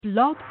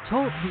Blog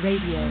Talk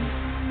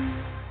Radio.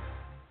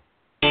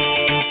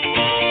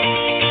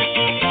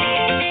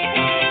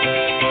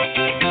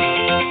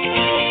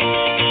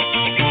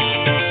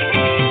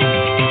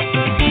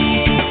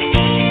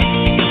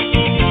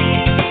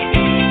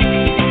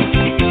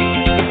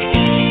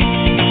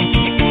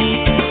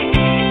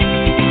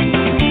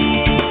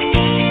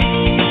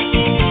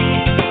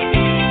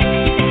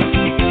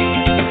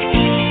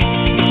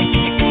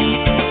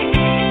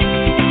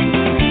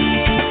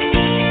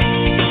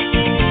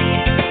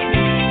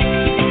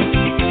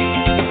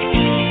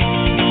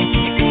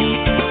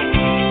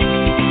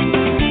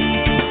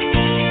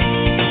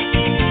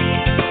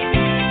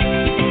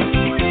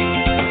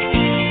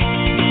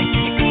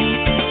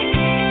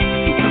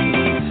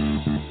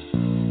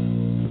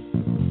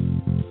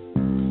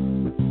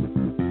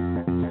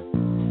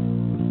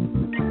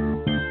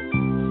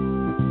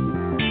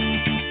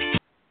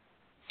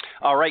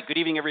 All right, good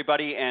evening,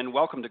 everybody, and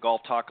welcome to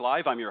Golf Talk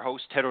Live. I'm your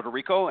host, Ted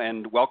Odorico,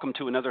 and welcome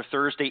to another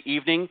Thursday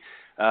evening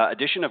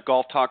edition of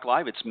Golf Talk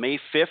Live. It's May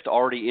 5th,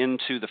 already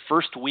into the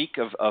first week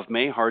of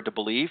May, hard to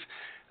believe.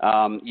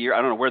 I don't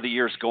know where the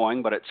year's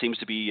going, but it seems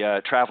to be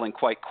traveling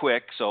quite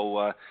quick,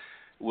 so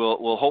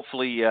we'll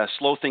hopefully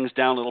slow things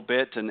down a little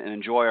bit and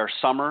enjoy our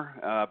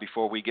summer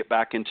before we get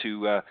back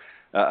into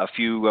a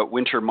few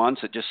winter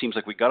months. It just seems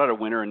like we got out of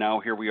winter, and now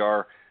here we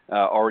are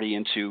already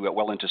into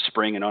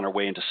spring and on our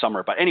way into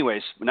summer. But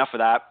anyways, enough of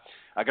that.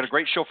 I got a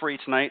great show for you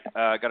tonight.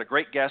 I got a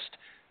great guest.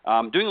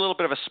 Doing a little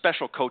bit of a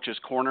special Coach's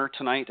Corner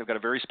tonight. I've got a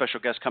very special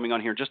guest coming on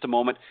here in just a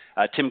moment.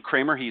 Tim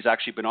Kremer. He's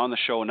actually been on the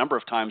show a number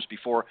of times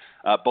before,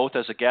 both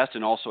as a guest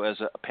and also as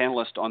a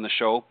panelist on the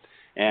show.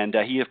 And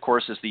he, of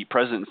course, is the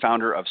president and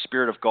founder of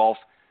Spirit of Golf,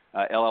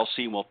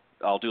 LLC.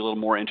 I'll do a little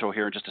more intro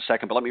here in just a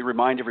second. But let me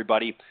remind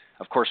everybody,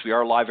 of course, we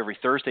are live every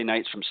Thursday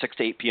nights from 6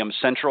 to 8 p.m.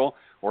 Central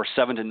or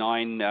 7 to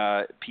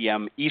 9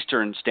 p.m.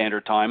 Eastern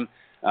Standard Time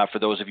for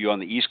those of you on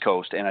the East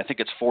Coast. And I think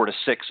it's 4 to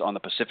 6 on the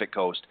Pacific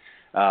Coast.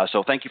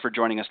 So thank you for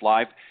joining us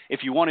live.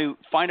 If you want to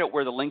find out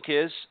where the link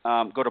is,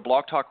 go to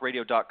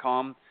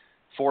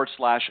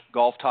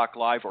blogtalkradio.com/Golf Talk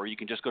Live, or you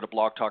can just go to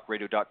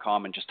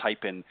blogtalkradio.com and just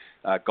type in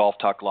Golf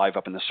Talk Live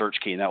up in the search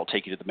key, and that will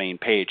take you to the main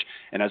page.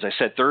 And as I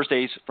said,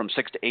 Thursdays from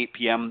 6 to 8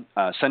 p.m.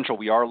 Central,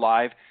 we are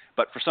live.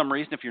 But for some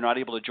reason, if you're not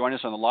able to join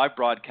us on the live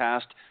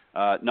broadcast,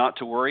 not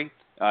to worry.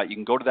 You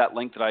can go to that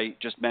link that I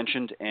just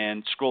mentioned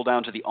and scroll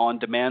down to the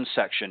on-demand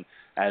section,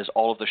 as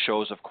all of the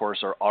shows, of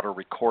course, are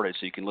auto-recorded,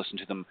 so you can listen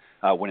to them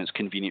when it's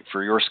convenient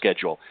for your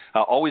schedule.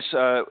 Always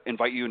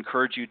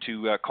encourage you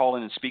to call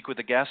in and speak with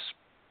the guests.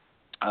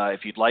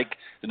 If you'd like,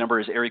 the number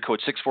is area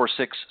code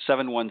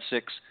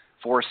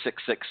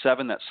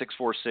 646-716-4667. That's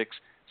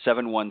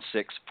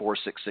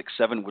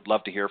 646-716-4667. Would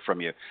love to hear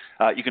from you.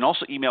 You can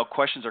also email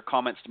questions or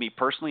comments to me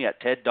personally at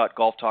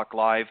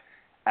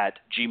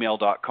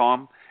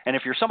ted.golftalklive@gmail.com. And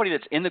if you're somebody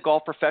that's in the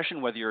golf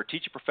profession, whether you're a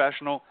teacher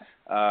professional,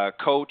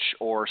 coach,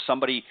 or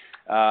somebody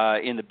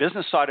in the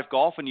business side of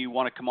golf, and you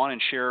want to come on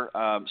and share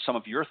some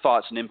of your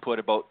thoughts and input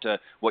about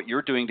what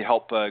you're doing to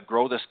help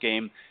grow this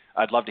game,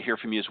 I'd love to hear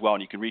from you as well.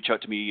 And you can reach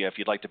out to me if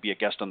you'd like to be a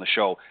guest on the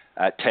show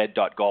at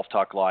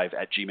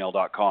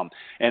ted.golftalklive@gmail.com.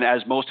 And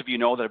as most of you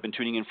know that have been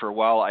tuning in for a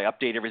while, I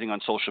update everything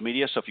on social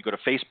media. So if you go to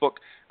Facebook,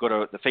 go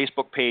to the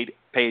Facebook page,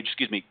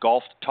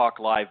 Golf Talk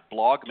Live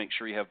blog. Make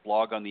sure you have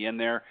blog on the end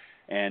there.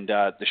 And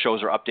the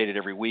shows are updated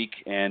every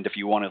week. And if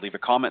you want to leave a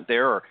comment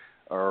there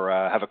or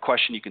have a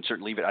question, you can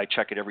certainly leave it. I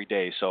check it every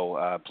day,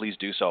 so please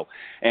do so.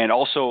 And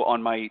also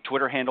on my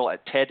Twitter handle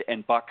at Ted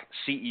and Buck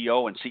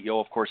CEO, and CEO,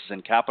 of course, is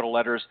in capital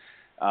letters.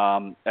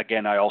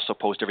 Again, I also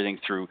post everything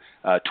through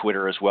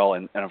Twitter as well,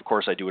 and of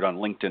course, I do it on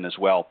LinkedIn as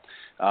well.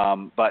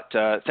 But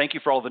thank you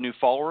for all the new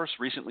followers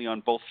recently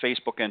on both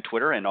Facebook and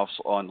Twitter, and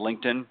also on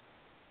LinkedIn.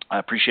 I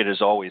appreciate it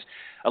as always.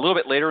 A little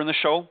bit later in the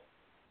show,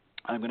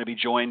 I'm going to be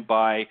joined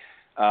by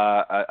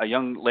a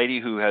young lady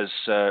who has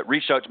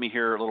reached out to me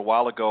here a little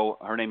while ago.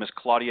 Her name is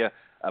Claudia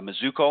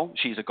Mazzucco.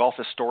 She's a golf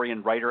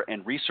historian, writer,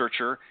 and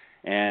researcher,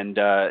 and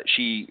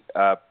she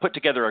put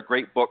together a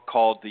great book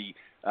called The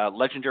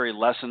Legendary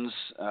Lessons,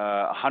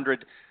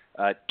 100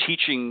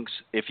 teachings,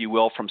 if you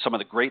will, from some of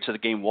the greats of the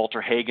game,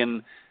 Walter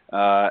Hagen,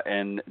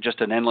 and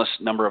just an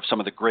endless number of some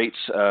of the greats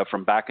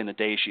from back in the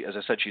day. As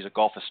I said, she's a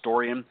golf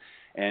historian,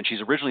 and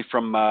she's originally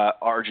from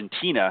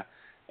Argentina,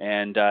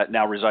 and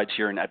now resides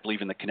here, I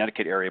believe, in the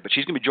Connecticut area. But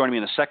she's going to be joining me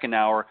in the second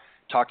hour,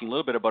 talking a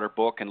little bit about her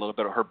book and a little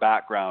bit of her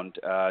background.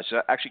 She's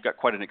actually got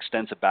quite an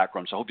extensive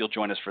background, so I hope you'll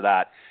join us for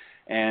that.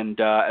 And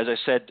as I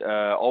said,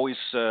 always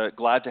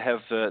glad to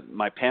have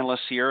my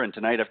panelists here. And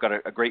tonight I've got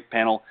a great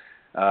panel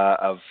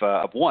of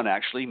one,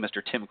 actually,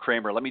 Mr. Tim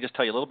Kremer. Let me just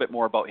tell you a little bit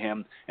more about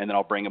him, and then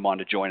I'll bring him on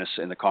to join us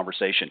in the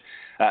conversation.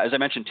 As I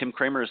mentioned, Tim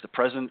Kremer is the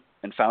president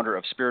and founder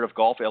of Spirit of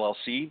Golf,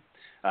 LLC.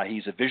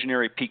 He's a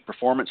visionary peak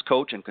performance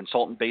coach and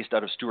consultant based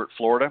out of Stuart,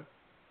 Florida.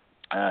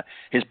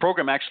 His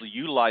program actually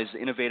utilizes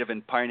innovative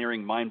and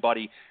pioneering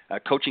mind-body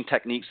coaching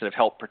techniques that have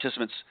helped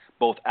participants,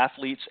 both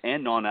athletes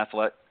and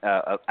non-athletes,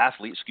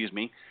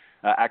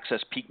 access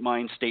peak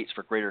mind states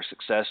for greater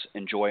success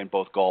and joy in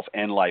both golf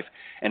and life.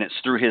 And it's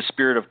through his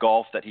Spirit of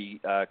Golf that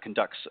he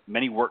conducts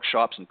many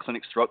workshops and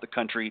clinics throughout the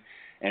country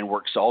and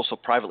works also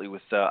privately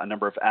with a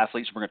number of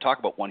athletes. We're going to talk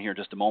about one here in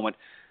just a moment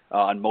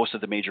on most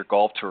of the major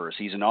golf tours.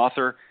 He's an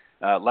author,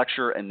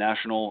 lecturer, and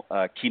national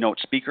keynote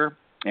speaker.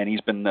 And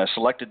he's been was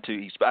selected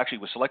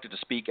to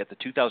speak at the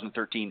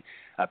 2013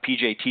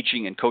 PGA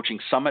Teaching and Coaching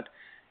Summit,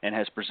 and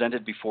has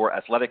presented before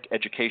athletic,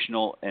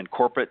 educational, and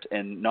corporate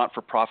and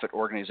not-for-profit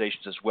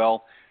organizations as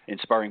well,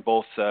 inspiring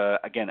both,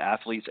 again,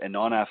 athletes and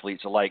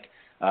non-athletes alike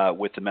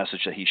with the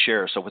message that he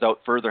shares. So without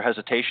further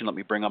hesitation, let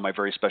me bring on my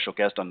very special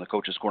guest on the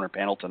Coach's Corner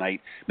panel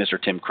tonight,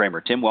 Mr. Tim Kremer.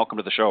 Tim, welcome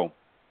to the show.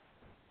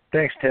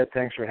 Thanks, Ted.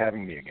 Thanks for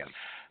having me again.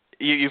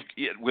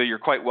 You're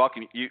quite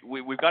welcome.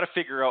 We've got to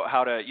figure out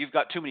how to. You've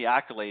got too many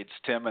accolades,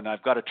 Tim, and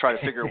I've got to try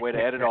to figure a way to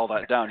edit all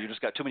that down. You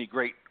just got too many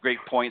great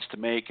points to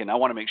make, and I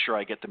want to make sure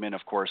I get them in,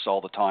 of course, all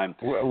the time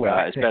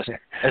as best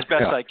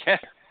I can.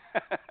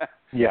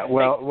 Yeah,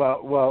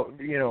 well,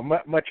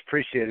 much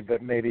appreciated,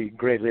 but maybe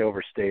greatly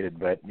overstated.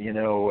 But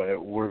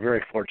we're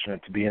very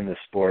fortunate to be in this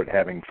sport,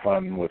 having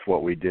fun with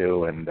what we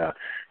do, and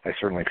I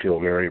certainly feel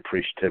very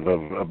appreciative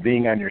of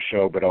being on your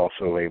show, but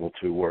also able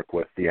to work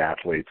with the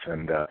athletes,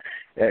 and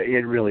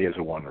it really is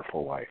a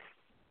wonderful life.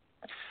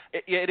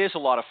 It is a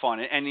lot of fun,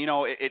 and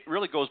it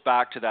really goes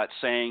back to that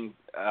saying.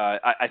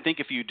 I think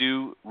if you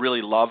do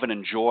really love and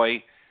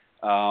enjoy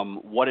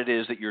what it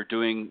is that you're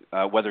doing,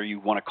 whether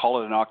you want to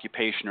call it an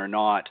occupation or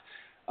not,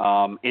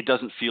 it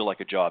doesn't feel like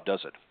a job,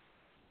 does it?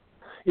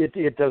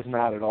 It does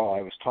not at all.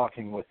 I was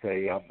talking with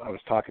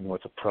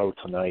a pro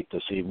tonight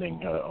this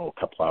evening, a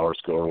couple hours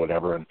ago or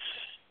whatever, and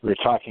we were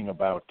talking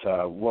about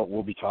what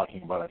we'll be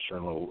talking about, I'm sure,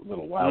 in a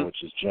little while, mm-hmm.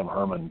 which is Jim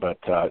Herman. But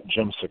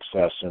Jim's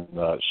success in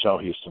the Shell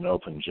Houston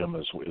Open, Jim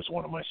is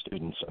one of my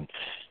students,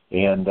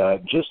 and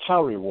just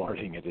how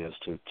rewarding it is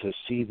to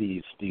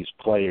see these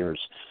players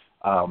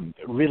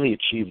really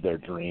achieve their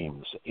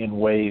dreams in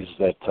ways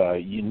that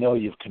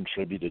you've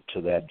contributed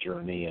to that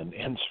journey,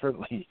 and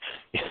certainly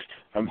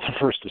I'm the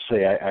first to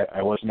say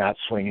I was not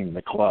swinging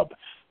the club,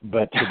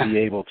 but to be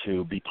able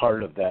to be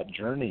part of that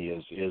journey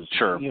is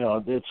sure.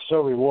 It's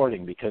so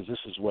rewarding, because this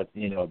is what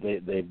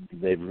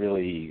they've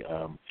really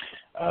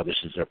this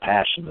is their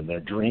passion and their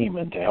dream,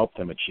 and to help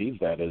them achieve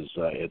that is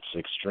it's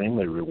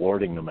extremely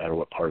rewarding no matter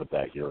what part of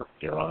that you're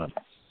on.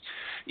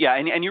 Yeah,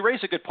 and you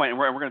raise a good point, and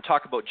we're going to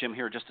talk about Jim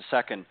here in just a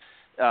second.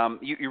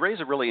 You raise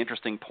a really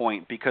interesting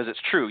point, because it's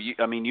true.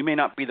 You may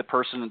not be the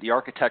person, the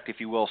architect, if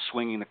you will,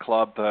 swinging the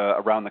club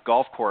around the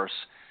golf course,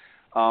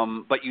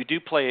 but you do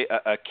play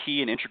a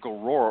key and integral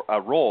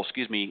role,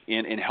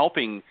 in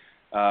helping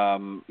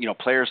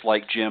players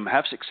like Jim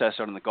have success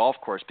out on the golf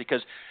course,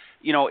 because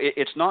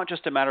it's not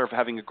just a matter of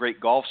having a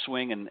great golf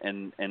swing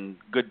and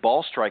good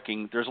ball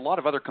striking. There's a lot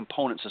of other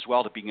components as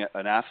well to being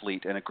an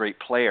athlete and a great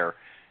player.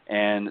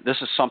 And this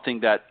is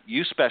something that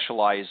you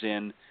specialize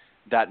in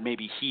that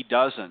maybe he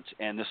doesn't,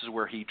 and this is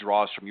where he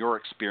draws from your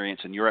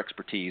experience and your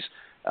expertise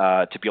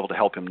to be able to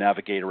help him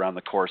navigate around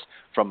the course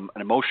from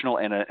an emotional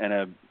and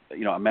a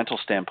mental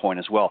standpoint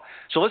as well.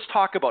 So let's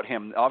talk about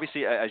him.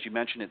 Obviously, as you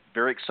mentioned, it's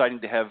very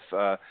exciting to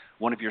have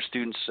one of your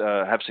students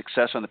have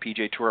success on the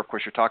PGA Tour. Of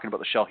course, you're talking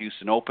about the Shell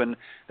Houston Open.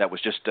 That was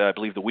just, I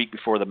believe, the week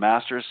before the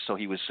Masters, so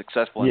he was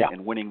successful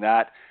in winning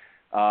that.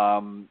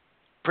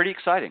 Pretty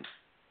exciting.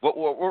 What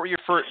were your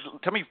first?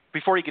 Tell me,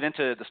 before you get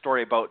into the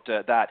story about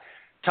that,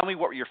 tell me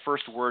what your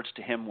first words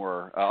to him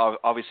were.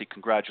 Obviously,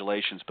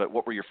 congratulations, but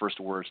what were your first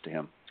words to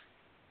him?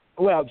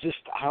 Well, just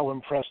how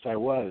impressed I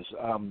was.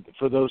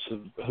 For those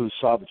who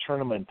saw the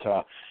tournament,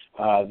 the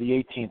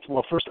 18th.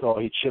 Well, first of all,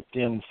 he chipped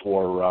in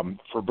for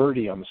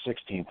birdie on the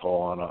 16th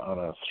hole on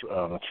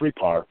a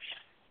 3-par,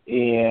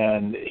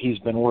 and he's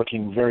been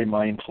working very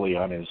mindfully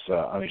on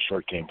his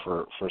short game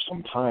for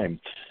some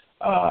time.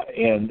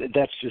 And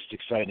that's just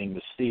exciting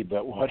to see.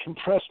 But what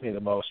impressed me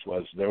the most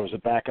was there was a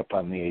backup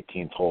on the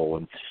 18th hole,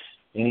 and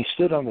he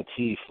stood on the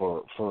tee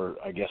for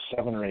I guess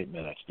 7 or 8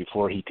 minutes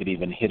before he could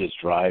even hit his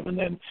drive, and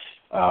then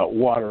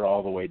water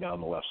all the way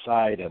down the left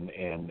side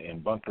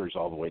and bunkers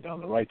all the way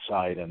down the right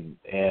side,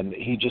 and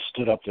he just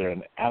stood up there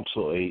and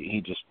absolutely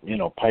he just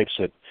pipes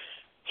it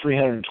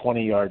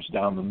 320 yards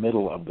down the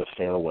middle of the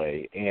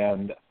fairway,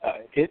 and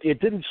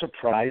it didn't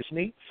surprise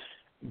me.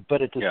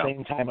 But at the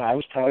same time, I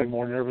was probably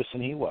more nervous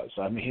than he was.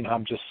 I mean,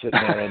 I'm just sitting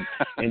there,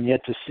 and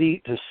yet to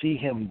see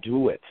him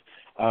do it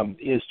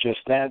is just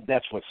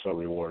that's what's so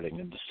rewarding,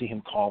 and to see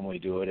him calmly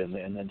do it and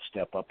then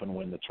step up and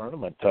win the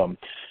tournament.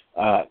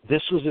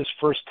 This was his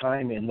first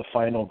time in the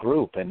final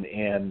group, and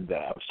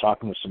I was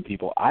talking with some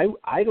people.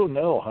 I don't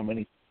know how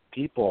many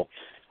people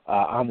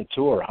on the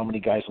tour, how many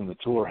guys on the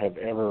tour have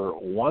ever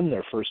won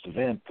their first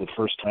event the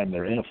first time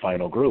they're in a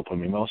final group. I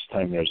mean, most of the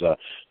time there's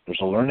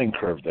a learning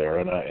curve there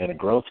and a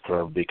growth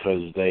curve,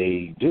 because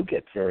they do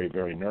get very,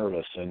 very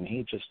nervous, and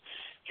he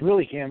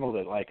really handled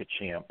it like a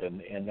champ,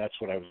 and that's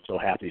what I was so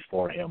happy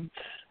for him.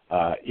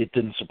 It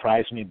didn't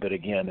surprise me, but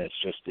again,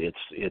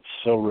 it's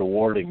so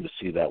rewarding to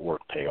see that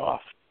work pay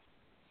off.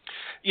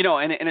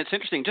 And it's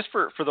interesting, just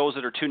for those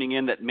that are tuning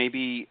in that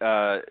maybe,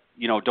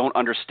 don't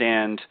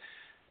understand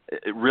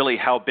really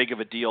how big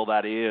of a deal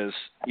that is.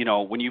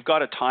 When you've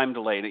got a time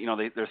delay,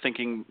 they're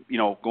thinking,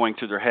 going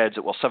through their heads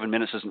that, 7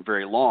 minutes isn't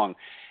very long.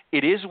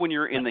 It is when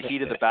you're in the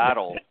heat of the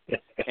battle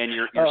and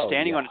you're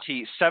standing on a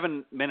tee.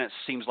 7 minutes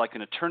seems like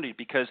an eternity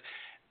because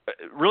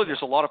really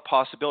there's a lot of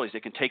possibilities.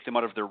 It can take them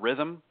out of their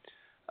rhythm.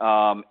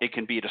 It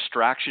can be a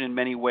distraction in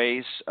many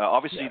ways.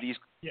 Obviously, these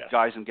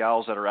guys and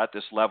gals that are at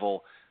this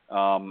level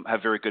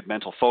have very good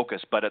mental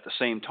focus, but at the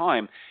same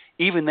time,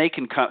 even they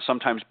can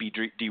sometimes be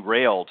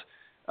derailed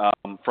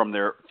from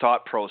their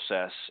thought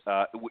process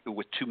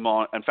with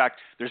in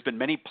fact, there's been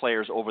many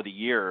players over the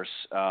years,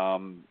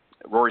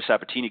 Rory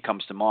Sabatini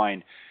comes to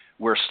mind,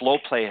 where slow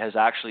play has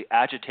actually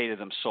agitated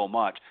them so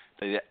much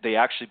that they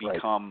actually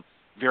become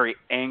very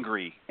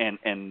angry and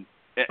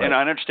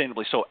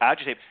understandably so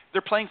agitated.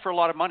 They're playing for a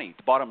lot of money.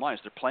 The bottom line is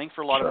they're playing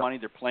for a lot of money.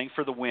 They're playing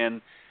for the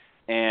win.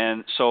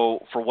 And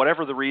so for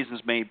whatever the reasons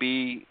may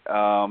be,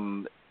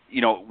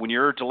 when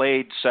you're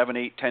delayed 7,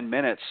 8, 10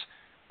 minutes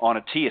on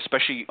a tee,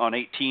 especially on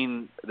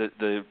 18,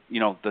 the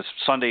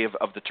Sunday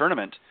of the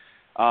tournament,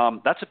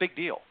 that's a big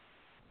deal.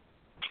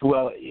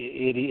 Well,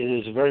 it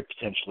is very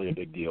potentially a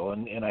big deal,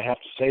 and I have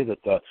to say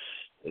that the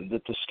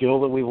skill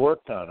that we've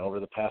worked on over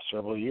the past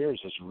several years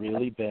has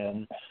really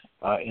been,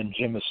 and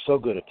Jim is so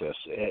good at this,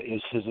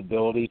 is his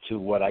ability to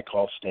what I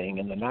call staying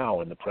in the now,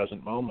 in the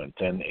present moment,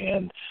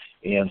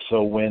 and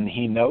so when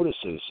he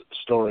notices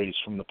stories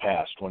from the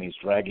past, when he's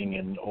dragging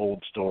in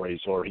old stories,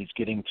 or he's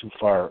getting too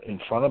far in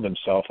front of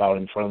himself, out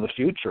in front of the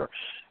future,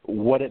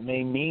 what it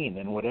may mean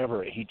and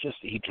whatever, he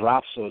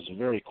drops those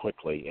very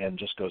quickly and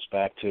just goes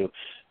back to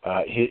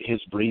his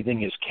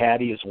breathing. His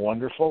caddy is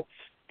wonderful,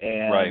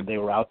 and they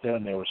were out there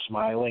and they were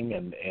smiling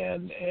and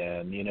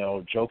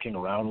joking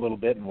around a little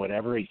bit and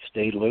whatever. He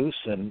stayed loose,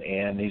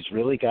 and he's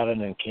really got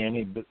an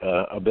uncanny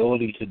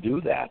ability to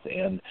do that.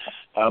 And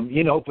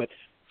but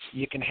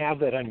you can have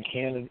that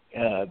uncanny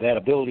that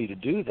ability to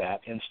do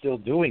that and still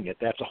doing it.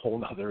 That's a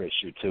whole other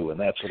issue too, and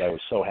that's what I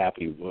was so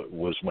happy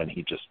was when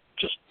he just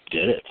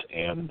did it,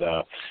 and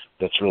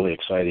that's really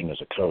exciting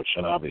as a coach.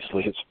 And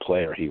obviously, as a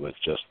player, he was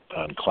just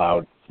on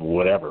cloud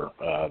whatever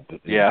the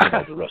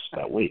rest of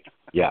that week.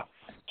 Yeah,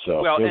 so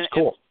it was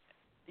cool.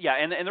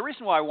 And the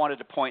reason why I wanted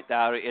to point that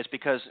out is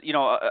because,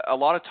 a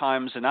lot of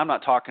times, and I'm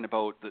not talking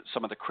about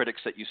some of the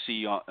critics that you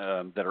see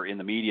that are in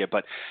the media,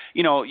 but,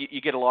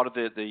 you get a lot of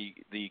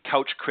the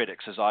couch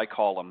critics, as I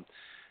call them,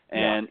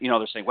 and,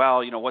 they're saying,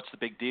 well, what's the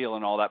big deal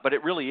and all that, but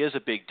it really is a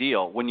big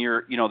deal when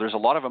you're, there's a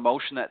lot of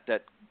emotion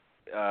that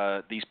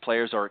these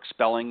players are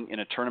expelling in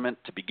a tournament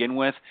to begin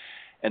with,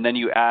 and then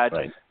you add,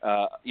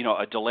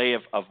 a delay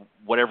of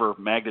whatever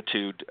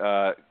magnitude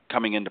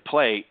coming into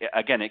play.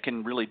 Again, it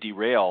can really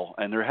derail.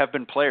 And there have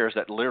been players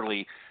that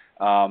literally,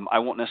 I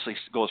won't necessarily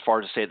go as far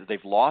as to say that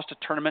they've lost a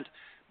tournament,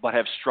 but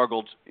have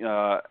struggled,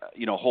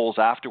 holes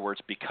afterwards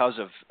because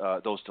of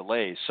those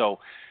delays. So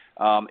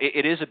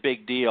it is a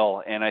big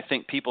deal, and I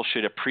think people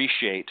should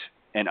appreciate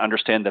and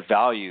understand the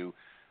value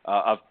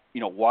of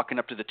walking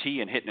up to the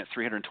tee and hitting it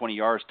 320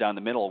 yards down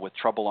the middle with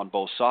trouble on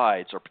both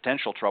sides or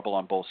potential trouble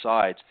on both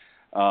sides.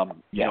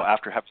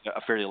 After having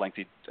a fairly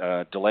lengthy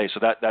delay. So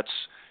that's,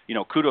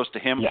 kudos to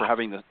him for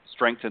having the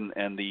strength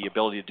and the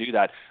ability to do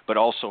that, but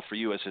also for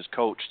you as his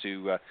coach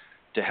to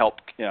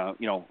help,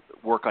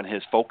 work on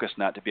his focus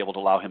and that to be able to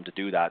allow him to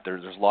do that.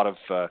 There's a lot of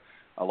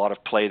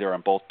play there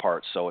on both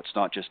parts. So it's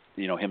not just,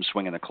 him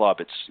swinging the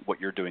club, it's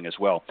what you're doing as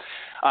well.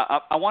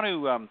 I want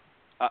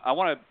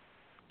to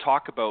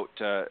talk about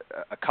a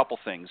couple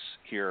things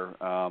here,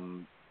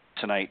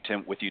 tonight,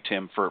 Tim, with you,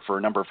 Tim, for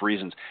a number of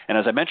reasons. And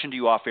as I mentioned to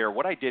you off air,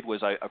 what I did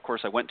was I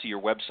went to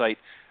your website,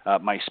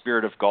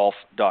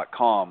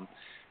 myspiritofgolf.com,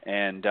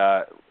 and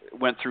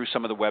went through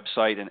some of the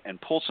website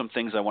and pulled some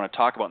things I want to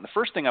talk about. And the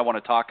first thing I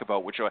want to talk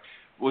about, which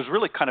was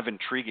really kind of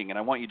intriguing, and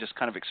I want you to just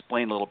kind of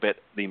explain a little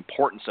bit the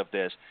importance of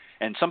this.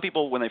 And some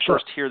people, when they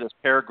first hear this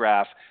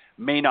paragraph,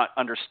 may not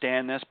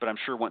understand this, but I'm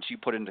sure once you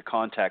put it into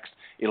context,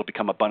 it'll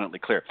become abundantly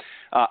clear.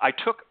 I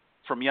took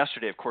from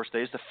yesterday, of course,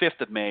 today is the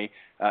 5th of May.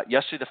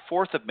 Yesterday, the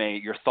 4th of May,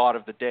 your thought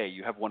of the day.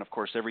 You have one, of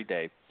course, every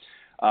day.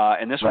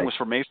 And this one was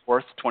for May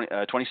 4th,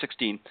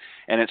 2016.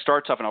 And it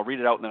starts off, and I'll read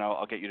it out, and then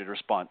I'll get you to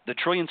respond. The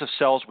trillions of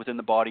cells within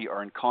the body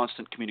are in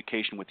constant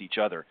communication with each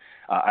other,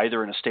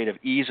 either in a state of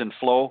ease and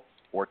flow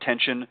or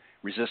tension,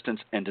 resistance,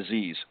 and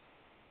disease.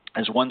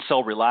 As one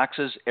cell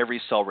relaxes,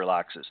 every cell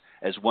relaxes.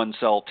 As one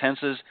cell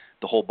tenses,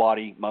 the whole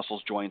body,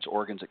 muscles, joints,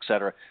 organs,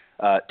 etc.,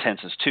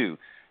 tenses too.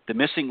 The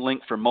missing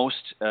link for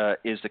most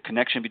is the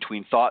connection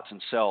between thoughts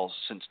and cells,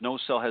 since no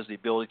cell has the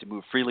ability to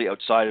move freely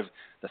outside of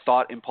the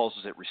thought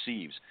impulses it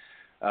receives.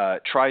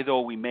 Try,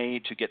 though we may,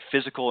 to get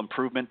physical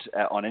improvement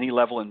on any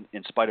level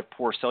in spite of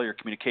poor cellular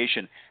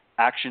communication,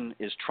 action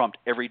is trumped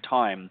every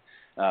time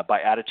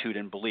by attitude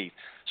and belief.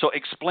 So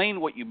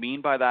explain what you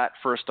mean by that,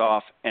 first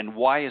off, and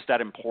why is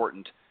that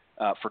important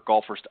for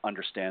golfers to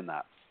understand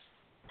that?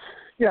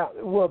 Yeah,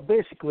 well,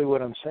 basically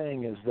what I'm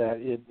saying is that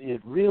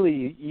it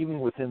really,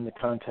 even within the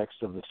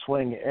context of the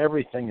swing,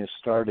 everything is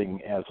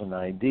starting as an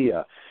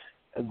idea.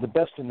 the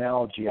best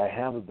analogy I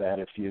have of that,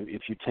 if you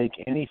take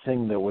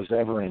anything that was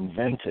ever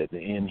invented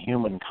in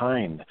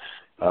humankind,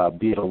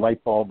 be it a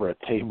light bulb or a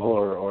table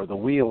or the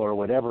wheel or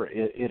whatever,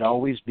 it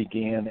always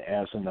began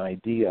as an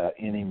idea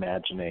in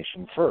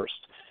imagination first.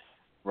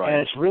 Right.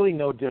 And it's really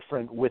no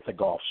different with a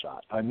golf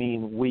shot. I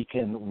mean,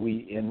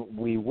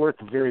 we work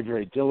very,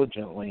 very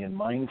diligently and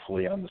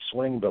mindfully on the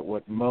swing, but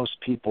what most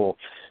people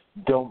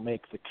don't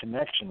make the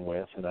connection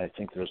with, and I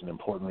think there's an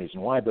important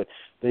reason why, but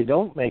they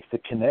don't make the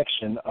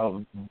connection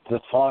of the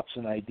thoughts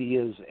and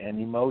ideas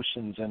and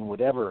emotions and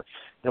whatever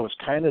that was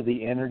kind of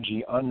the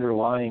energy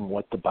underlying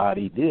what the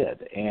body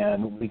did.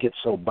 And we get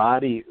so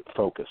body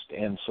focused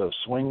and so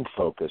swing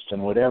focused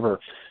and whatever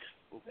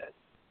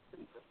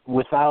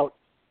without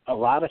a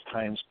lot of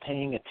times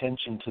paying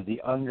attention to the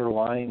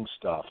underlying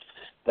stuff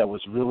that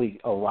was really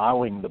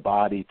allowing the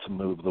body to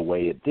move the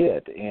way it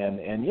did.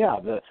 And yeah,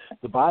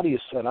 the body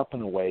is set up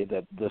in a way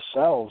that the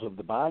cells of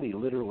the body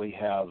literally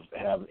have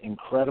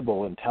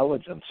incredible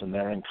intelligence, and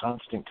they're in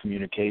constant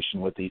communication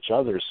with each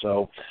other.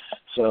 So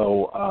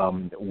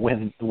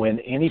when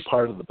any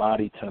part of the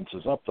body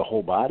tenses up, the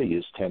whole body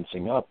is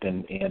tensing up,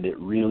 and it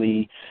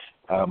really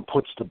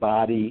puts the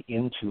body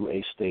into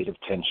a state of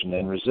tension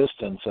and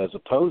resistance, as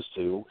opposed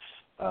to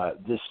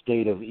this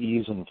state of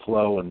ease and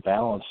flow and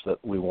balance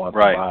that we want the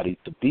body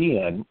to be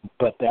in,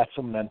 but that's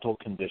a mental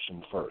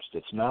condition first.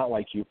 It's not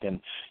like you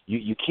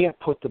can't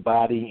put the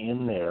body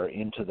in there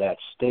into that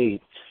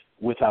state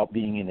without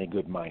being in a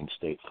good mind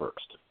state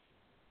first.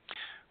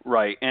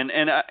 Right, and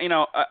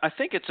I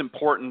think it's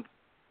important,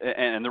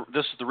 and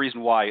this is the reason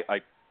why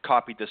I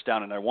copied this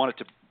down, and I wanted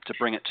to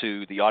bring it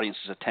to the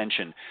audience's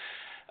attention.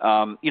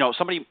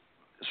 Somebody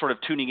sort of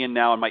tuning in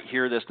now and might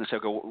hear this and say,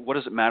 "Okay, what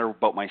does it matter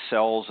about my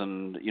cells,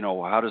 and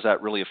how does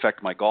that really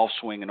affect my golf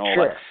swing and all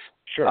that?"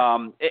 Sure.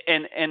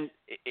 And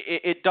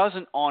it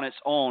doesn't on its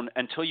own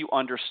until you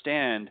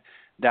understand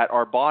that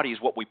our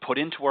bodies, what we put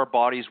into our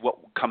bodies, what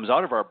comes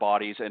out of our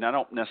bodies, and I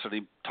don't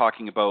necessarily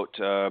talking about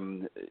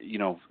what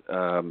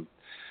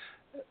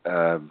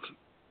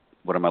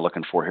am I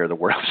looking for here? The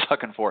word I was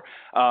looking for,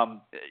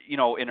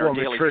 in our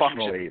daily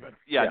function. Even.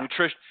 Yeah,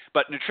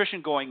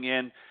 nutrition going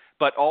in,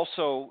 but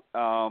also.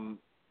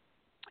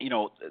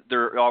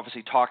 There are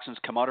obviously toxins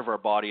come out of our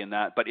body and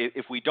that, but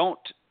if we don't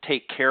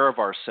take care of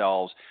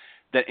ourselves,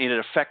 then it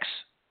affects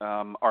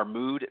our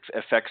mood, it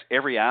affects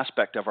every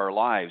aspect of our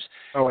lives.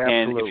 Oh,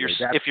 absolutely.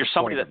 And if you're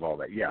somebody that, all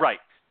that, yeah.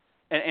 Right.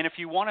 And if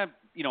you want to,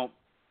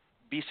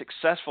 be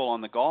successful on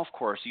the golf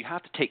course, you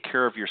have to take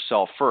care of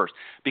yourself first,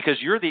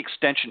 because you're the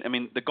extension. I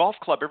mean, the golf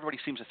club, everybody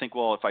seems to think,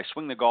 well, if I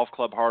swing the golf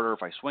club harder,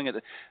 if I swing it,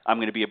 I'm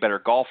going to be a better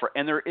golfer.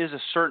 And there is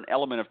a certain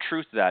element of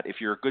truth to that.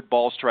 If you're a good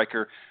ball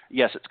striker,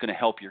 yes, it's going to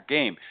help your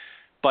game.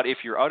 But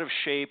if you're out of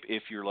shape,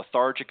 if you're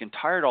lethargic and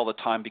tired all the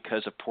time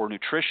because of poor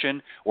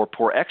nutrition or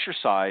poor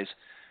exercise,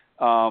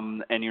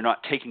 and you're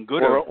not taking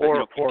good or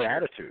a poor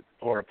attitude,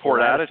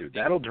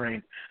 that'll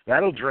drain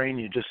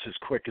you just as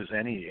quick as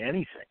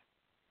anything.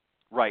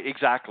 Right,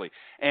 exactly,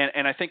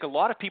 and I think a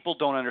lot of people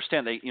don't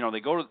understand. They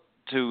go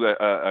to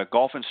a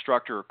golf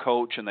instructor or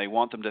coach, and they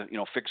want them to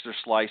fix their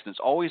slice, and it's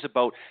always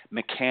about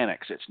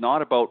mechanics. It's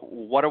not about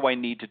what do I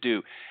need to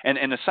do.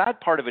 And the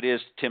sad part of it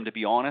is, Tim, to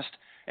be honest,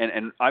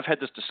 and I've had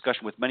this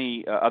discussion with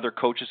many other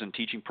coaches and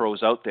teaching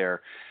pros out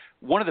there.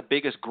 One of the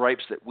biggest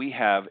gripes that we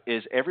have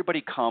is everybody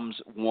comes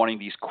wanting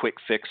these quick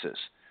fixes,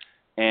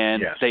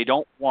 and they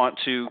don't want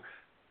to.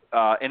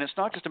 And it's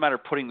not just a matter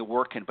of putting the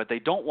work in, but they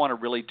don't want to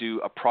really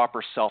do a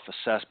proper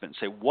self-assessment and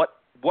say, what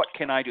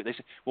can I do? They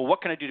say, well, what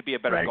can I do to be a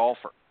better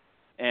golfer?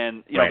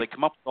 And, they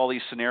come up with all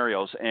these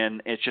scenarios,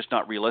 and it's just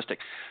not realistic.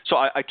 So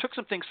I took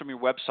some things from your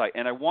website,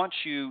 and I want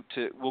you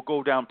to, we'll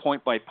go down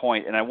point by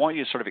point, and I want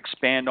you to sort of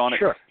expand on it,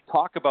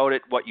 talk about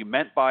it, what you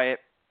meant by it,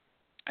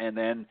 and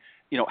then,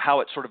 how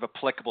it's sort of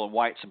applicable and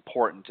why it's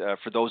important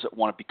for those that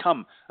want to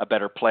become a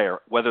better player,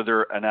 whether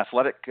they're an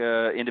athletic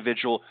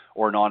individual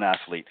or a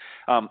non-athlete.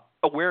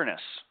 Awareness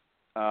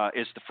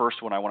is the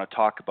first one I want to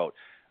talk about.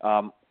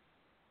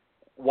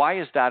 Why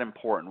is that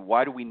important?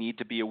 Why do we need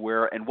to be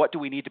aware, and what do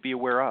we need to be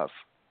aware of?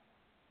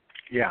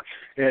 Yeah,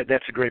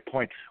 that's a great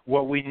point.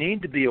 What we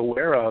need to be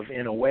aware of,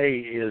 in a way,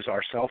 is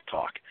our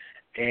self-talk.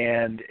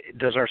 And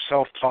does our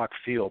self-talk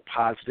feel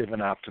positive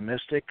and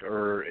optimistic,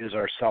 or is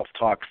our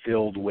self-talk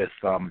filled with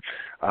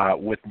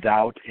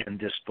doubt and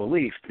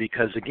disbelief?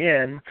 Because,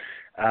 again,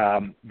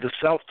 the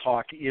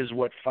self-talk is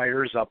what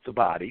fires up the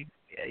body,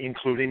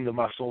 including the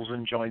muscles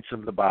and joints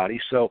of the body.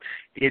 So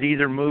it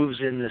either moves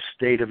in this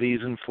state of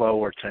ease and flow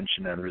or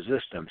tension and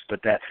resistance.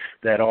 But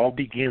that all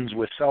begins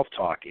with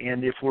self-talk.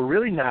 And if we're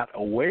really not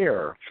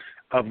aware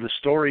of the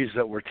stories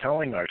that we're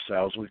telling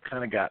ourselves, we've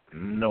kind of got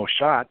no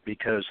shot,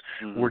 because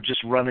we're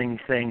just running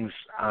things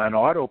on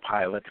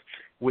autopilot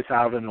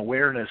without an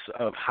awareness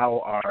of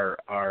how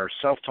our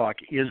self-talk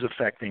is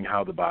affecting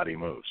how the body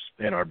moves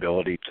and our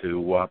ability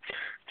to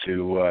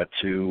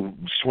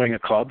swing a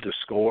club, to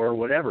score,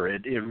 whatever.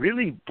 It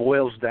really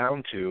boils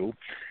down to,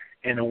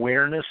 an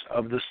awareness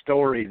of the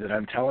story that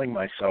I'm telling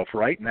myself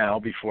right now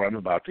before I'm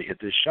about to hit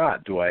this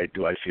shot. Do I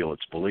feel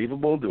it's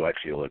believable? Do I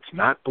feel it's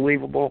not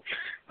believable?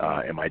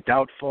 Am I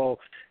doubtful?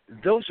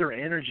 Those are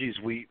energies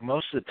we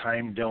most of the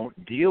time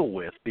don't deal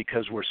with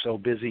because we're so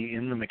busy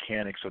in the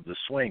mechanics of the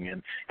swing.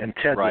 And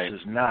Ted, Right.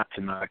 This is not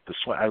to knock the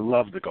swing. I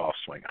love the golf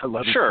swing. I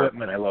love Sure.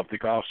 equipment. I love the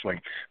golf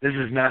swing. This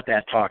is not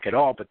that talk at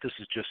all, but this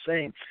is just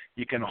saying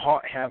you can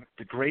have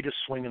the greatest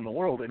swing in the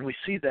world, and we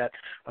see that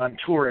on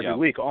tour every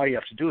week. All you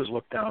have to do is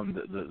look down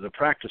the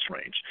practice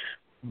range.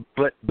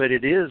 But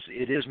it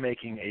is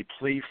making a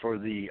plea for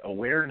the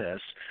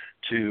awareness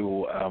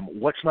to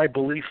what's my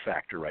belief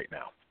factor right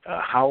now?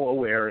 How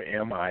aware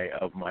am I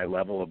of my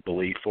level of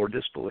belief or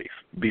disbelief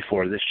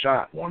before this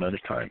shot, one at a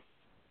time?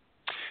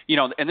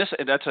 And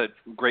that's a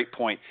great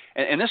point.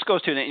 And this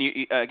goes to,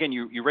 and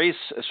you raise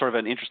sort of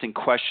an interesting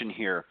question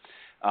here.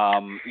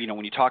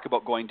 When you talk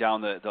about going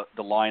down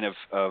the line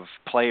of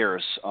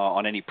players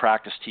on any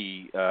practice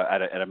tee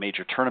at a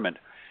major tournament,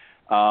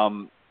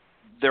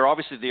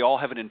 they all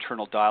have an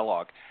internal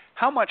dialogue.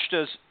 How much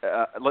does,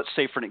 let's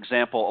say for an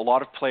example, a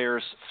lot of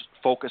players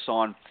focus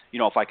on,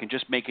 if I can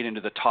just make it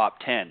into the top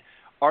 10,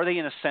 are they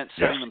in a sense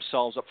setting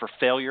themselves up for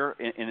failure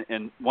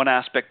in one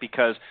aspect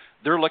because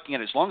they're looking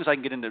at it, as long as I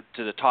can get into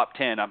the top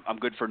 10, I'm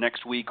good for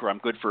next week or I'm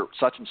good for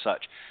such and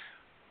such.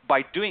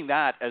 By doing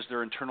that as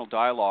their internal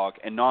dialogue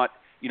and not,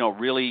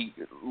 really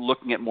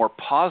looking at more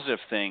positive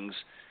things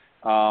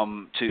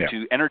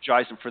to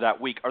energize them for that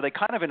week, are they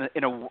kind of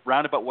in a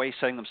roundabout way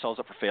setting themselves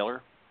up for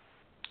failure?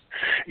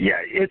 Yeah,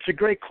 it's a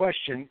great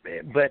question,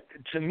 but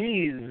to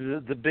me,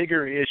 the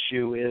bigger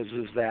issue is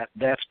that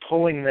that's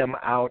pulling them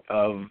out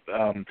of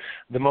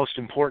the most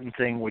important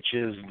thing, which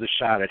is the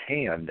shot at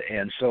hand.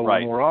 And so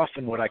when we're off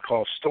in what I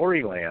call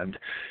storyland,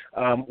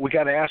 we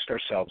got to ask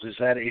ourselves, is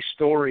that a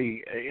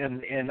story?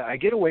 And I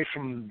get away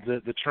from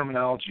the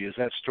terminology, is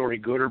that story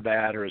good or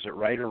bad, or is it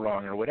right or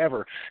wrong, or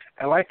whatever.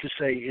 I like to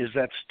say, is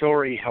that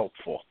story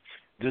helpful?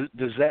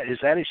 Is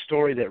that a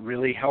story that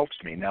really helps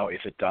me? Now, if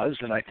it does,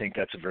 then I think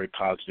that's a very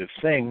positive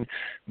thing.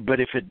 But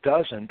if it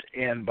doesn't,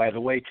 and by the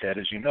way, Ted,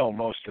 as you know,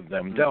 most of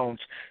them don't,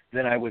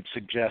 then I would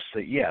suggest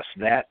that, yes,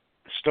 that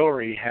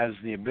story has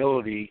the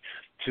ability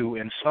to,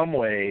 in some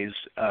ways,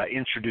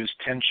 introduce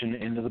tension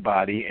into the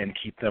body and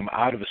keep them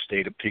out of a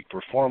state of peak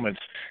performance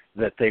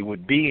that they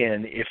would be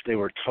in if they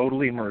were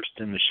totally immersed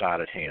in the shot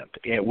at hand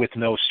with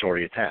no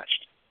story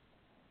attached.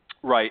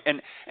 Right.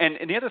 And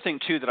the other thing,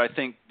 too, that I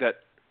think that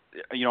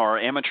our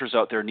amateurs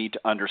out there need to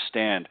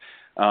understand,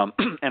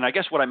 and I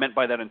guess what I meant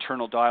by that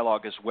internal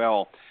dialogue as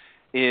well,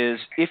 is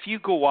if you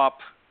go up,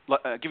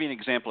 I'll give you an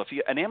example. If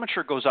an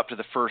amateur goes up to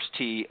the first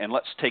tee, and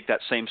let's take that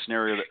same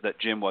scenario that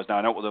Jim was. Now,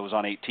 I know it was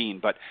on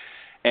 18,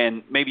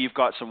 and maybe you've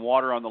got some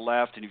water on the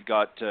left, and you've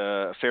got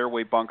a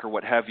fairway bunker,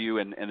 what have you,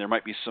 and there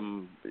might be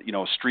some,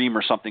 stream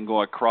or something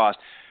going across.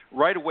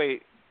 Right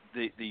away,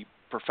 the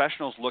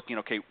professional's looking,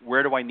 okay,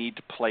 where do I need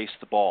to place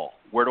the ball?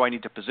 Where do I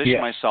need to position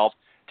myself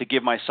to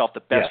give myself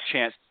the best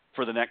chance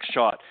for the next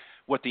shot?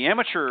 What the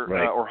amateur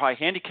or high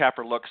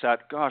handicapper looks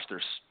at, gosh,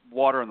 there's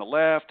water on the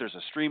left, there's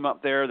a stream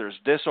up there, there's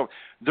this. So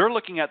they're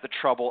looking at the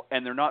trouble,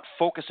 and they're not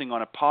focusing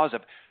on a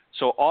positive.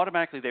 So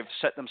automatically they've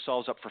set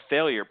themselves up for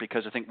failure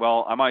because they think,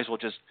 well, I might as well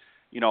just,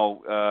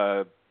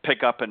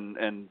 pick up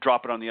and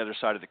drop it on the other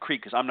side of the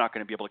creek because I'm not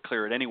going to be able to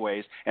clear it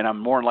anyways, and I'm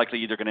more likely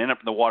either going to end up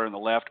in the water on the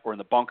left or in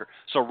the bunker.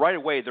 So right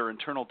away their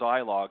internal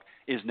dialogue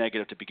is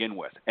negative to begin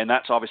with, and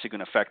that's obviously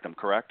going to affect them,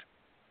 correct?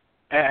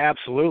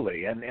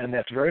 Absolutely, and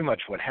that's very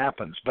much what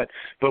happens. But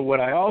what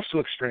I also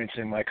experience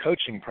in my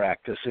coaching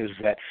practice is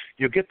that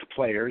you'll get the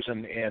players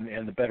and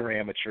the better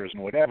amateurs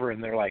and whatever,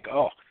 and they're like,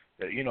 oh,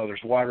 there's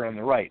water on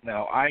the right.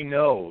 Now, I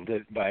know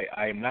that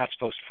I am not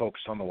supposed to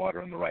focus on the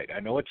water on the right. I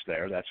know it's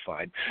there, that's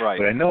fine. Right.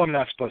 But I know I'm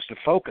not supposed to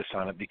focus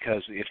on it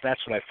because if that's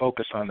what I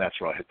focus on,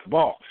 that's where I hit the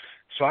ball.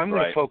 So I'm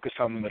going to focus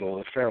on the middle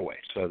of the fairway.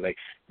 So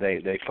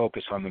they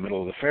focus on the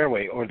middle of the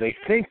fairway, or they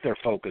think they're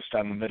focused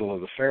on the middle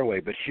of the fairway.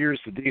 But here's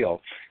the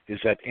deal, is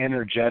that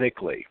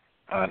energetically,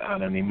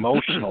 on an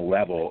emotional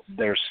level,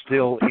 they're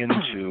still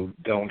into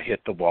don't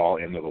hit the ball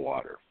into the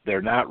water.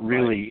 They're not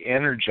really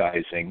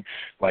energizing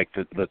like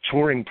the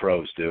touring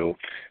pros do.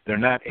 They're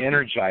not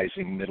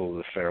energizing middle of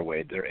the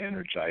fairway. They're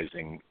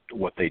energizing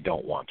what they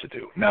don't want to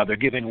do. Now, they're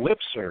giving lip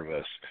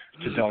service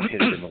to don't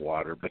hit it in the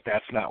water, but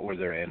that's not where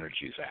their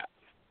energy's at.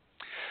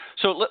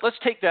 So let's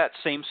take that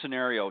same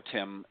scenario,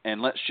 Tim,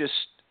 and let's just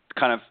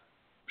kind of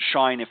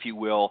shine, if you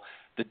will,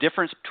 the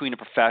difference between a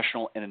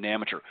professional and an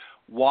amateur.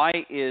 Why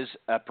is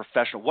a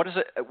professional?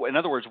 In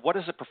other words, what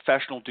does a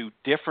professional do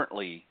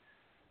differently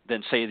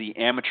than, say, the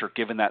amateur,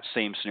 given that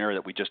same scenario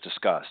that we just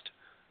discussed?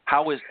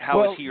 How is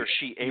he or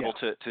she able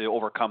to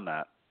overcome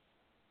that?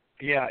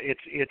 Yeah,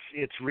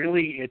 it's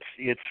really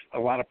a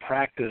lot of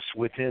practice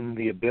within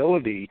the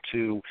ability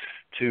to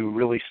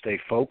really stay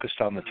focused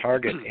on the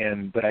target,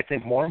 but I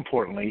think more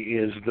importantly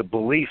is the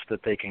belief that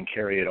they can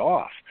carry it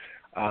off.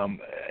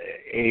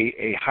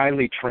 a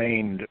highly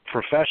trained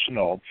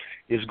professional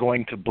is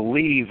going to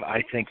believe,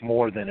 I think,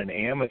 more than an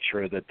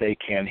amateur that they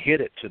can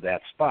hit it to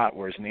that spot,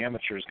 whereas an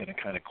amateur is going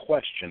to kind of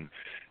question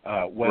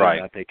whether or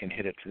not they can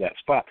hit it to that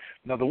spot.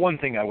 Now, the one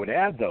thing I would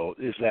add, though,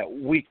 is that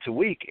week to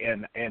week,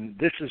 and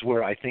this is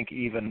where I think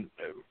even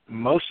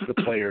most of the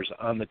players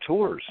on the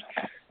tours,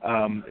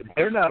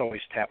 they're not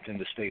always tapped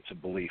into states of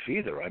belief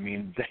either. I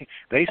mean,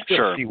 they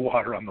still see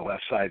water on the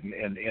left side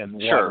and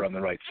water on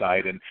the right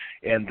side,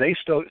 and they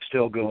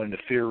still go into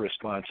fear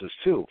responses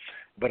too.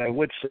 But I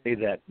would say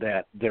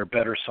that they're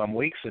better some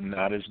weeks and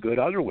not as good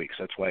other weeks.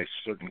 That's why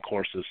certain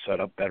courses set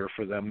up better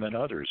for them than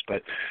others.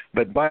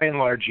 But by and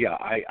large, yeah,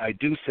 I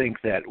do think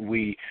that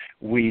we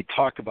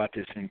talk about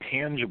this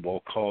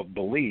intangible called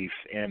belief,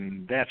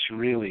 and that's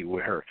really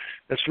where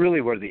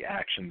the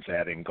action's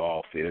at in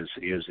golf is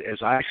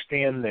as I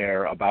stand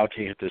there about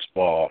to hit this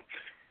ball,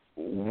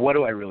 what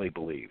do I really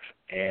believe?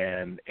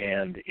 And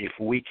if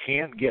we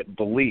can't get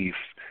belief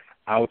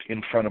out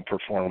in front of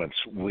performance,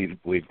 we've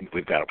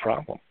got a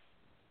problem.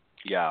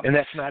 Yeah. And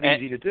that's not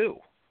easy to do.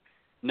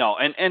 No,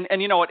 and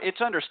you know what,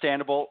 it's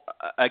understandable.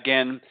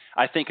 Again,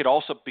 I think it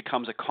also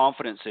becomes a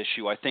confidence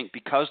issue. I think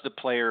because the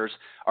players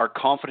are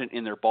confident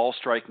in their ball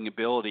striking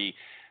ability,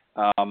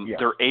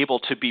 they're able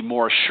to be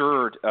more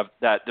assured of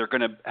that they're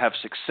going to have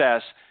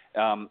success.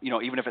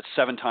 Even if it's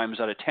 7 times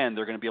out of 10,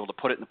 they're going to be able to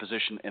put it in the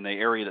position in the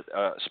area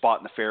that spot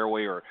in the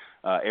fairway or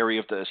area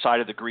of the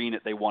side of the green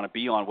that they want to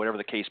be on, whatever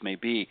the case may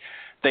be.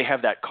 They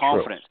have that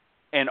confidence. True.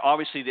 And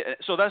obviously,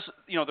 so that's,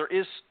 there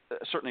is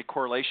certainly a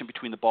correlation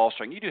between the ball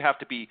striking. You do have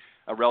to be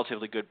a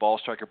relatively good ball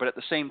striker, but at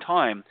the same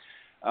time,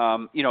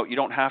 you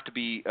don't have to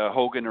be a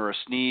Hogan or a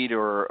Snead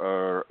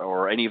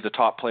or any of the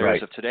top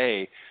players of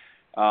today.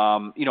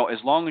 As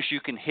long as you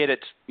can hit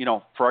it,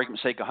 for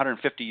argument's sake,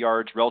 150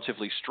 yards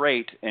relatively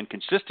straight and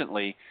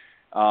consistently,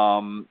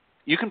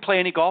 you can play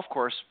any golf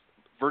course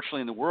virtually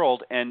in the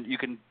world, and you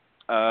can,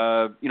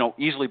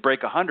 easily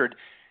break 100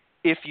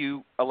 if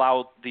you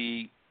allow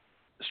the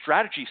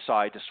strategy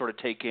side to sort of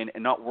take in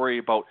and not worry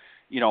about,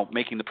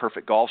 making the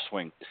perfect golf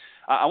swing.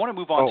 I want to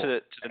move on to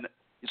the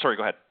sorry,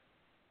 go ahead.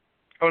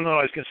 Oh no,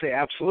 I was going to say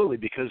absolutely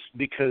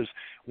because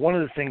one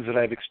of the things that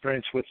I've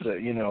experienced with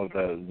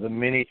the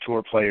mini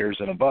tour players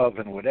and above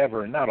and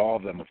whatever, and not all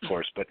of them, of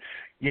course, but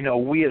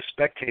we as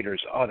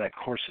spectators, that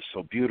course is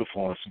so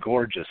beautiful and it's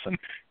gorgeous and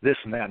this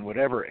and that and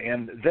whatever,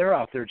 and they're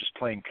out there just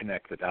playing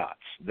connect the dots.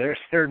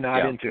 They're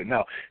not into it.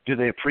 Now, do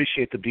they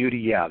appreciate the beauty?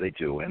 Yeah, they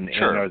do. And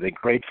are they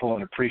grateful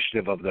and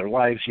appreciative of their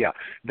lives? Yeah.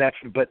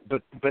 But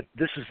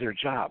this is their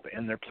job,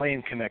 and they're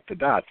playing connect the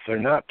dots. They're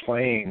not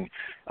playing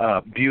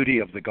beauty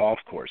of the golf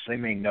course. They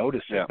may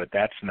notice it, but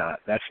that's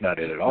not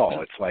it at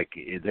all. It's like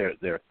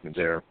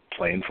they're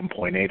playing from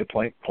point A to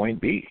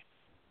point B.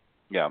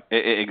 Yeah,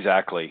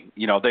 exactly.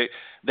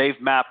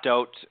 They've mapped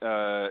out,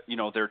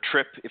 their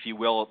trip, if you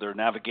will, their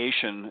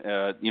navigation.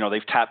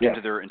 They've tapped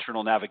into their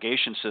internal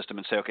navigation system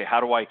and say, okay, how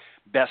do I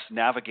best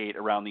navigate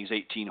around these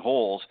 18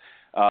 holes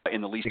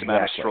in the least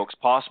amount of strokes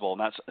possible?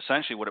 And that's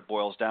essentially what it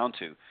boils down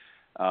to,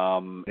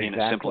 in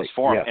its simplest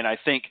form. Yeah. And I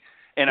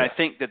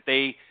think that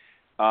they,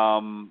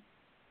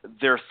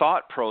 their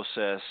thought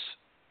process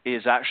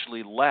is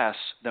actually less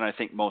than I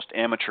think most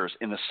amateurs,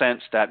 in the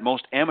sense that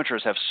most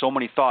amateurs have so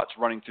many thoughts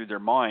running through their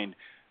mind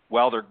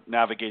while they're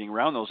navigating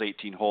around those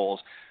 18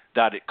 holes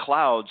that it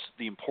clouds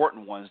the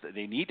important ones that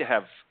they need to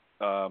have,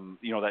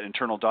 that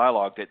internal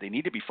dialogue that they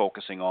need to be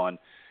focusing on.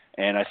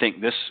 And I think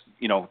this,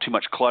 too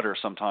much clutter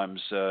sometimes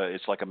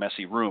it's like a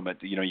messy room.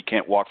 You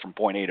can't walk from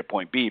point A to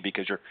point B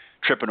because you're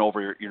tripping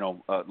over your,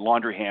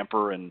 laundry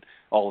hamper and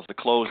all of the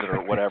clothes that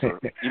are whatever.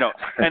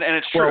 And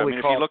it's true.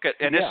 If you look at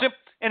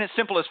in its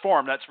simplest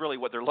form, that's really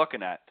what they're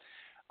looking at.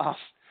 And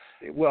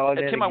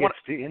then Tim, it gets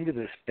into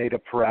this state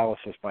of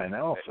paralysis by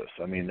analysis.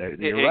 I mean,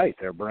 you're right.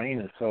 Their brain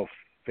is so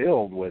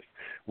filled with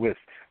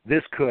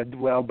this could,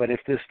 but if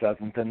this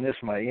doesn't, then this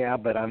might. Yeah,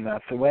 but I'm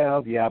not so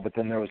well. Yeah, but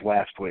then there was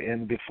last week.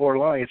 And before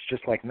long, it's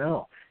just like,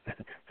 no, this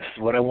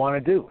is what I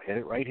want to do. Hit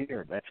it right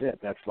here. That's it.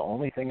 That's the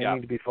only thing I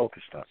need to be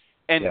focused on.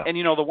 And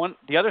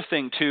the other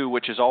thing too,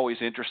 which is always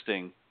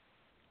interesting,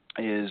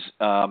 is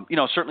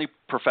certainly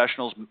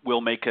professionals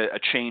will make a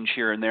change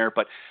here and there,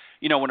 but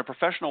when a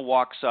professional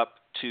walks up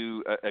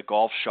to a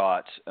golf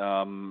shot,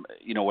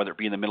 whether it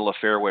be in the middle of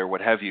fairway or what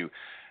have you,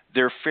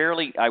 they're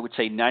fairly, I would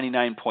say,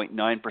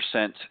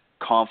 99.9%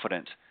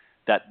 confident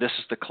that this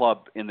is the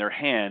club in their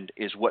hand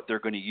is what they're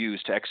going to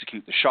use to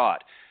execute the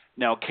shot.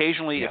 Now,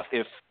 occasionally,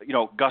 if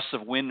gusts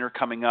of wind are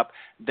coming up,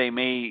 they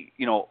may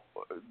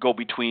go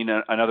between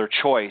another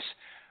choice.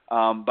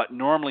 But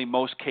normally,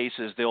 most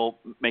cases, they'll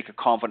make a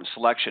confident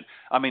selection.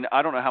 I mean,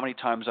 I don't know how many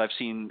times I've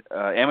seen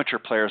amateur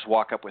players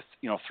walk up with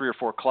 3 or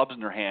 4 clubs in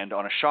their hand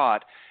on a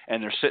shot,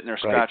 and they're sitting there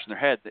scratching their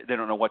head. They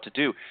don't know what to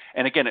do.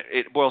 And again,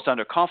 it boils down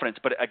to confidence.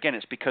 But again,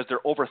 it's because they're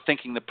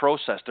overthinking the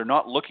process. They're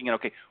not looking at,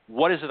 okay,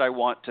 what is it I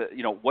want to,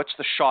 what's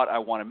the shot I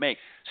want to make?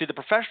 See, the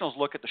professionals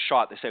look at the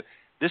shot. They say,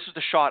 this is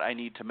the shot I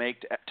need to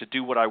make to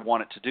do what I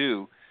want it to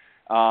do,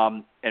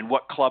 and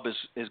what club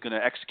is going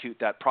to execute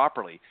that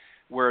properly.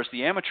 Whereas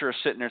the amateur is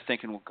sitting there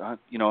thinking, well, God,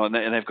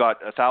 and they've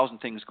got 1,000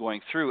 things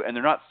going through, and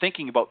they're not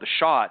thinking about the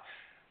shot.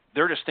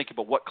 They're just thinking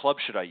about what club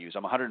should I use.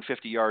 I'm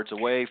 150 yards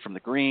away from the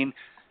green,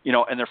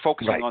 and they're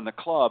focusing on the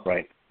club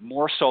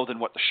more so than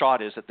what the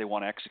shot is that they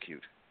want to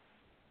execute.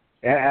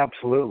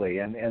 Absolutely,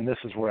 and this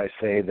is where I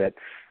say that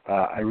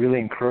I really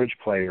encourage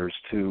players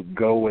to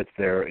go with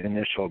their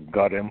initial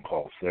gut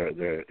impulse.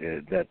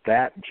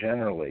 That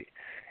generally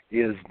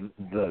is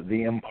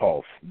the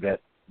impulse that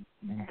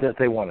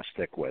they want to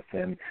stick with.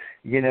 And,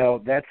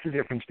 that's the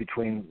difference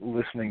between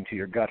listening to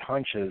your gut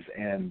hunches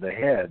and the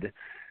head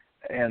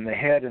and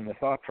the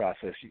thought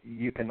process.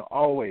 You can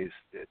always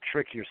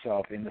trick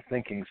yourself into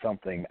thinking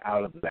something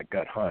out of that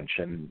gut hunch,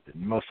 and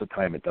most of the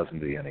time it doesn't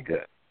do you any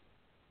good.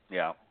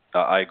 Yeah.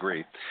 I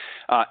agree.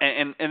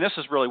 And this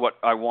is really what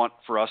I want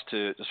for us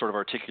to sort of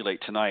articulate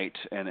tonight,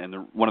 and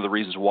one of the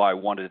reasons why I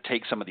wanted to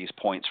take some of these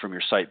points from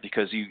your site,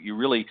 because you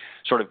really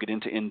sort of get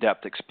into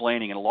in-depth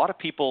explaining. And a lot of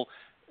people,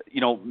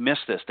 miss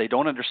this. They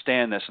don't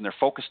understand this, and they're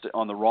focused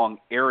on the wrong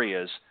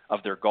areas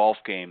of their golf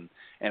game.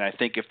 And I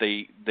think if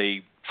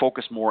they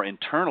focus more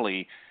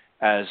internally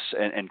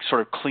and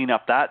sort of clean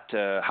up that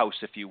house,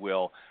 if you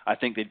will, I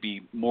think they'd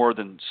be more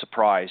than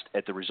surprised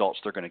at the results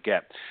they're going to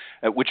get.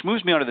 Which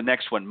moves me on to the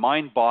next one,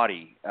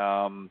 mind-body.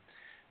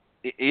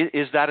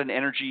 Is that an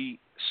energy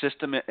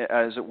system,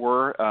 as it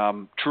were?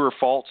 True or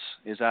false?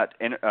 Is that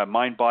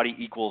mind-body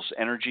equals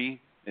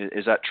energy?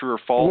 Is that true or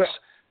false? Well,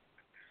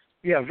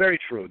 yeah, very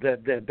true.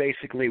 That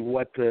basically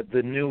what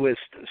the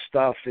newest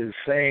stuff is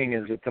saying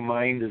is that the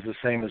mind is the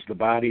same as the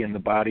body, and the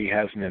body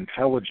has an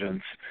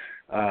intelligence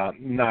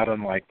not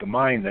unlike the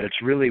mind, that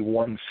it's really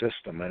one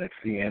system, and it's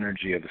the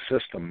energy of the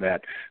system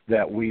that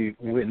we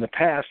in the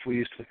past we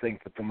used to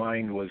think that the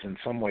mind was in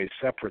some ways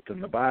separate than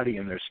the body,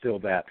 and there's still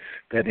that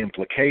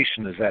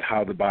implication is that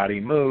how the body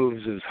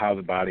moves is how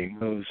the body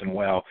moves, and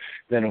well,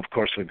 then of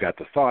course we've got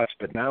the thoughts,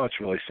 but now it's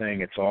really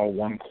saying it's all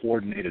one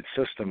coordinated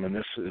system, and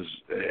this is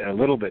a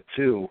little bit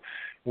too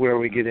where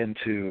we get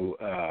into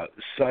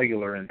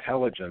cellular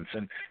intelligence.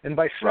 And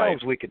by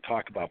cells, we could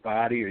talk about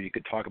body, or you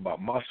could talk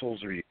about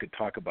muscles, or you could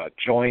talk about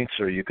joints,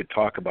 or you could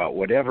talk about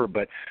whatever,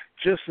 but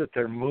just that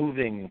they're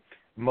moving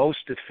most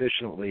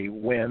efficiently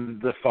when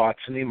the thoughts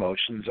and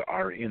emotions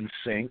are in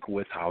sync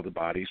with how the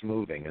body's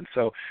moving. And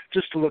so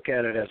just to look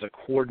at it as a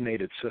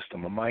coordinated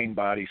system, a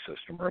mind-body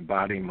system, or a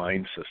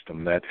body-mind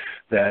system, that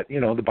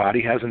the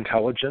body has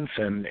intelligence,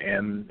 and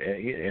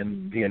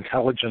the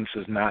intelligence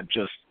is not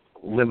just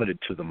limited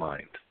to the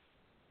mind.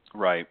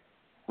 Right.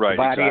 The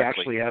body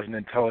actually has an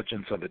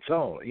intelligence of its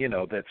own,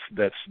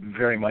 that's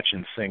very much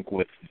in sync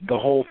with the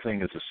whole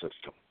thing as a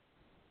system.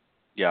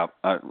 Yeah,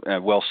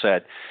 well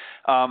said.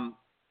 Law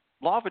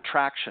of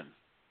attraction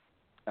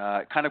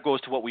kind of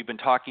goes to what we've been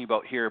talking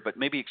about here, but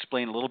maybe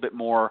explain a little bit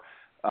more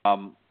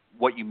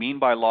what you mean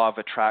by law of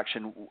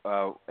attraction,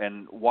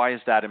 and why is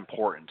that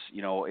important?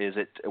 Is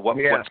it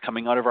what's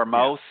coming out of our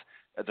mouth,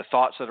 the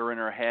thoughts that are in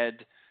our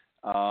head?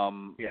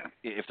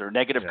 If they're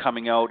negative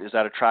coming out, is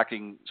that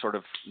attracting sort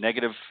of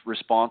negative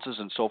responses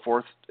and so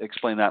forth?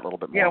 Explain that a little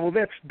bit more. Yeah, well,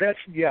 that's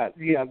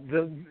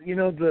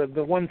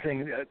the one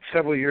thing,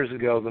 several years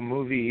ago, the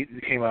movie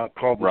came out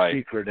called The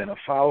Secret, and a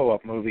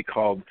follow-up movie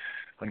on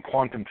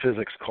quantum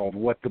physics called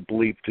What the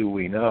Bleep Do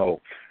We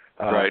Know?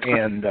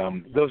 And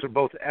those are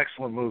both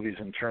excellent movies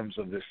in terms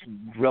of this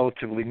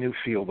relatively new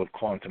field of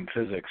quantum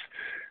physics.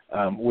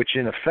 Which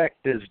in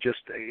effect is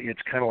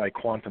it's kind of like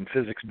quantum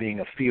physics being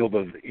a field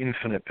of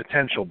infinite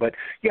potential. But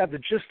yeah, the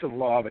gist of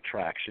law of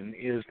attraction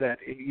is that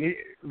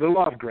the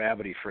law of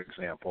gravity, for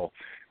example,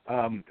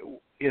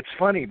 it's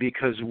funny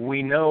because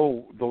we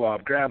know the law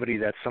of gravity,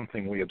 that's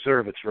something we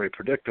observe, it's very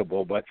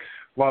predictable, but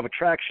law of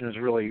attraction is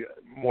really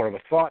more of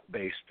a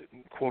thought-based,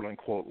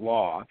 quote-unquote,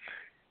 law.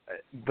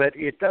 But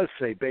it does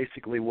say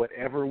basically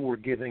whatever we're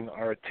giving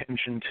our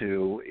attention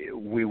to,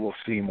 we will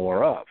see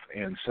more of.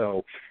 And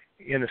so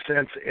in a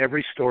sense,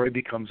 every story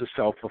becomes a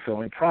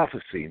self-fulfilling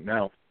prophecy.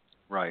 Now,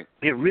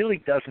 it really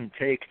doesn't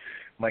take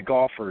my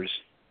golfers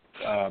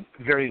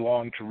very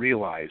long to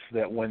realize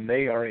that when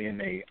they are in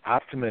a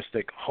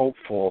optimistic,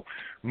 hopeful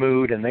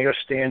mood and they are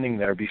standing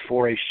there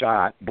before a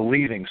shot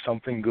believing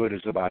something good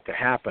is about to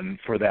happen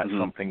for that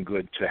something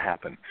good to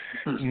happen.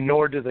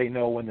 Nor do they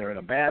know when they're in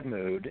a bad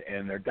mood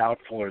and they're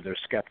doubtful or they're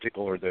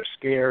skeptical or they're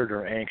scared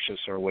or anxious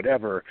or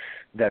whatever,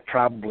 that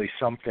probably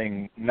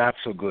something not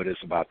so good is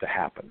about to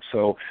happen.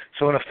 So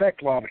in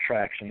effect, law of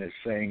attraction is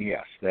saying,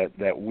 yes,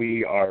 that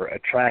we are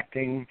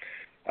attracting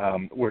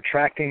we're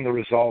attracting the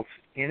results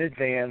in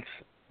advance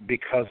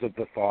because of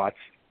the thoughts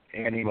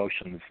and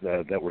emotions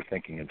that we're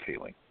thinking and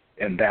feeling.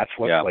 And that's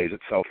what plays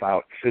itself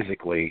out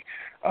physically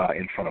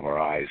in front of our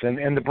eyes.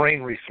 And the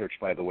brain research,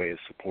 by the way, is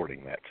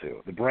supporting that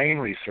too. The brain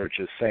research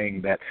is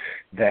saying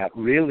that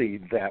really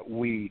that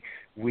we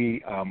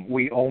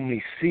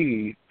only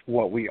see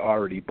what we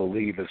already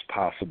believe is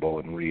possible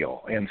and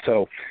real. And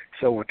so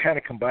we're kind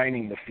of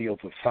combining the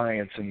fields of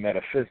science and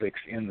metaphysics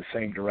in the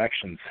same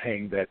direction,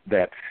 saying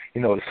that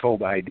this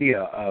whole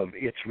idea of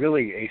it's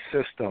really a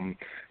system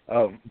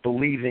of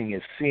believing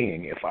is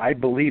seeing. If I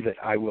believe it,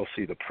 I will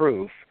see the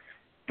proof.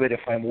 But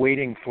if I'm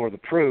waiting for the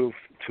proof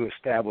to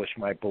establish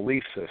my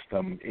belief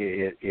system,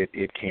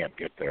 it can't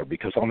get there,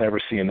 because I'll never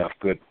see enough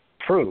good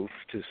proof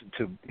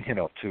to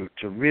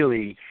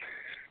really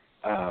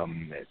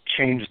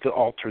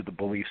alter the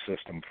belief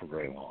system for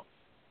very long.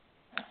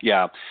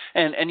 Yeah,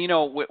 and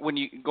when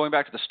you going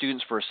back to the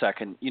students for a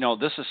second,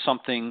 this is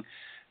something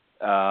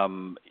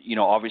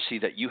obviously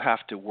that you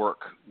have to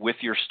work with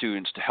your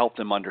students to help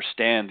them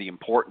understand the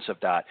importance of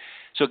that.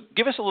 So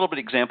give us a little bit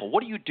of example.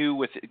 What do you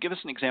do give us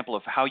an example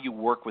of how you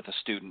work with a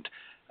student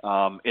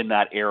in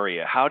that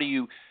area? How do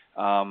you,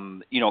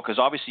 because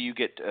obviously you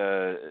get,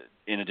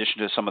 in addition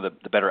to some of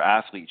the better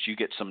athletes, you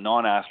get some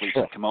non-athletes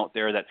Sure. that come out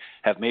there that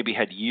have maybe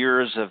had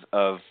years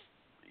of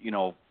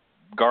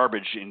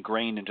garbage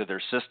ingrained into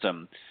their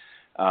system,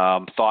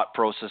 thought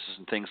processes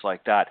and things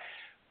like that.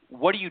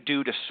 What do you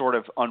do to sort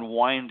of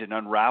unwind and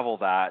unravel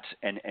that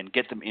and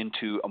get them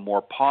into a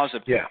more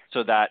positive,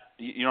 so that,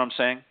 you know what I'm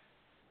saying?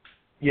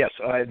 Yes,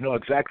 I know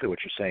exactly what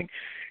you're saying.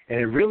 And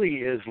it really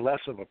is less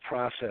of a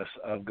process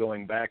of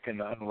going back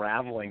and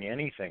unraveling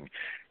anything.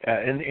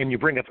 And you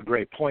bring up a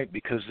great point,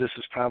 because this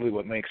is probably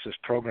what makes this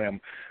program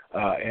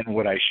and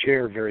what I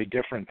share very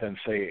different than,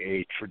 say,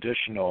 a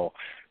traditional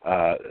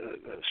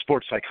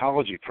sports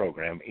psychology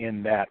program,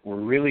 in that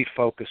we're really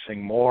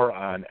focusing more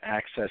on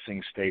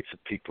accessing states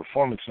of peak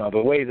performance. Now,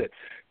 the way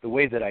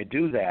that I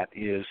do that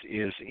is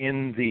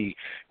in the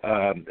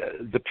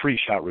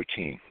pre-shot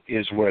routine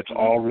is where it's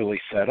all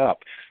really set up.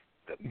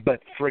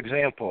 But for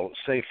example,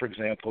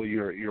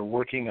 you're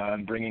working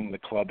on bringing the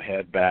club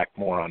head back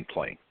more on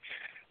plane.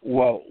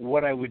 Well,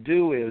 what I would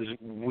do is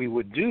we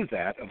would do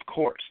that, of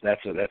course.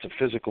 That's a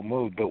physical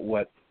move, but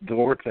what the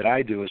work that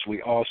I do is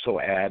we also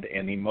add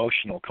an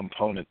emotional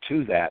component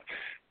to that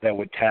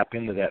would tap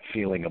into that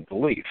feeling of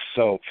belief.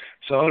 So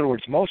in other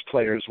words, most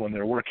players, when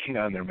they're working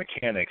on their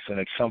mechanics and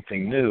it's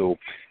something new,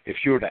 if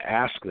you were to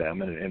ask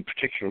them, and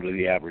particularly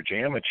the average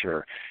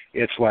amateur,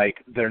 it's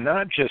like they're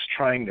not just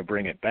trying to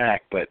bring it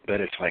back, but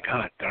it's like,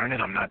 darn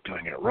it, I'm not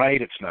doing it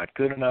right. It's not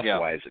good enough. Yeah.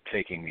 Why is it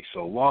taking me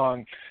so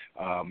long?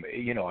 I'm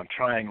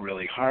trying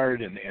really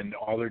hard, and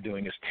all they're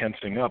doing is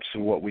tensing up. So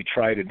what we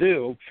try to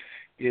do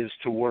is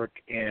to work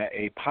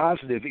a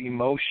positive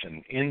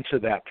emotion into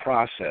that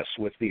process,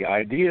 with the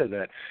idea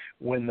that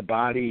when the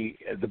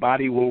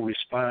body will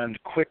respond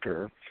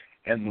quicker,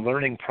 and the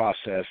learning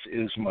process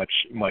is much,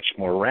 much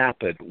more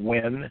rapid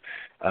when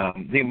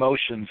the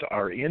emotions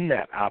are in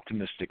that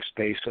optimistic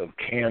space of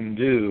can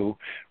do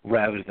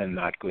rather than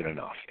not good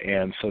enough.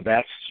 And so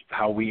that's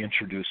how we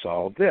introduce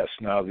all of this.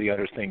 Now, the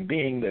other thing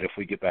being that if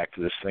we get back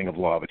to this thing of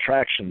law of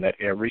attraction, that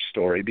every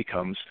story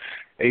becomes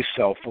a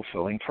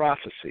self-fulfilling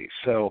prophecy.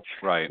 So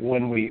right.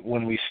 when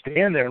we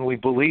stand there and we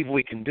believe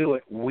we can do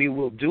it, we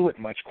will do it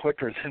much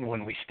quicker than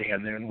when we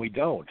stand there and we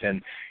don't.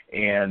 And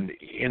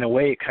in a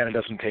way, it kind of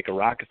doesn't take a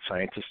rocket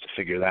scientist to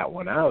figure that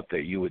one out,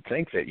 that you would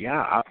think that,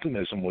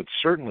 optimism would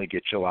certainly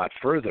get you a lot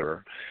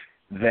further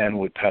than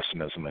would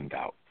pessimism and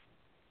doubt.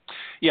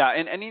 Yeah,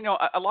 and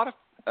a lot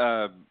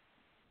of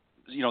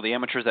the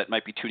amateurs that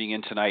might be tuning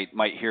in tonight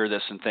might hear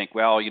this and think,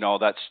 well,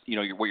 that's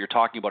what you're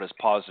talking about is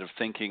positive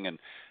thinking and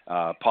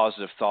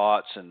positive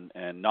thoughts and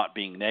not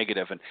being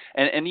negative,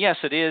 and yes,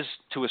 it is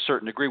to a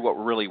certain degree what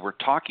we're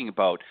talking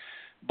about.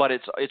 But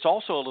it's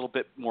also a little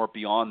bit more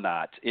beyond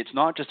that. It's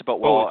not just about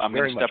I'm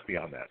going to step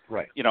beyond that,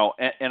 right?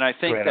 And I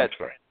think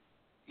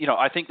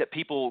I think that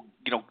people,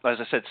 as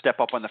I said, step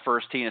up on the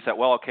first tee and say,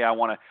 well, okay, I'm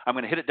going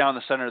to hit it down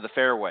the center of the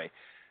fairway,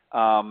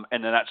 and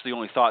then that's the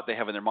only thought they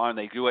have in their mind.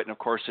 They do it, and of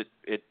course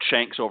it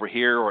shanks over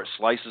here or it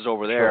slices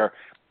over there,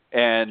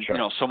 and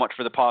so much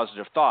for the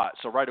positive thought.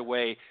 So right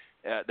away,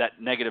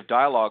 that negative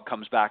dialogue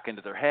comes back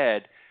into their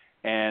head,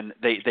 and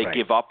they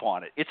give up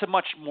on it. It's a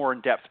much more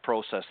in-depth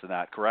process than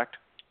that, correct?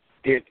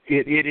 It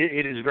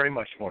is very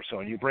much more so,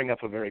 and you bring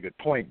up a very good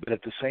point. But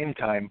at the same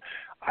time,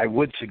 I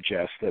would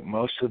suggest that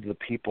most of the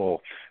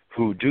people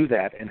who do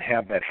that and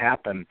have that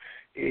happen,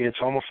 it's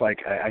almost like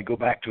I go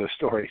back to a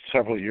story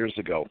several years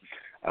ago.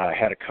 I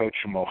had a coach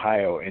from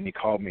Ohio, and he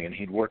called me, and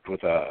he'd worked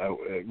with a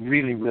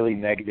really, really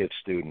negative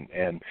student.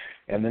 And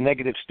the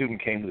negative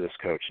student came to this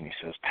coach, and he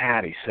says,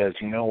 Pat, he says,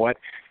 you know what?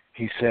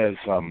 He says,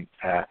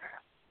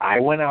 I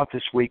went out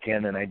this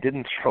weekend and I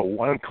didn't throw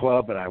one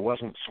club and I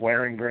wasn't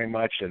swearing very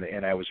much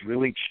and I was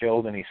really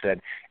chilled, and he said,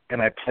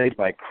 and I played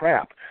like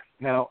crap.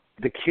 Now,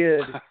 the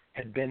kid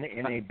had been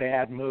in a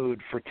bad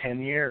mood for 10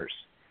 years,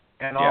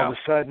 and all of a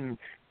sudden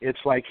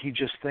it's like he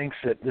just thinks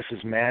that this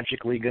is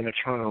magically going to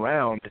turn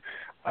around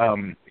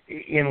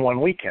in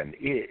one weekend.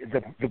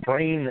 The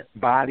brain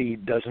body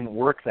doesn't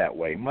work that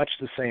way, much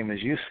the same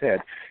as you said,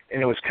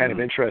 and it was kind of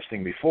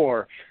interesting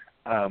before.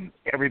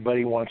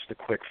 Everybody wants the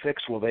quick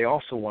fix. Well, they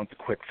also want the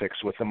quick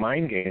fix with the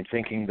mind game,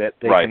 thinking that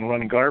they can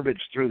run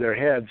garbage through their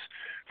heads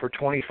for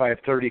 25,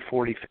 30,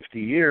 40, 50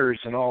 years,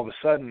 and all of a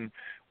sudden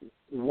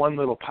one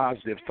little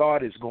positive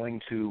thought is going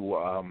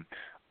to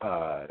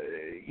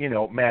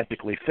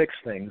magically fix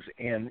things.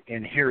 And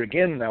here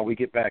again, now we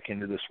get back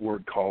into this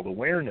word called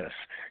awareness.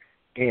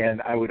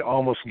 And I would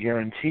almost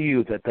guarantee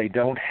you that they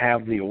don't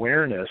have the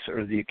awareness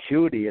or the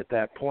acuity at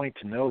that point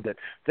to know that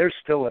there's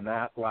still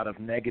a lot of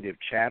negative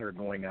chatter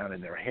going on in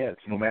their heads,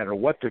 no matter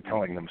what they're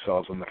telling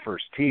themselves on the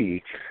first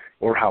tee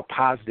or how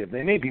positive.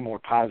 They may be more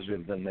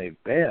positive than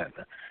they've been,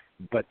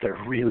 but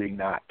they're really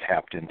not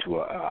tapped into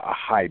a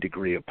high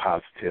degree of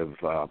positive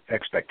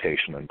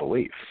expectation and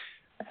belief.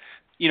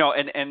 You know,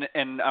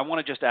 and I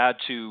want to just add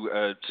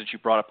to, since you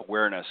brought up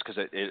awareness,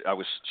 because I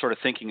was sort of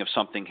thinking of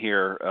something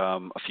here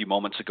a few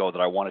moments ago that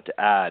I wanted to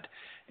add.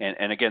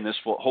 And again, this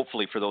will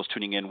hopefully, for those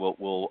tuning in,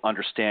 will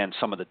understand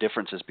some of the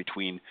differences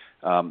between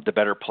the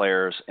better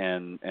players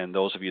and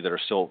those of you that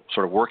are still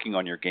sort of working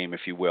on your game,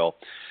 if you will.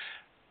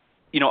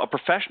 You know, a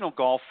professional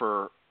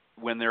golfer,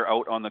 when they're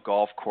out on the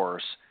golf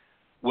course,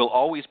 will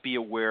always be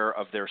aware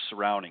of their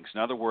surroundings.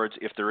 In other words,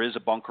 if there is a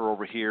bunker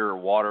over here or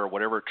water or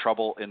whatever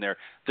trouble in there,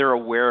 they're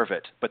aware of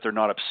it, but they're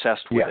not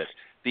obsessed with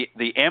it.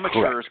 The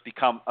amateurs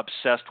become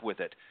obsessed with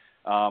it.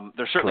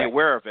 They're certainly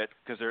aware of it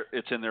because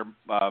it's in their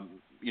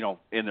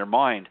in their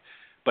mind,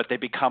 but they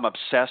become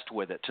obsessed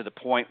with it to the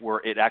point where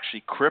it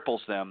actually cripples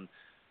them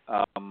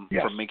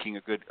from making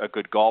a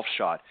good golf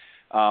shot.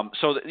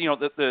 So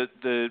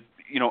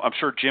I'm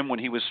sure Jim, when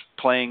he was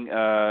playing,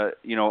 a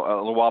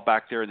little while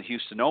back there in the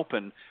Houston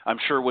Open, I'm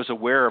sure was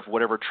aware of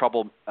whatever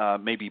trouble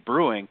may be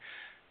brewing,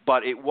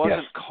 but it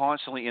wasn't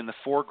constantly in the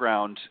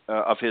foreground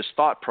of his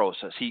thought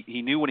process.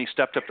 He knew when he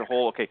stepped up the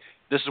hole, okay,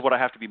 this is what I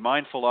have to be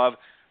mindful of,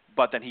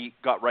 but then he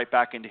got right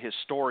back into his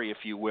story, if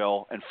you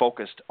will, and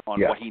focused on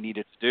what he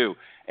needed to do.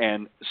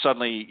 And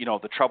suddenly,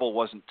 the trouble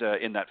wasn't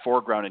in that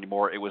foreground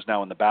anymore. It was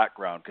now in the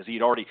background because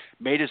he'd already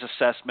made his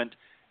assessment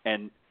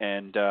and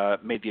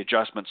made the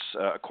adjustments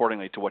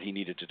accordingly to what he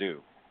needed to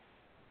do.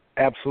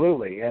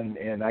 Absolutely,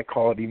 and I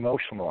call it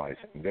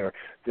emotionalizing.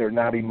 They're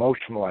not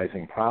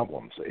emotionalizing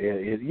problems.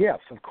 Yes,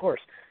 of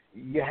course,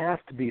 you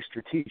have to be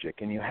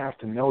strategic, and you have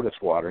to notice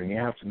water, and you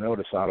have to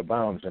notice out of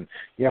bounds, and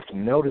you have to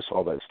notice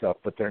all that stuff.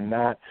 But they're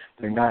not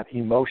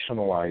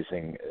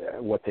emotionalizing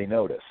what they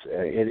notice.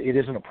 It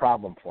isn't a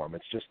problem for them.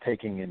 It's just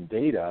taking in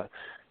data.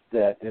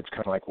 That it's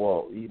kind of like,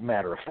 well,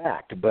 matter of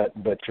fact, but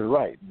you're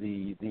right.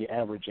 The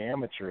average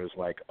amateur is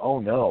like, oh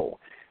no,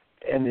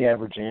 and the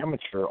average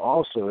amateur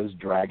also is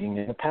dragging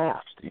in the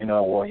past.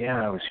 Well,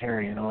 yeah, I was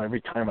here.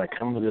 Every time I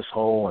come to this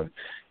hole,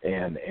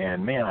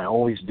 and man, I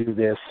always do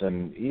this,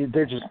 and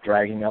they're just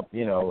dragging up,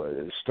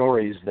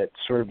 stories that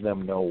serve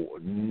them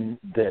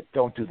that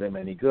don't do them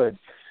any good.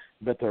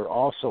 But they're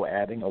also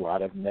adding a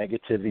lot of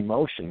negative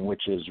emotion,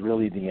 which is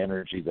really the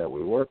energy that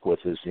we work with,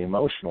 is the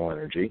emotional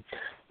energy.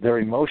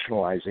 They're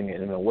emotionalizing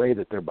it in a way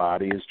that their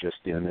body is just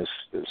in this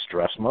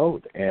stress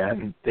mode.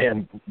 And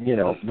then,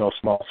 no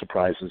small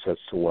surprises as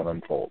to what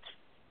unfolds.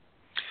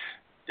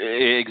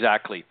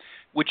 Exactly.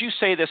 Would you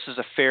say this is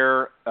a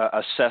fair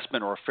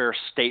assessment or a fair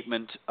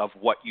statement of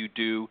what you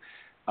do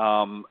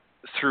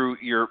through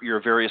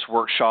your various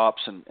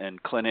workshops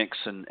and clinics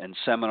and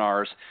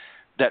seminars,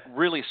 that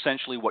really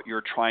essentially what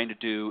you're trying to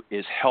do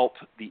is help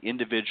the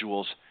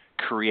individuals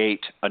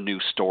create a new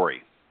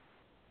story?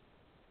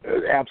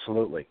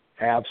 Absolutely.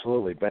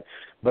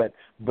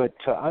 But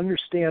to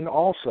understand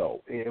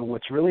also,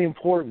 what's really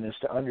important is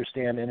to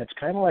understand, and it's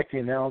kind of like the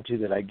analogy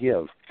that I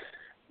give.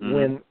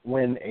 When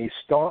a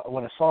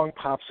song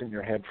pops in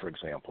your head, for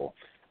example,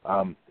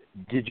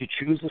 did you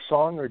choose the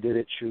song or did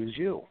it choose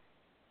you?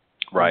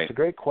 Right. That's a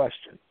great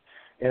question.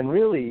 And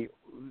really,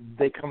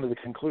 they come to the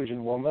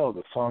conclusion, well, no,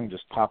 the song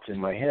just popped in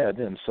my head,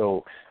 and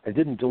so I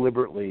didn't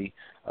deliberately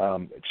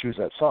choose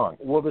that song.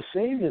 Well, the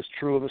same is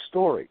true of a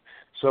story.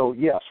 So,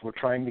 yes, we're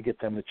trying to get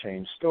them to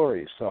change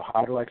stories. So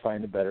how do I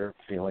find a better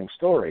feeling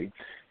story?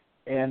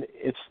 And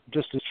it's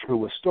just as true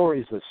with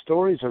stories, that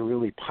stories are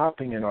really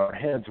popping in our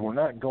heads. We're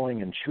not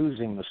going and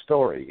choosing the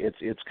story.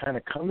 It's kind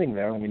of coming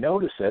there, and we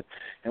notice it,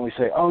 and we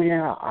say, oh,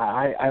 yeah,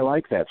 I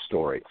like that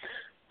story.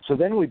 So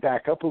then we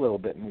back up a little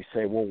bit and we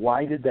say, well,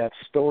 why did that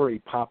story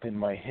pop in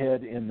my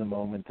head in the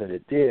moment that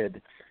it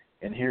did?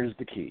 And here's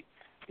the key,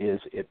 is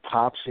it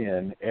pops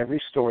in,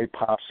 every story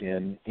pops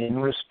in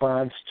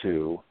response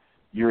to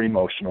your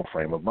emotional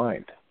frame of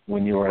mind.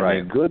 When you are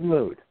in a good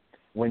mood,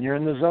 when you're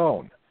in the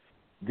zone,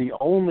 the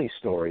only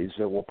stories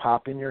that will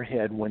pop in your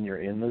head when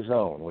you're in the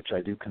zone, which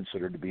I do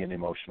consider to be an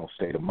emotional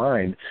state of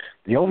mind,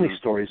 the only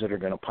stories that are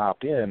going to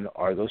pop in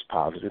are those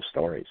positive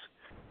stories.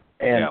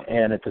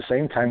 And at the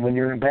same time, when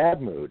you're in a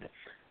bad mood,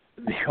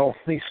 the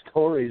only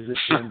stories that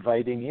you're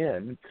inviting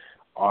in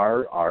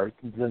are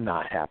the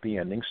not happy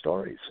ending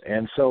stories.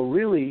 And so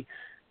really,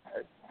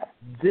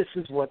 this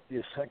is what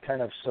is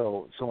kind of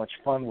so much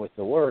fun with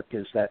the work,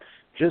 is that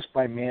just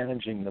by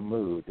managing the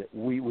mood,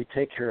 we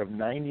take care of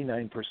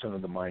 99%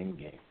 of the mind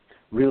game.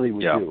 Really,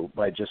 we do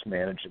by just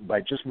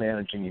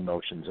managing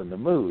emotions and the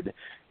mood,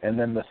 and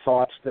then the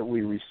thoughts that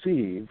we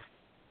receive.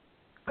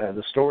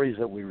 The stories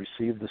that we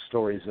receive, the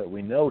stories that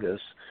we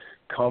notice,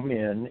 come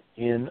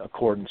in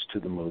accordance to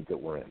the mood that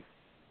we're in.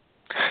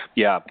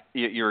 Yeah,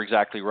 you're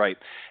exactly right.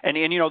 And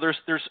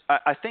there's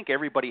I think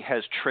everybody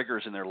has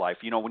triggers in their life.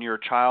 When you're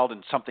a child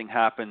and something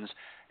happens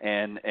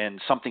and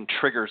something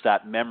triggers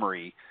that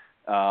memory,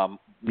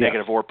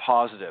 negative or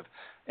positive.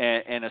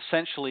 And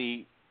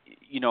essentially,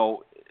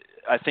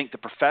 I think the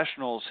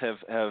professionals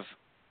have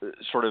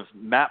sort of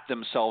mapped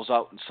themselves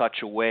out in such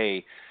a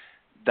way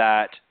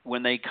that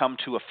when they come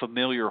to a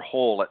familiar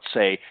hole, let's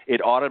say,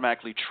 it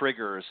automatically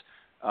triggers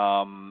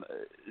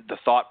the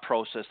thought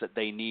process that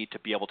they need to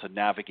be able to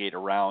navigate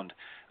around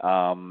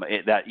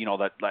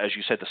that, as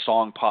you said, the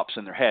song pops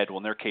in their head. Well,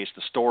 in their case,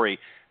 the story,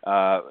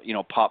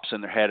 pops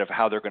in their head of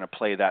how they're going to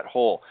play that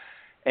hole.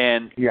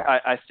 And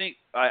I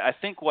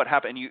think what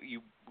happened,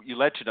 you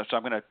led to, so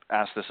I'm going to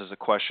ask this as a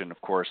question, of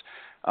course.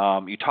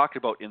 You talked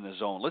about in the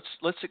zone.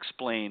 Let's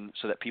explain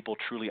so that people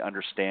truly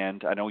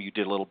understand. I know you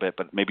did a little bit,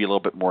 but maybe a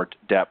little bit more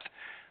depth.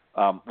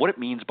 What it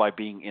means by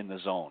being in the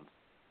zone.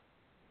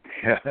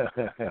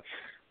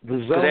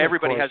 Because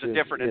everybody has a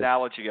different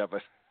analogy of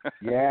it.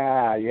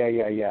 Yeah.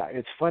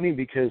 It's funny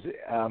because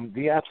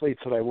the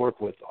athletes that I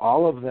work with,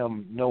 all of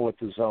them know what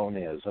the zone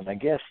is, and I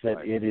guess that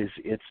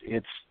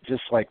it's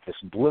just like this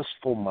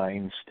blissful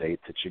mind state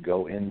that you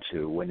go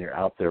into when you're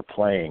out there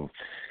playing,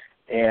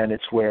 and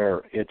it's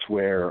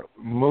where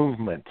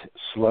movement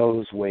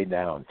slows way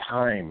down,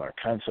 our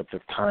concept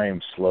of time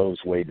slows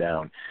way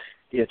down.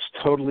 It's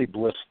totally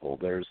blissful.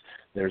 There's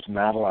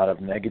not a lot of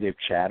negative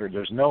chatter.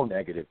 There's no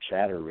negative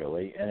chatter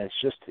really, and it's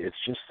just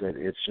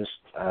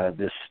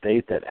this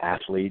state that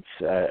athletes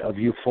of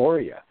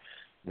euphoria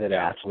that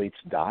athletes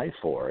die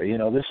for.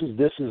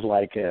 This is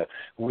like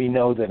we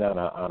know that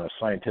on a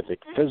scientific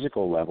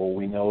physical level,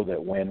 we know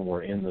that when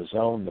we're in the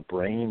zone, the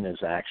brain is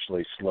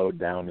actually slowed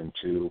down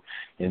into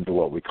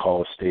what we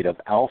call a state of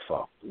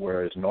alpha,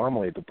 whereas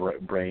normally the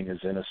brain is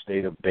in a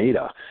state of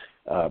beta.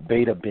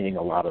 Beta being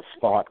a lot of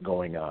thought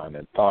going on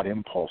and thought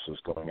impulses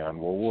going on.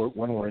 Well,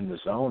 when we're in the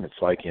zone,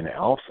 it's like in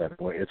alpha.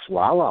 It's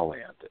la la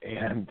land,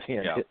 and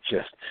it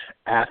just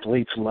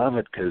athletes love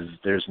it because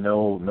there's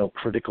no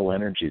critical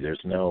energy. There's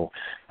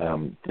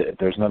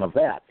there's none of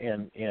that.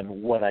 And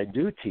what I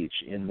do teach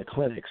in the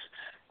clinics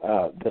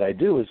that I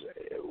do is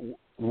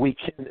we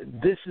can.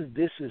 This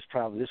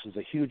is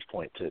a huge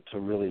point to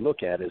really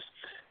look at. Is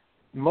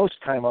most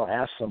time I'll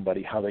ask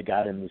somebody how they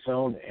got in the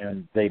zone,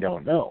 and they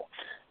don't know.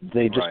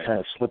 They just kind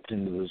of slipped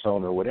into the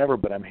zone or whatever,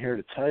 but I'm here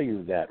to tell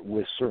you that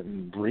with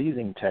certain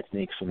breathing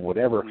techniques and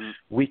whatever,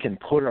 we can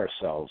put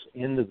ourselves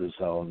into the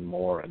zone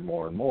more and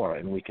more and more,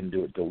 and we can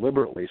do it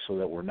deliberately so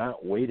that we're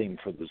not waiting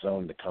for the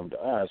zone to come to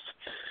us.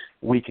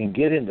 We can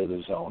get into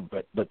the zone,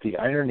 but the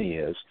irony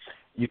is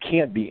you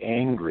can't be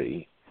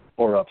angry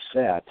or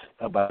upset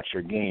about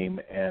your game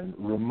and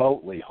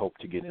remotely hope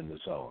to get in the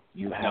zone.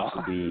 You have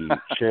to be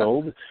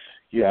chilled.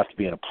 You have to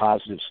be in a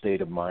positive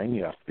state of mind.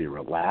 You have to be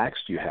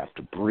relaxed. You have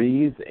to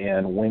breathe.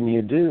 And when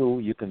you do,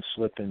 you can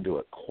slip into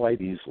it quite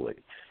easily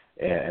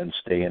and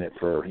stay in it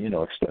for,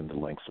 extended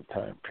lengths of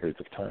time, periods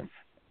of time.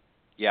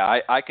 Yeah,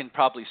 I can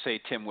probably say,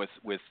 Tim, with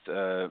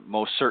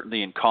most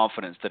certainty and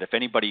confidence that if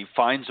anybody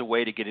finds a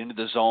way to get into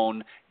the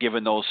zone,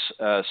 given those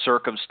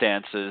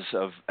circumstances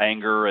of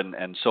anger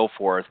and so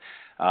forth,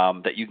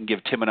 that you can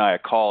give Tim and I a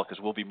call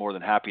because we'll be more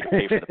than happy to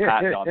pay for the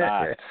patent on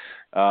that.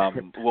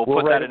 We'll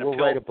put that in a pill. We'll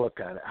write a book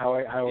on it.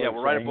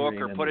 We'll write a book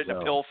or put it in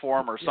a pill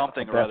form or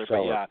something or other.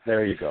 But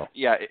there you go.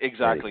 Yeah,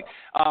 exactly.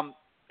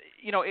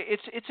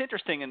 It's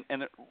interesting,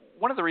 and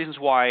one of the reasons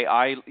why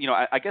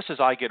I guess as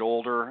I get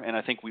older, and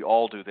I think we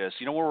all do this.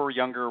 When we're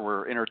younger,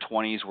 we're in our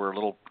 20s, we're a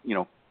little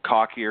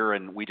cockier,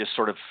 and we just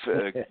sort of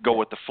go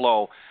with the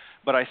flow.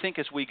 But I think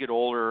as we get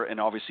older and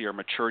obviously our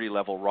maturity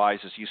level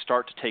rises, you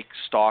start to take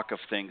stock of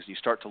things. You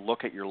start to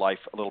look at your life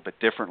a little bit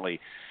differently.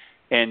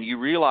 And you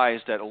realize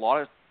that a lot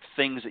of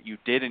things that you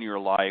did in your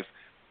life,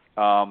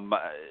 on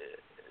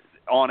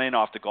and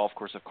off the golf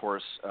course, of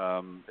course,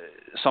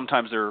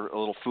 sometimes they're a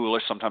little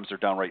foolish, sometimes they're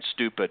downright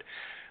stupid.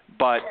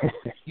 But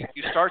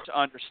you start to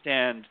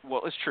understand,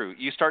 well, it's true.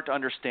 You start to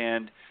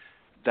understand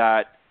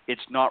that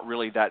it's not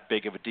really that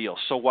big of a deal.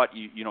 So what,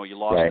 you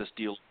lost this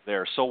deal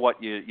there. So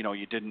what,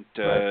 you didn't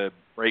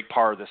break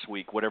par this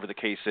week, whatever the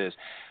case is.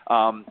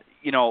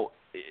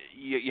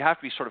 You have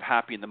to be sort of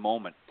happy in the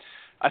moment.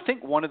 I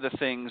think one of the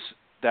things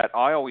that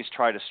I always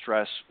try to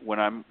stress when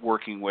I'm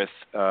working with,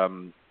 a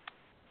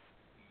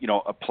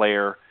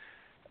player,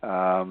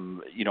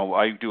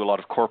 I do a lot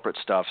of corporate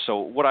stuff. So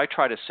what I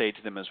try to say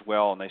to them as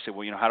well, and they say,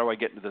 well, how do I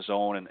get into the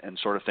zone and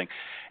sort of thing.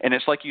 And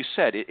it's like you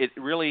said, it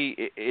really,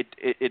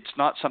 it's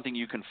not something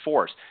you can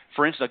force.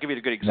 For instance, I'll give you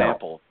a good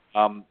example.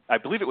 No. I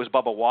believe it was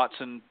Bubba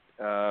Watson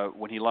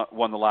when he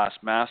won the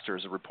last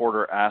Masters. A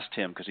reporter asked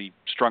him, because he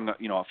strung,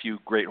 a few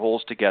great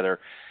holes together.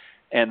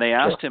 And they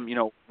asked him,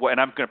 and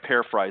I'm going to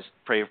paraphrase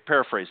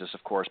this,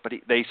 of course, but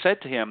they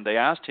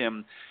asked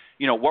him,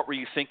 what were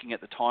you thinking at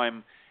the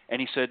time? And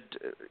he said,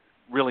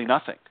 really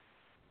nothing.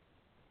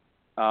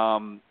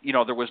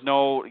 There was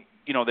no,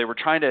 they were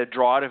trying to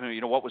draw out of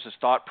him, what was his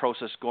thought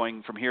process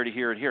going from here to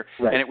here and here.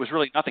 Right. And it was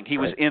really nothing. He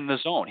was in the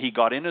zone. He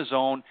got in a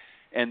zone,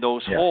 and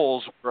those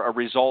holes were a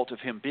result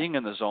of him being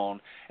in the zone.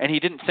 And he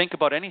didn't think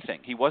about anything.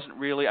 He wasn't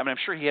really, I'm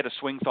sure he had a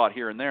swing thought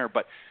here and there,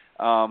 but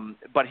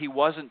he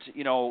wasn't,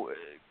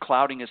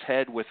 clouding his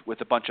head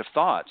with a bunch of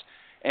thoughts.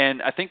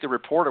 And I think the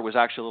reporter was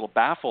actually a little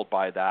baffled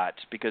by that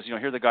because,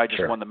 here the guy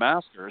just won the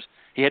Masters.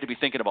 He had to be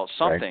thinking about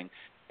something. Right.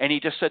 And he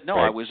just said, no,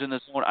 I was in the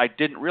zone. I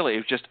didn't really. It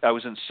was just I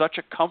was in such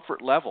a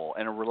comfort level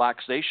and a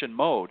relaxation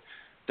mode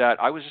that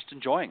I was just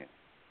enjoying it.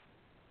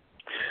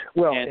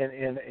 Well,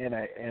 and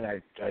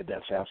I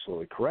that's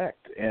absolutely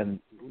correct. And,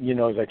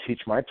 as I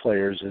teach my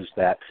players is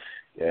that,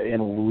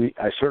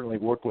 I certainly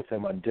work with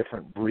them on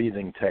different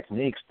breathing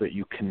techniques, but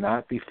you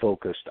cannot be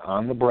focused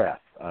on the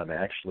breath, on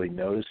actually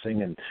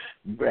noticing and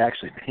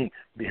actually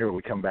here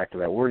we come back to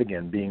that word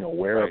again, being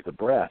aware of the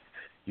breath.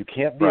 You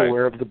can't be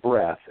aware of the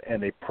breath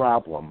and a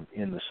problem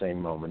in the same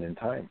moment in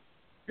time.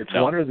 It's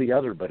one or the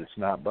other, but it's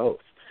not both.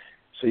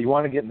 So you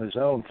want to get in the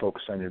zone,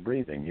 focus on your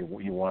breathing. You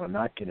want to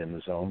not get in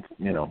the zone,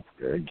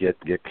 get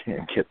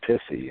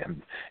pissy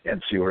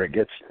and see where it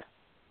gets you.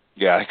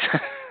 Yeah.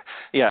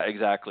 Yeah,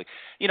 exactly.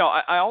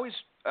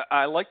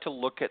 I like to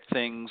look at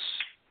things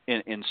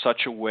in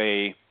such a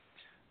way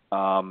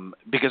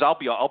because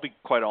I'll be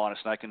quite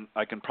honest, and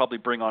I can probably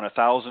bring on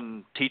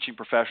 1,000 teaching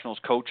professionals,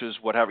 coaches,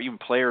 whatever, even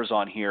players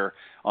on here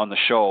on the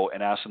show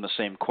and ask them the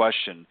same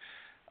question.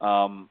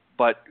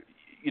 But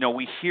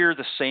we hear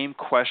the same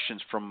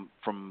questions from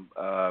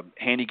high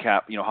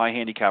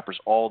handicappers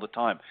all the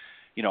time.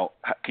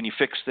 Can you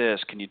fix this?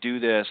 Can you do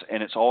this?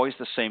 And it's always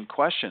the same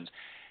questions.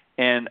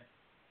 And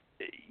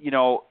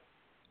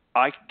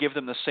I give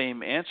them the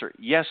same answer.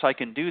 Yes, I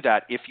can do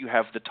that if you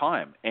have the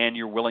time and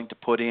you're willing to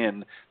put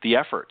in the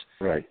effort.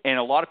 Right. And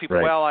a lot of people,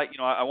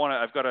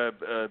 I've got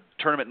a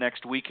tournament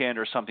next weekend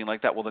or something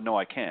like that. Well, then no,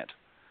 I can't.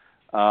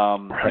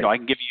 I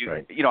can give you,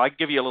 I can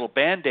give you a little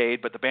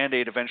Band-Aid, but the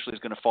Band-Aid eventually is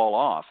going to fall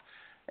off.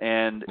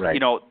 And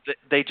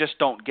they just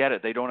don't get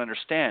it. They don't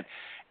understand.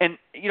 And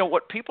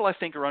what people I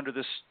think are under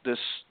this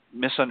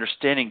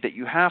misunderstanding that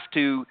you have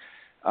to.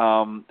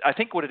 I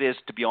think what it is,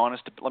 to be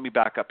honest, let me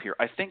back up here.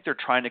 I think they're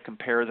trying to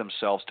compare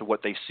themselves to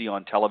what they see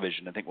on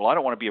television and think, well, I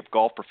don't want to be a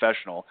golf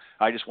professional.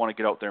 I just want to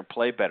get out there and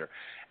play better.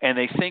 And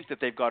they think that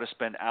they've got to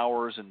spend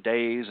hours and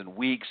days and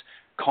weeks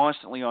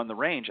constantly on the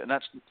range, and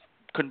that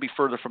couldn't be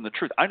further from the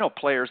truth. I know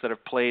players that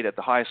have played at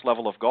the highest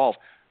level of golf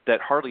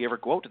that hardly ever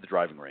go out to the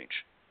driving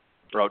range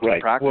or out to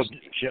practice.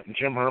 Well,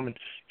 Jim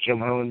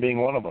Herman being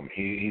one of them.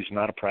 He's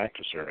not a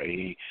practicer.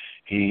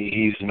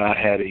 He's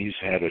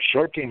had a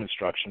short game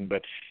instruction,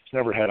 but he's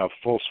never had a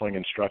full swing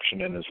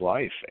instruction in his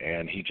life,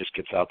 and he just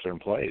gets out there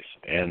and plays,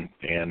 and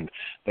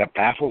that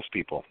baffles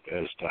people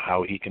as to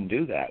how he can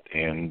do that.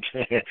 And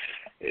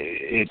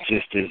it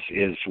just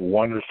is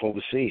wonderful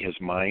to see. His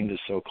mind is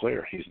so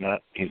clear. He's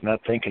not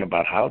thinking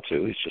about how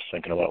to. He's just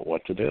thinking about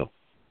what to do.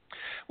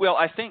 Well,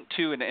 I think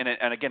too, and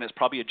again, it's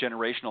probably a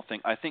generational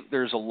thing. I think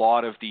there's a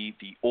lot of the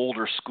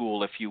older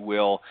school, if you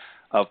will,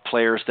 of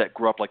players that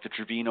grew up like the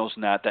Trevinos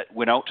and that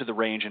went out to the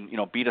range and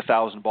beat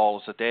 1,000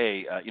 balls a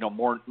day.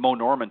 Mo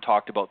Norman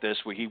talked about this,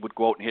 where he would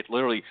go out and hit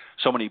literally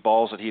so many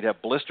balls that he'd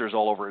have blisters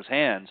all over his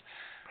hands.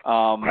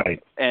 And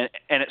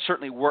it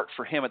certainly worked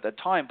for him at that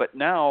time. But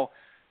now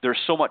there's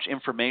so much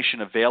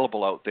information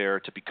available out there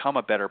to become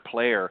a better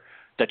player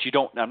that you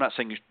don't. I'm not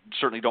saying you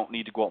certainly don't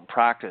need to go out and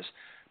practice,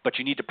 but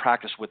you need to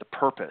practice with a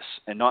purpose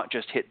and not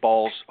just hit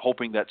balls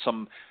hoping that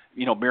some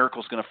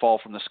miracle is going to fall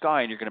from the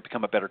sky and you're going to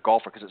become a better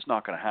golfer, because it's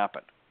not going to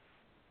happen.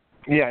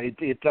 Yeah,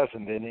 it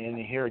doesn't.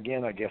 And here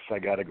again, I guess I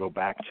got to go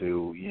back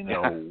to,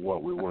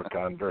 what we work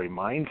on very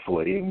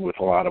mindfully with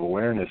a lot of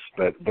awareness.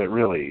 But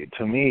really,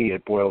 to me,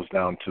 it boils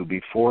down to,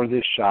 before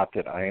this shot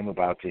that I am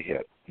about to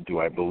hit, do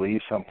I believe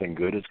something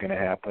good is going to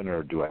happen,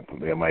 or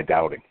am I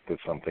doubting that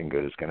something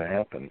good is going to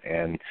happen?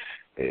 And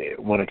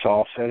when it's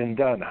all said and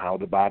done, how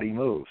the body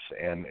moves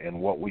and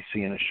what we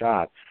see in a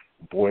shot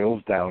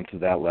boils down to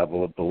that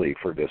level of belief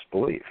or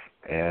disbelief.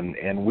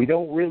 And we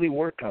don't really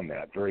work on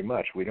that very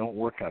much. We don't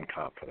work on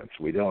confidence.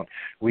 We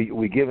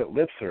give it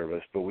lip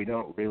service, but we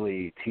don't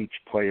really teach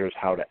players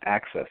how to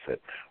access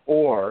it.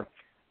 Or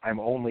I'm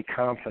only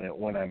confident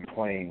when I'm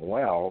playing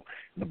well,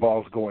 the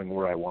ball's going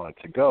where I want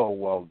it to go,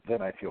 well,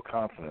 then I feel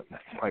confident.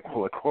 That's like,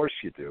 well, of course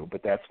you do,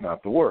 but that's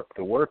not the work.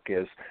 The work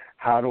is,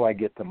 how do I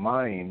get the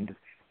mind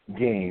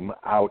game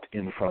out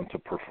in front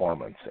of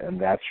performance? And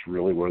that's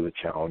really where the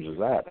challenge is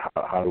at.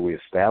 How do we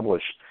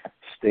establish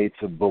states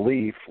of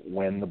belief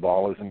when the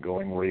ball isn't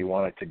going where you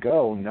want it to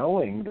go,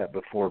 knowing that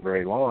before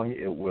very long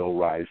it will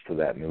rise to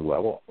that new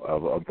level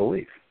of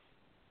belief?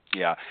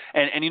 Yeah,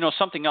 and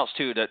something else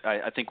too that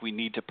I think we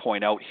need to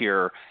point out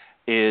here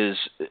is,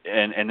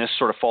 and this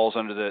sort of falls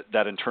under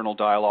that internal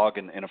dialogue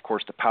and of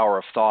course the power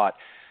of thought.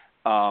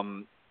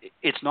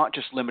 It's not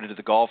just limited to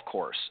the golf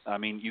course. I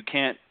mean, you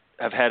can't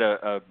have had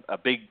a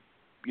big,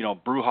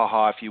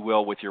 brouhaha, if you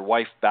will, with your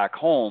wife back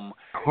home,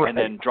 and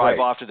then drive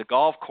off to the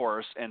golf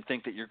course and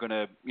think that you're going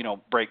to,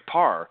 break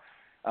par,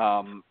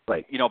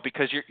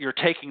 because you're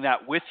taking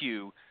that with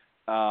you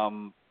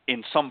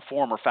in some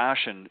form or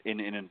fashion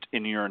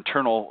in your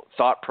internal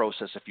thought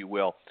process, if you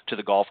will, to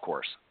the golf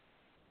course.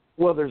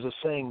 Well, there's a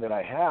saying that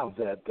I have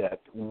that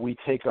we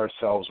take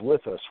ourselves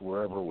with us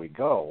wherever we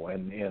go,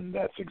 and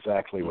that's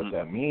exactly what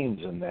that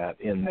means. In that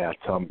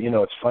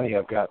it's funny.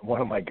 I've got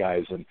one of my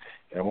guys, and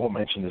I won't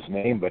mention his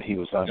name, but he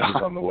was on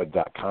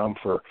he'sonthewood.com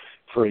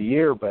for a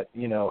year. But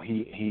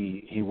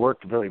he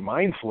worked very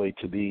mindfully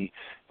to be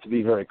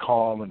very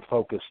calm and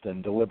focused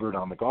and deliberate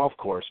on the golf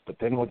course, but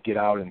then would get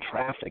out in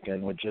traffic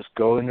and would just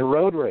go into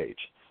road rage,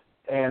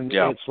 and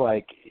it's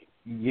like,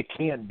 you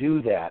can't do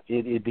that.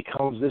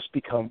 This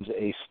becomes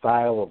a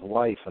style of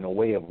life and a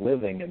way of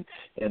living,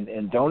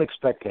 and don't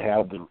expect to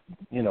have the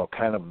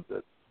kind of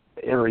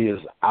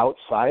areas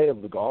outside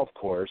of the golf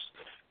course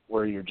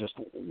where you're just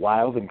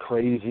wild and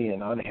crazy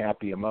and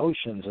unhappy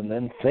emotions, and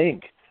then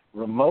think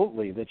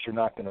remotely that you're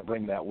not going to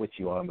bring that with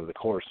you onto the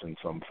course in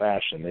some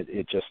fashion.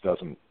 It just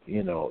doesn't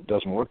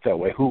work that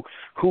way. Who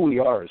we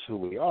are is who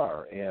we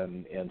are,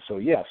 and so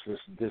yes,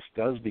 this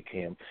does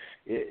become,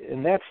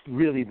 and that's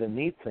really the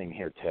neat thing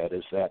here, Ted,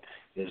 is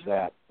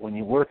that when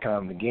you work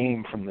on the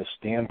game from this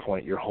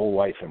standpoint, your whole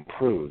life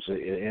improves,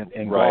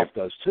 and golf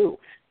does too.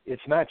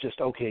 It's not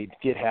just, okay,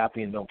 get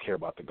happy and don't care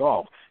about the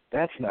golf.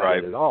 That's not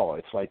it at all.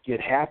 It's like,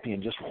 get happy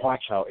and just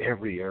watch how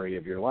every area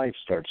of your life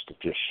starts to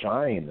just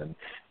shine.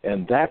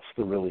 And that's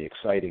the really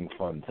exciting,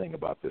 fun thing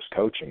about this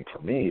coaching for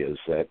me, is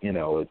that,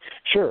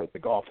 sure, the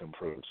golf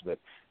improves, but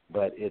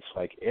it's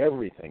like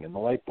everything, and the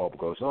light bulb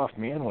goes off.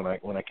 Man,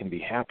 when I can be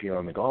happier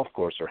on the golf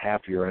course or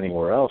happier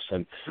anywhere else,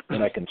 and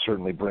I can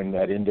certainly bring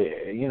that into,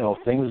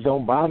 things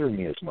don't bother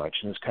me as much.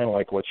 And it's kind of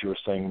like what you were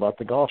saying about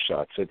the golf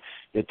shots.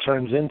 It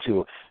turns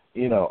into,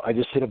 I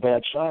just hit a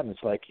bad shot, and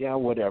it's like, yeah,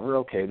 whatever,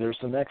 okay, there's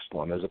the next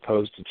one, as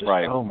opposed to just,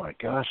 oh my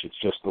gosh, it's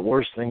just the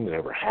worst thing that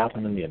ever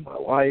happened to me in my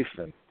life,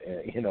 and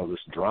this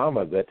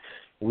drama that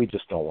we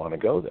just don't want to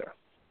go there.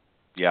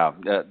 Yeah,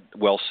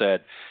 well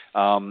said.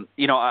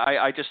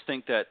 I just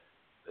think that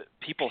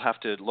people have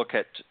to look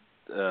at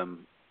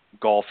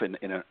golf in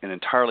an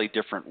entirely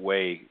different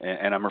way,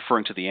 and I'm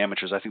referring to the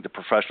amateurs. I think the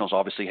professionals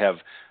obviously have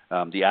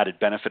the added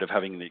benefit of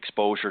having the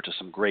exposure to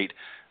some great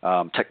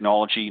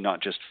technology,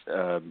 not just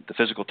the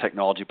physical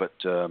technology, but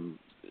some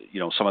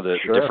of the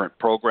different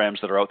programs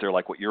that are out there,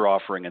 like what you're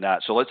offering and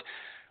that. So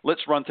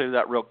let's run through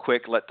that real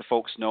quick. Let the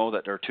folks know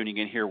that are tuning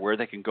in here where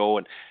they can go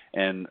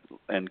and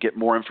get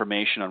more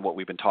information on what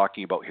we've been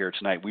talking about here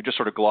tonight. We just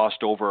sort of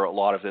glossed over a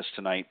lot of this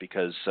tonight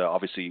because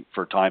obviously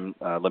for time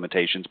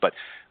limitations, but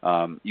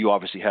you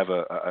obviously have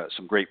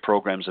some great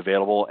programs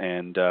available,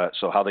 and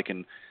so how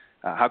can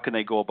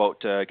they go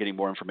about getting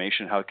more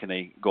information? How can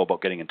they go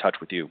about getting in touch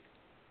with you?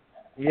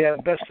 Yeah,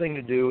 the best thing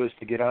to do is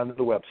to get onto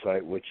the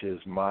website, which is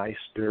My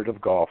Spirit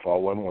of Golf,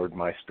 all one word,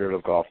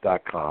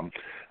 myspiritofgolf.com.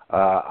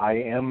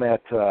 I'm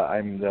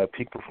the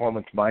Peak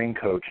Performance Mind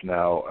Coach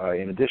now.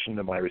 In addition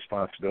to my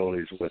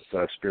responsibilities with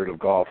Spirit of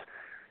Golf,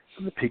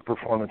 I'm the Peak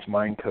Performance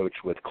Mind Coach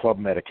with Club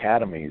Med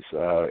Academies,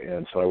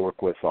 and so I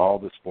work with all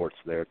the sports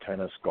there,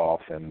 tennis,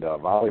 golf, and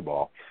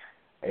volleyball.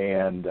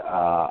 And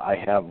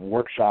I have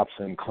workshops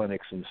and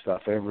clinics and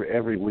stuff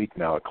every week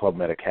now at Club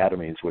Med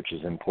Academies, which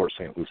is in Port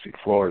St. Lucie,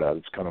 Florida.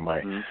 It's kind of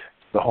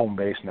the home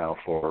base now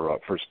for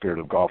Spirit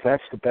of Golf.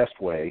 That's the best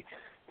way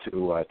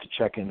to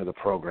check into the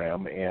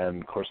program,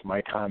 and of course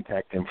my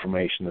contact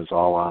information is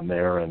all on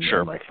there, and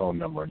my phone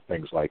number and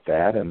things like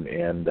that, and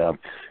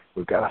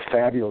we've got a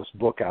fabulous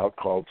book out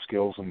called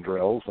Skills and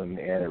Drills, and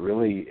it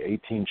really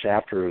 18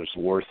 chapters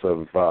worth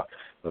of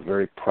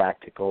very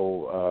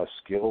practical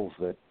skills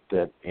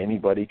that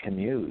anybody can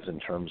use in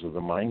terms of the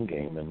mind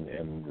game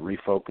and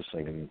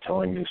refocusing and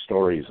telling new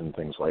stories and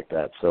things like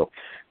that. So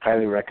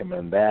highly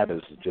recommend that as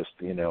just,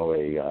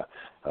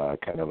 a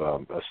kind of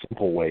a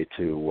simple way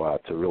to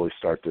really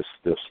start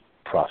this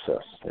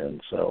process. And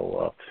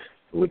so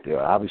would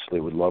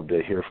love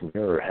to hear from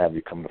you or have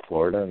you come to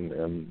Florida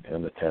and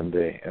attend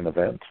an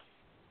event.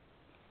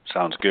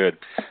 Sounds good.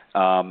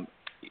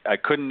 I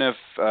couldn't have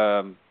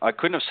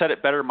said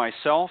it better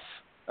myself.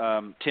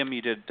 Tim,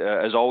 you did,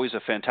 as always, a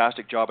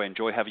fantastic job. I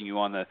enjoy having you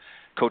on the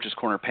Coach's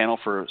Corner panel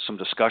for some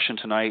discussion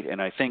tonight, and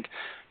I think,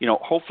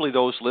 hopefully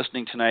those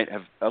listening tonight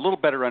have a little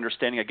better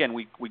understanding. Again,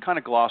 we kind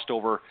of glossed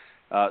over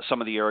some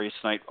of the areas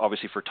tonight,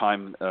 obviously for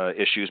time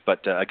issues,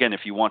 but again, if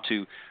you want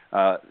to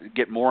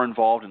get more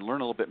involved and learn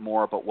a little bit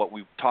more about what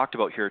we've talked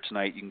about here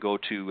tonight, you can go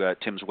to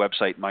Tim's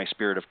website,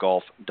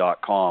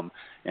 myspiritofgolf.com,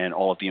 and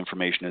all of the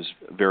information is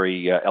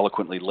very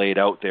eloquently laid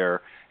out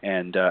there.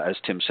 And as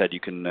Tim said, you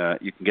can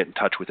get in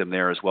touch with him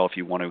there as well if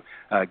you want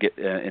to get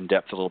in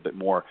depth a little bit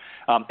more.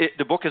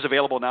 The book is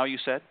available now, you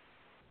said?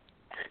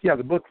 Yeah,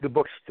 the book's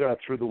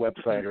through the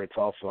website, or it's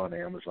also on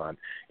Amazon.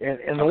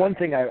 And the one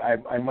thing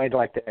I might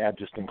like to add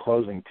just in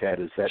closing, Ted,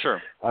 is that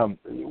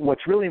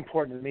what's really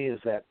important to me is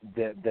that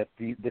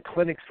the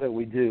clinics that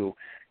we do,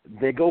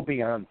 they go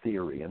beyond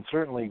theory. And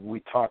certainly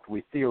we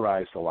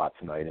theorized a lot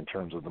tonight in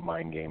terms of the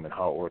mind game and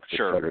how it works, et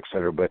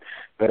cetera.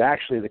 But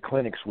actually the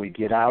clinics, we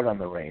get out on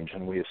the range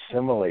and we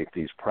assimilate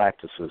these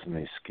practices and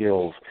these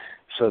skills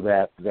so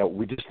that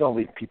we just don't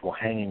leave people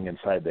hanging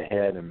inside the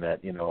head, and that,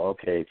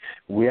 okay,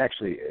 we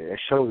actually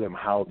show them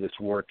how this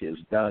work is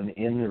done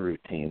in the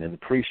routine, in the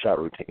pre-shot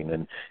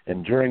routine,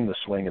 and during the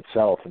swing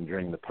itself, and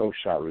during the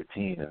post-shot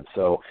routine. And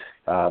so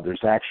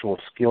there's actual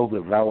skill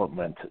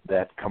development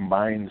that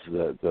combines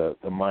the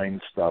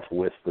mind stuff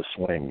with the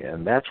swing,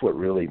 and that's what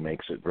really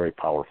makes it a very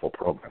powerful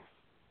program.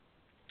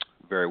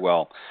 Very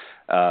well.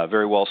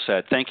 Very well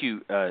said. Thank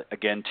you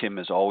again, Tim,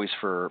 as always,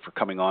 for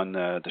coming on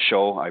the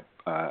show.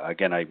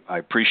 I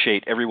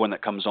appreciate everyone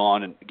that comes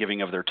on and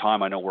giving of their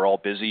time. I know we're all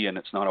busy, and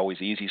it's not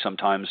always easy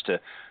sometimes to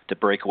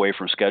break away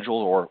from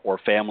schedule or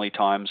family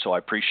time. So I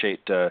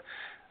appreciate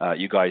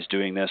you guys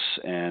doing this,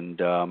 and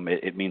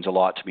it means a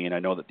lot to me, and I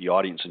know that the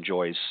audience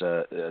enjoys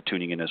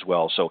tuning in as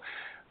well. So,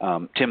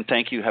 Tim,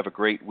 thank you. Have a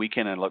great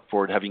weekend, and I look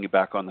forward to having you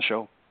back on the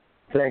show.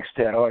 Thanks,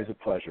 Ted. Always a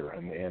pleasure,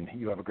 and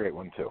you have a great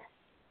one, too.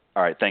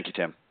 All right. Thank you,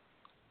 Tim.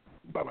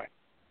 Bye-bye.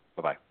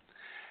 Bye-bye.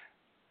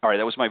 All right,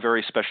 that was my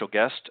very special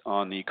guest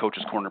on the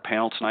Coach's Corner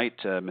panel tonight,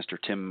 Mr.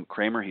 Tim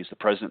Kremer. He's the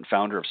president and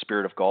founder of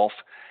Spirit of Golf.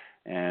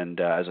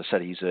 And as I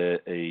said, he's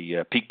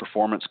a peak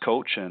performance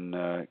coach and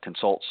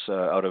consults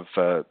out of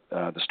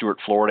the Stuart,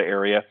 Florida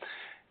area,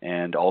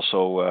 and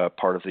also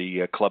part of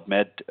the Club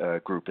Med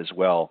group as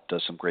well.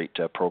 Does some great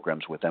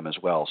programs with them as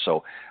well.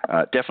 So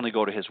definitely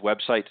go to his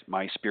website,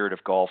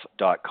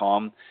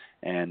 myspiritofgolf.com.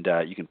 And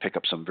you can pick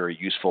up some very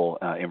useful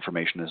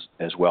information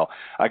as well.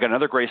 I got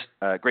another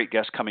great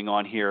guest coming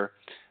on here.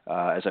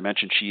 As I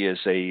mentioned, she is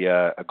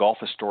a golf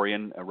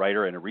historian, a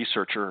writer, and a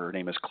researcher. Her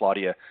name is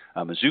Claudia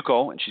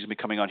Mazzucco, and she's going to be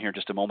coming on here in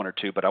just a moment or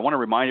two. But I want to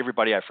remind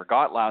everybody, I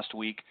forgot last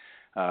week,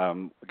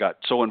 got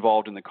so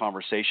involved in the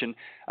conversation,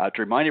 to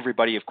remind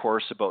everybody, of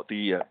course, about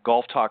the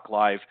Golf Talk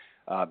Live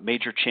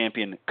Major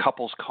Champion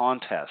Couples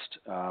Contest.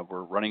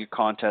 We're running a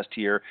contest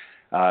here.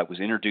 It was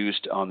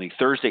introduced on the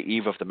Thursday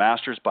eve of the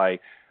Masters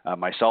by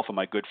myself and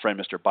my good friend,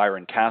 Mr.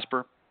 Byron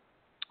Casper,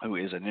 who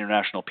is an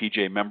international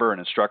PGA member and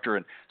instructor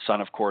and son,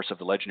 of course, of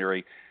the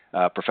legendary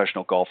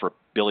professional golfer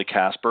Billy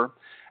Casper.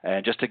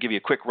 And just to give you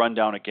a quick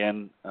rundown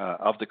again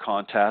of the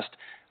contest,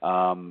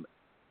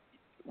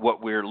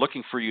 what we're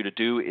looking for you to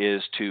do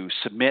is to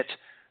submit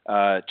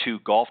to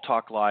Golf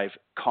Talk Live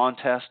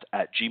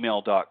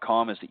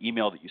contest@gmail.com is the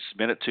email that you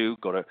submit it to.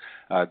 Go to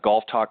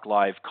Golf Talk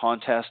Live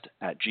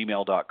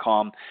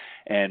contest@gmail.com.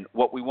 And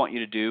what we want you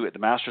to do, the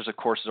Masters, of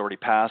course, has already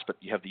passed, but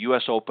you have the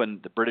U.S. Open,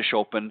 the British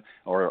Open,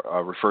 or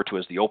referred to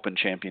as the Open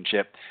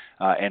Championship,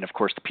 and, of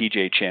course, the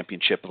PGA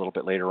Championship a little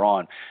bit later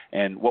on.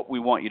 And what we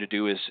want you to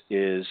do is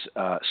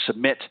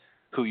submit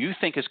who you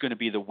think is going to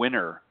be the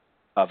winner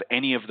of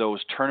any of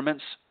those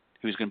tournaments,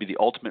 who's going to be the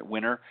ultimate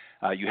winner.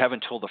 You have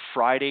until the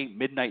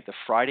midnight, the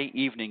Friday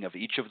evening of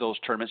each of those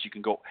tournaments.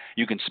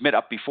 You can submit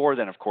up before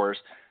then, of course,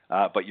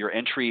 but your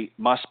entry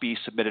must be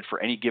submitted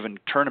for any given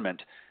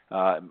tournament,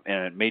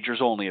 and majors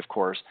only, of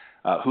course,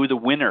 who the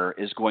winner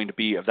is going to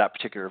be of that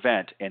particular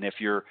event. And if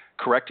you're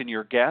correct in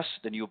your guess,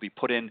 then you'll be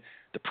put in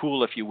the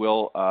pool, if you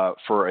will,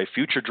 for a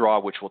future draw,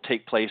 which will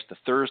take place the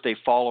Thursday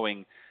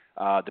following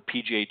the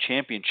PGA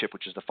Championship,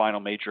 which is the final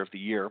major of the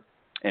year.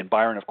 And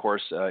Byron, of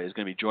course, is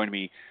going to be joining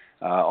me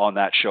on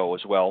that show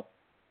as well.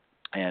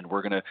 And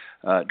we're going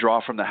to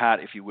draw from the hat,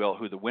 if you will,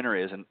 who the winner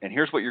is. And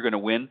here's what you're going to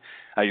win.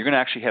 You're going to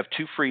actually have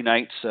 2 free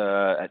nights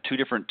at 2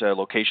 different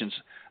locations.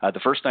 The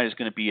first night is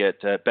going to be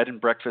at Bed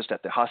and Breakfast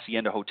at the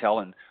Hacienda Hotel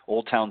in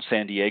Old Town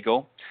San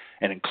Diego.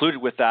 And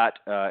included with that,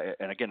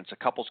 and again, it's a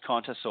couples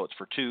contest, so it's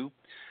for 2.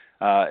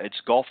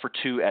 It's golf for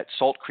 2 at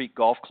Salt Creek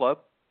Golf Club.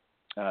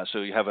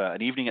 So you have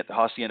an evening at the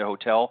Hacienda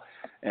Hotel,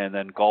 and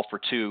then golf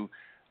for 2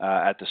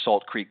 at the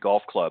Salt Creek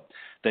Golf Club.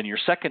 Then your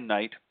second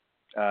night,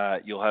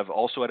 you'll have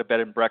also at a bed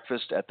and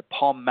breakfast at the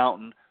Palm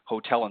Mountain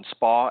Hotel and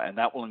Spa, and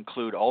that will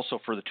include also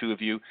for the 2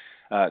 of you,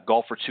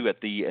 golf for 2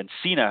 at the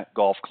Encina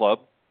Golf Club.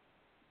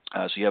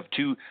 So you have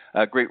 2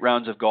 great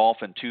rounds of golf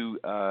and 2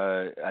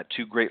 at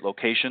 2 great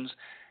locations,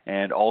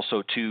 and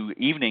also 2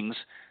 evenings,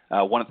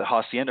 one at the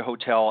Hacienda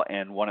Hotel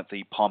and one at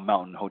the Palm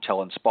Mountain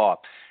Hotel and Spa.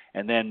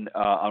 And then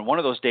on one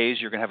of those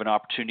days, you're going to have an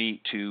opportunity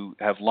to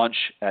have lunch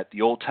at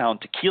the Old Town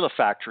Tequila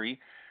Factory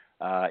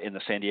in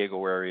the San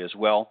Diego area as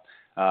well.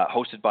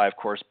 Hosted by, of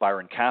course,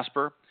 Byron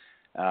Casper.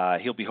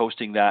 He'll be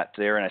hosting that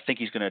there, and I think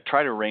he's going to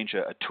try to arrange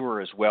a tour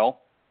as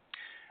well.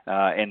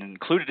 And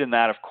included in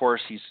that, of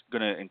course, he's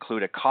going to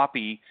include a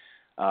copy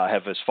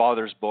of his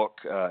father's book,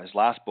 his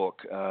last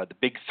book, The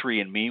Big Three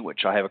and Me,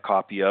 which I have a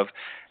copy of,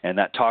 and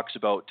that talks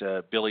about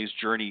Billy's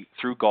journey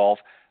through golf,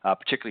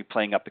 particularly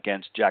playing up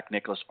against Jack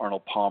Nicklaus,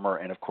 Arnold Palmer,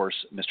 and, of course,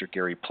 Mr.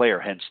 Gary Player,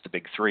 hence The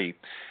Big Three.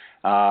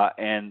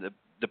 And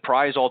the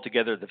prize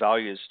altogether, the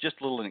value is just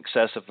a little in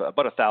excess of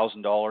about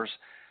 $1,000.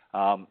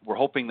 We're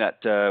hoping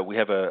that we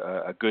have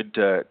a good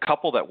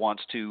couple that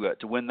wants to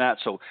win that.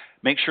 So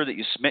make sure that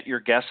you submit your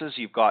guesses.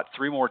 You've got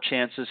 3 more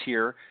chances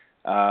here.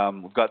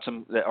 We've got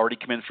some that already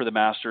come in for the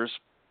Masters.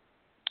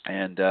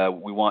 And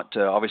we want,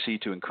 obviously,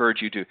 to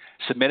encourage you to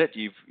submit it.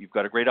 You've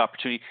got a great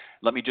opportunity.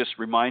 Let me just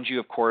remind you,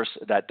 of course,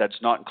 that does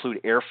not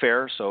include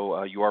airfare,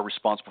 so you are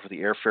responsible for the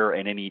airfare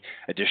and any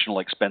additional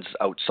expenses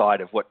outside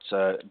of what's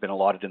been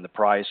allotted in the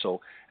prize, so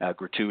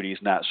gratuities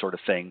and that sort of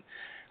thing.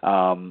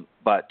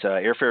 But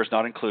airfare is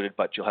not included,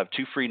 but you'll have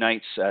 2 free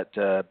nights at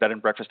Bed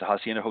and Breakfast at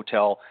Hacienda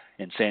Hotel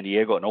in San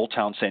Diego, in Old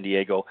Town San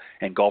Diego,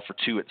 and golf for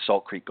 2 at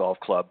Salt Creek Golf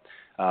Club.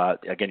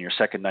 Again, your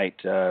second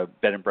night,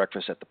 bed and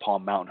breakfast at the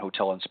Palm Mountain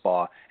Hotel and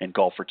Spa, and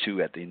golf for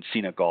 2 at the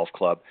Encina Golf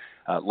Club.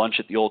 Lunch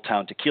at the Old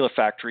Town Tequila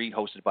Factory,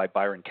 hosted by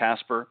Byron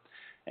Casper,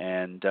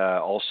 and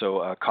also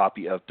a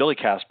copy of Billy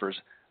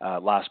Casper's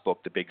last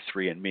book, The Big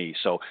Three and Me.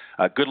 So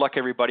good luck,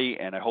 everybody,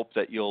 and I hope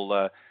that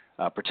you'll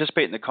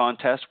participate in the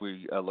contest.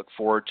 We look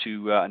forward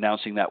to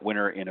announcing that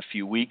winner in a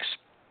few weeks,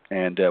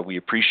 and we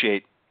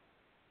appreciate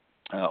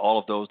all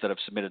of those that have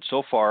submitted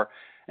so far.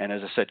 And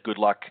as I said, good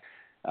luck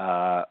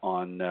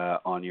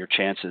on your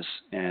chances,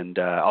 and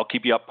I'll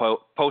keep you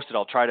posted.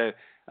 I'll try to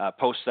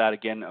post that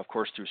again, of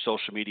course, through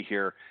social media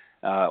here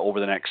over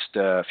the next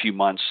few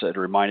months to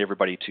remind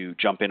everybody to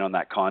jump in on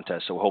that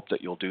contest. So we hope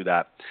that you'll do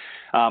that.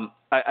 I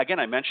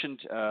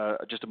mentioned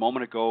just a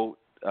moment ago,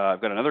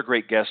 I've got another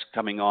great guest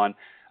coming on.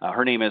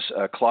 Her name is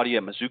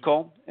Claudia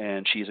Mazzucco,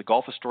 and she's a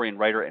golf historian,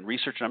 writer, and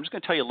researcher. And I'm just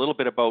going to tell you a little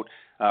bit about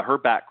her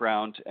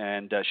background,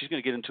 and she's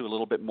going to get into a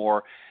little bit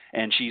more.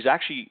 And she's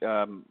actually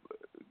going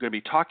to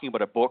be talking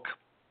about a book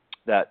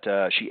that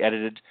she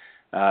edited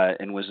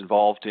and was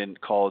involved in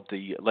called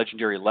The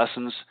Legendary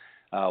Lessons,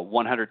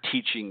 100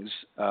 Teachings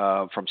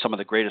from some of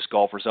the greatest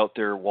golfers out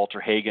there, Walter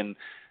Hagen,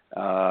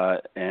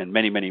 and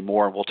many, many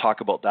more. We'll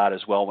talk about that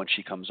as well when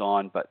she comes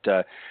on. But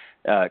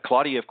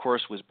Claudia, of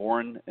course, was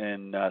born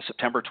in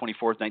September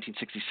 24th,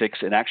 1966,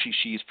 and actually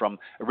she's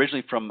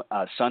originally from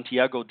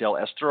Santiago del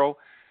Estero,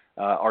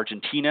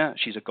 Argentina.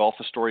 She's a golf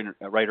historian,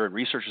 writer, and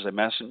researcher, as I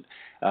mentioned.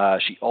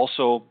 She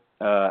also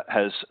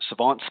has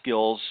savant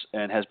skills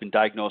and has been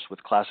diagnosed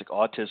with classic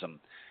autism.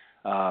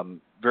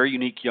 Very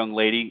unique young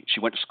lady.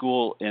 She went to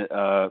school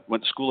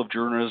of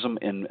journalism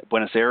in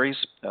Buenos Aires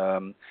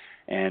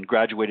and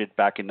graduated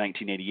back in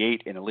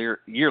 1988. And a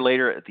year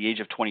later, at the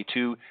age of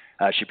 22,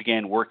 she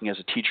began working as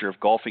a teacher of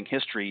golfing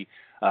history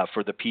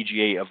for the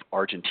PGA of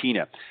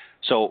Argentina.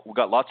 So we've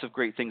got lots of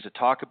great things to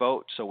talk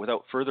about. So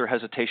without further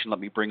hesitation, let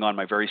me bring on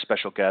my very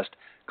special guest,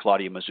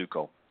 Claudia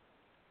Mazzucco.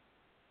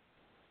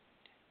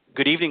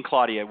 Good evening,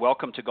 Claudia.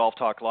 Welcome to Golf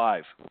Talk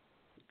Live.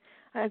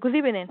 Good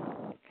evening.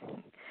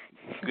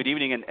 Good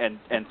evening, and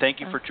thank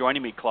you for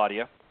joining me,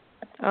 Claudia.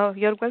 Oh,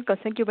 you're welcome.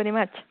 Thank you very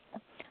much.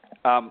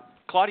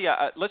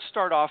 Claudia, let's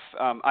start off.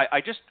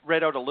 I just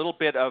read out a little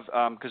bit of,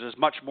 because there's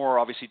much more,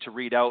 obviously, to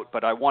read out,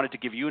 but I wanted to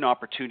give you an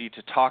opportunity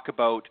to talk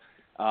about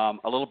a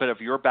little bit of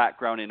your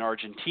background in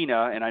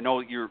Argentina, and I know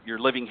you're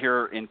living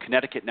here in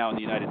Connecticut now in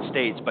the United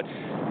States, but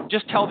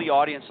just tell the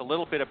audience a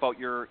little bit about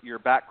your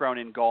background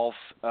in golf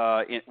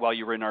while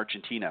you were in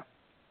Argentina.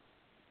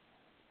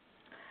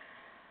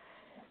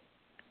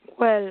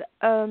 Well,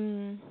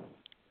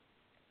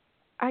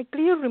 I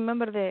clearly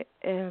remember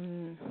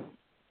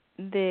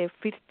the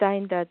first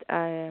time that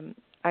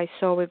I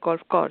saw a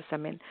golf course. I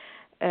mean,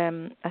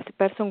 as a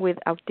person with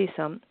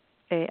autism,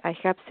 I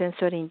have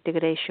sensory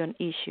integration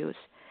issues.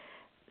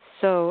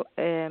 So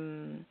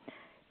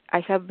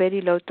I have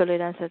very low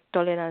tolerance of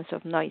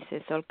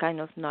noises, all kind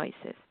of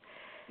noises.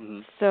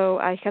 Mm-hmm. So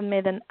I have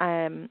made an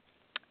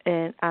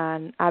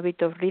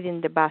habit of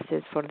reading the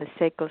buses for the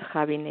sake of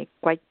having a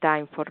quiet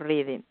time for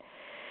reading.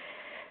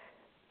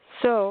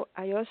 So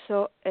I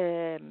also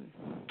I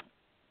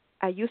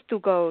used to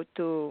go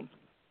for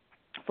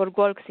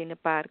walks in a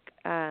park,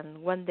 and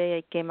one day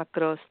I came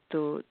across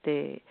the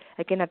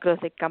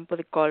Campo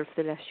de Golf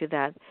de la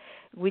Ciudad,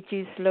 which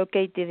is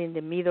located in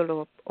the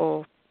middle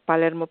of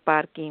Palermo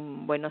Park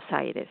in Buenos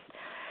Aires.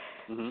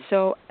 Mm-hmm.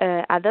 So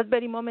at that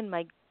very moment,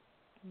 my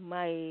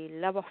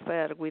love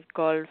affair with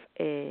golf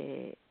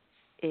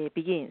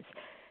begins.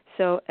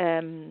 So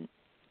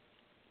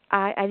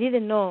I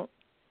didn't know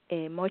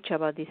much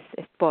about this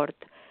sport.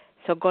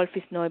 So golf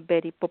is not a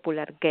very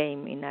popular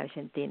game in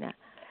Argentina.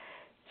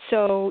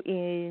 So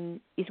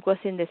it was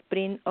in the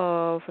spring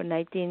of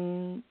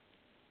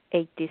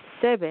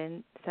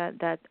 1987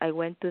 that I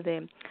went to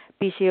the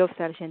PGA of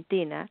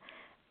Argentina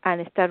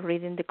and started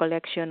reading the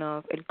collection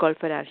of El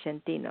Golfer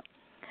Argentino.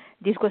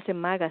 This was a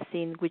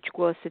magazine which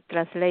was a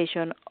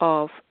translation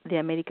of the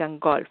American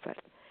Golfer.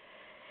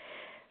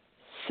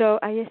 So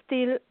I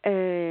still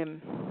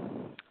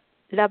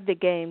love the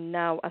game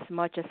now as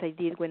much as I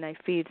did when I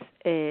first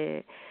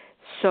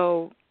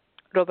saw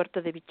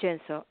Roberto De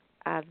Vicenzo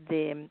at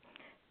the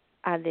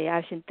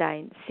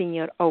Argentine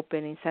Senior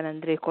Open in San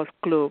Andres Golf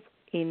Club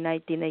in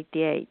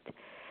 1988.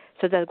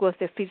 So that was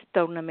the first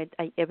tournament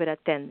I ever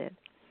attended.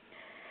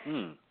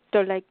 Mm.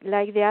 So like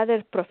the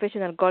other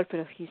professional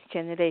golfers of his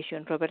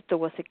generation, Roberto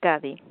was a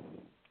caddy,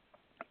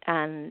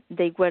 and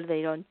they were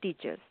their own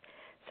teachers.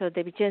 So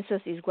De Vicenzo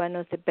is one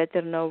of the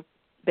better known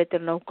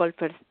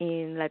golfers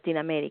in Latin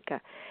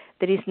America.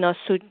 There is no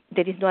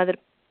other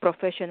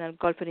professional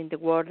golfer in the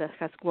world that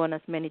has won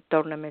as many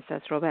tournaments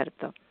as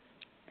Roberto.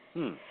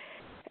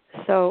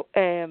 So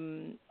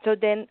so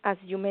then, as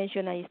you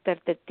mentioned, I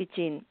started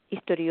teaching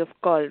history of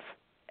golf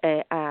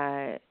in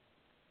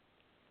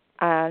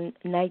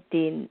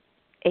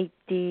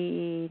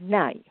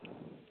 1989.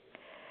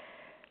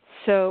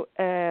 So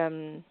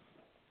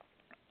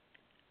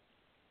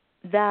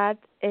that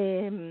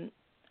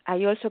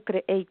I also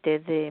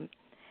created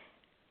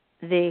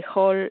the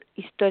whole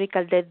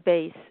historical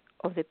database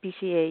of the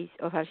PGA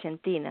of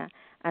Argentina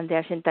and the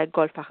Argentine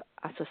Golf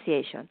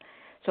Association.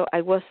 So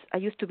I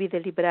used to be the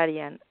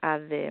librarian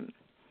at the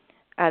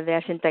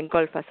Argentine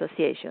Golf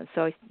Association.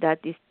 So that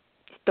is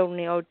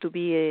turning out to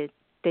be a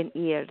 10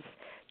 years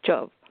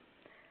job.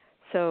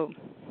 So.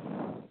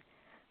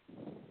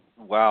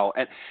 Wow,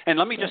 and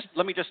let me just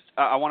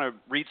I want to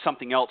read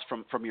something else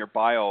from your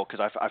bio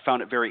because I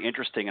found it very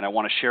interesting and I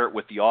want to share it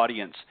with the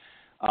audience.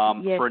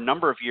 Yes. For a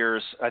number of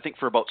years, I think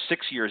for about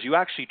 6 years, you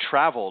actually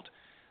traveled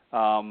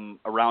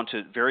around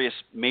to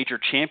various major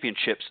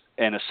championships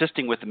and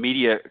assisting with the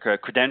media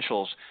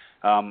credentials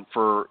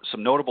for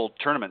some notable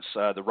tournaments,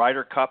 the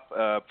Ryder Cup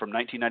from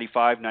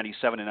 1995,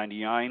 97, and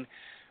 99.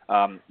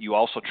 You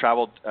also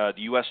traveled the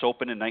U.S.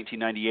 Open in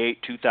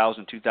 1998,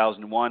 2000,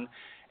 2001.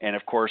 And,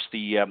 of course,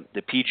 the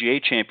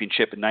PGA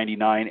Championship in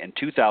 99 and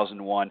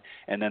 2001,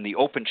 and then the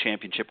Open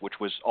Championship, which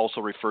was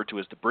also referred to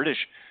as the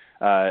British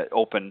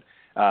Open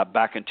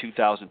back in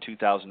 2000,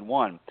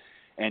 2001.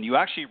 And you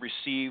actually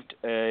received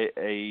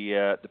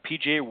the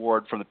PGA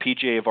Award from the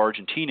PGA of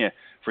Argentina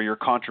for your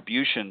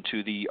contribution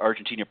to the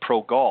Argentina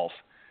Pro Golf.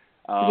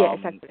 Yes,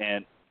 exactly.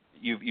 And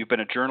you've been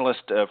a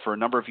journalist for a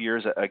number of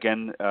years,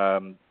 again,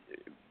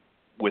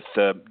 with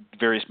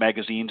various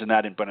magazines and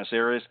that in Buenos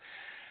Aires.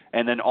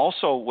 And then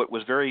also what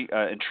was very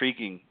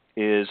intriguing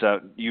is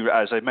you,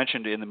 as I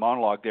mentioned in the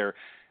monologue there,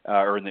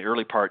 or in the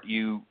early part,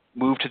 you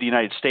moved to the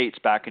United States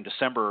back in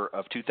December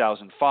of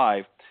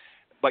 2005,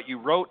 but you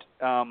wrote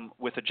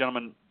with a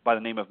gentleman by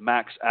the name of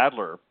Max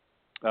Adler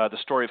the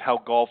story of how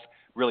golf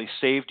really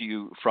saved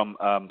you from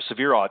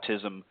severe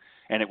autism,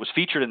 and it was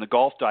featured in the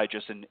Golf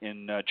Digest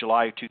in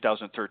July of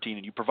 2013,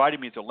 and you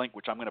provided me with a link,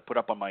 which I'm going to put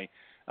up on my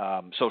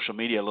social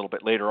media a little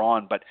bit later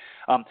on. But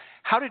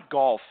how did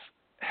golf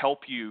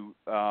help you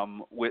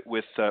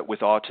with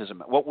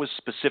autism? What was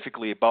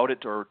specifically about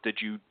it, or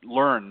did you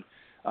learn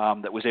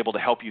that was able to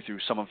help you through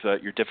some of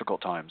your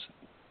difficult times?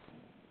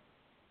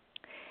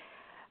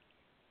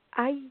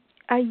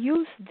 I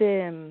use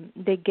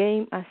the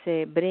game as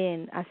a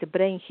brain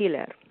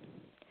healer.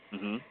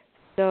 Mm-hmm.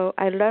 So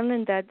I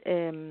learned that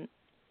a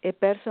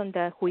person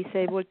who is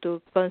able to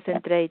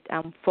concentrate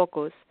and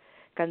focus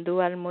can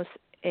do almost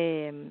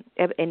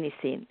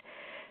anything.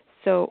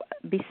 So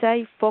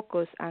besides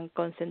focus and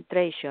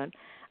concentration,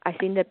 I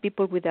think that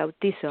people with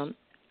autism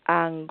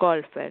and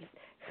golfers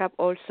have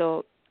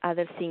also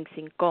other things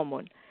in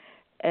common.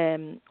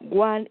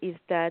 One is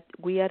that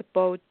we are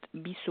both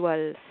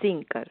visual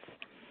thinkers,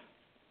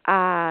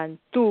 and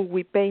two,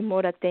 we pay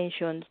more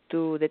attention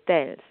to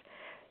details.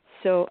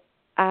 So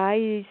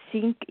I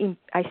think in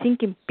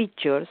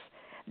pictures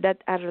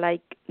that are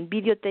like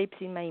videotapes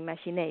in my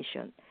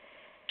imagination.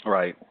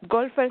 Right.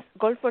 Golfers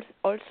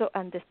also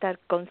understand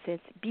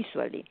concepts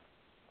visually.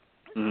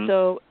 Mm-hmm.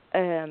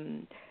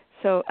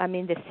 So I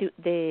mean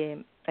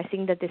I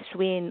think that the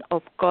swing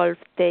of golf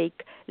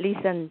take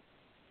less than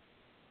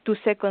 2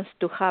 seconds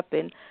to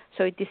happen.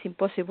 So it is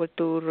impossible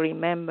to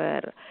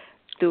remember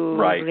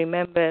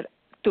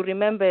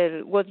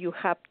what you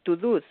have to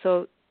do.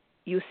 So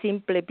you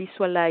simply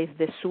visualize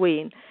the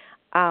swing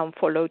and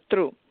follow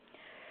through.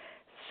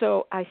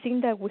 So I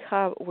think that we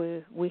have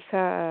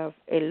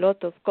a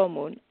lot of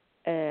common,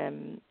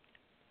 and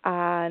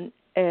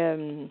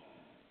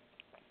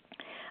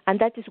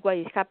that is why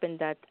it happened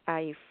that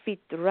I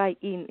fit right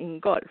in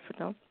golf.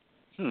 No,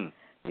 you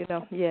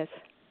know, yes.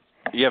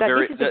 Yeah,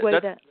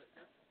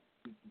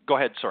 go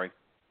ahead. Sorry.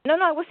 No,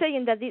 I was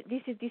saying that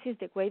this is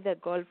the way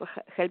that golf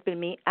helped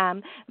me.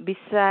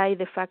 Besides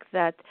the fact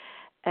that,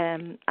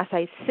 as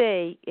I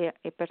say,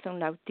 a person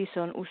with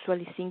autism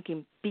usually thinks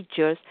in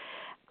pictures.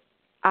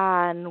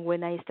 And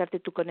when I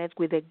started to connect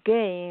with the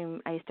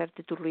game, I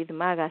started to read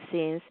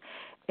magazines,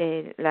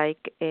 not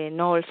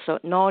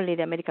only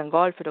the American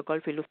Golfer or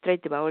Golf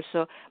Illustrated, but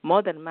also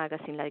modern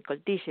magazines like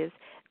Gold Dishes,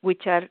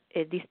 which are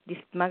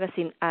these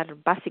magazines are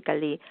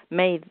basically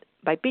made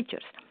by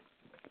pictures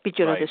right.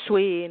 Of the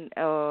swing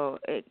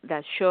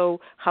that show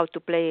how to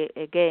play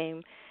a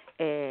game.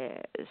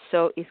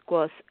 So it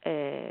was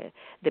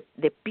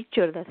the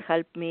picture that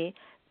helped me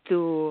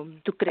to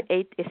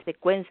create a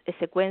sequence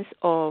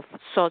of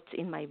thoughts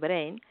in my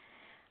brain.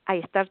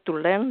 I start to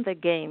learn the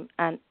game,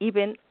 and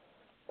even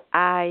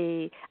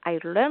I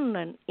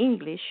learned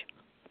English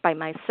by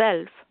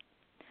myself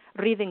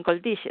reading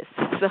Gold Dishes.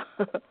 So,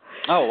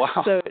 oh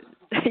wow! So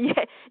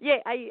I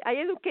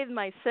educate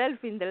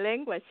myself in the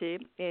language,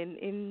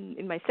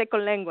 in my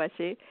second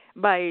language,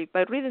 by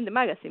reading the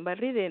magazine, by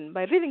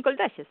reading Gold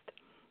Dishes.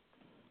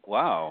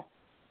 Wow.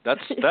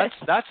 Listen, that's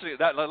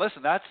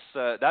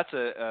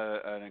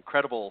an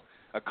incredible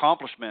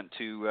accomplishment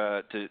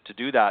to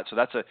do that. So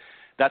that's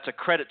that's a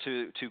credit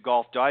to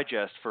Golf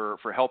Digest for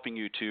helping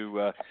you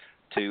to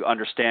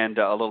understand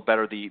a little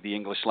better the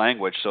English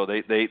language. So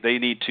they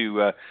need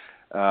to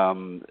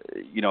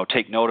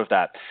take note of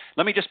that.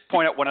 Let me just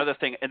point out one other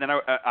thing, and then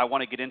I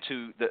want to get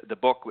into the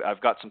book.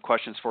 I've got some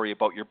questions for you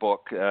about your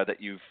book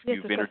that you've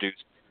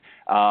introduced.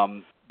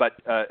 But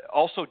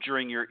also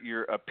during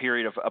your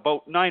period of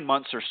about 9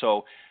 months or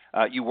so,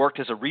 you worked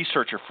as a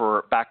researcher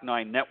for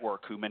Back9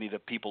 Network, who many of the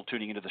people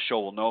tuning into the show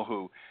will know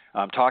who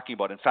I'm talking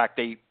about. In fact,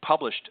 they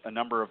published a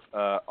number of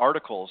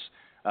articles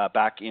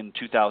back in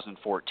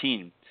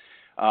 2014.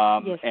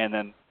 Yes. And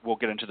then we'll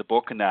get into the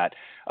book and that.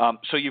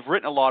 So you've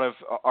written a lot of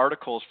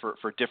articles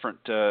for different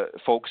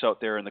folks out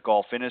there in the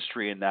golf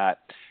industry and that.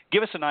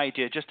 Give us an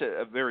idea, just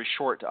a very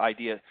short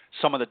idea,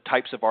 some of the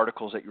types of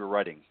articles that you're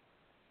writing.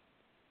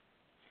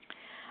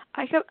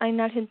 In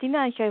Argentina,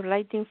 I have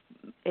writing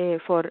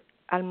for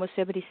almost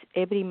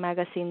every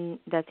magazine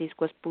that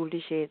was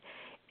published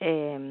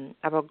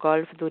about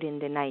golf during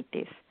the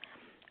 90s.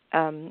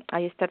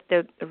 I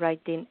started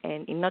writing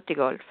in Naughty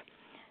Golf,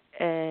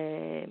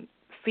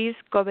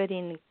 first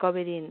covering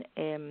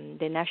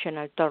the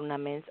national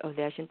tournaments of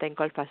the Argentine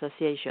Golf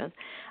Association,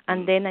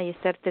 and then I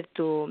started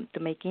to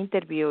make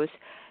interviews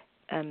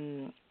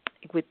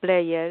with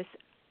players,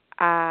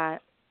 and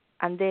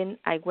then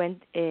I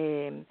went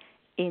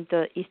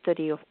into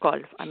history of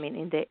golf. I mean,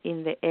 in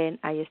the end,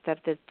 I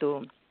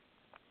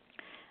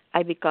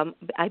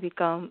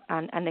become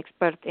an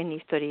expert in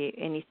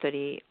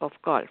history of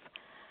golf.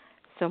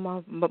 So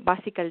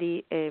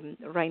basically,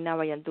 right now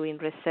I am doing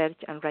research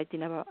and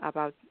writing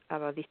about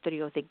the history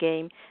of the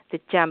game, the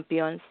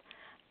champions,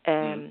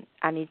 and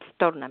its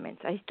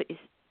tournaments. It's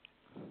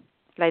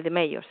like the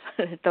majors,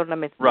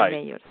 tournaments, right. The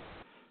majors.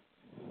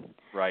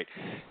 Right.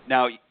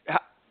 Now,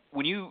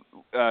 when you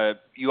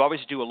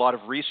obviously do a lot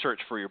of research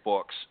for your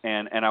books,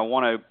 and I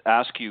want to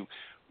ask you,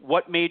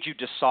 what made you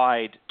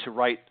decide to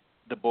write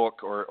the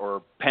book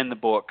or pen the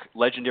book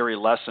Legendary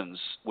Lessons,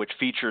 which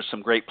features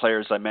some great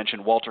players I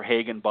mentioned, Walter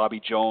Hagen, Bobby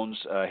Jones,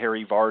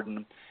 Harry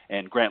Vardon,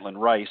 and Grantland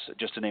Rice,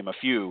 just to name a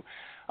few.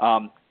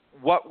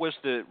 What was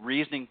the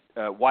reasoning?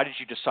 Why did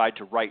you decide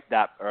to write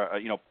that,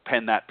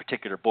 pen that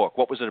particular book?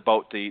 What was it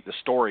about the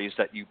stories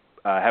that you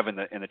have in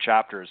the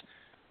chapters?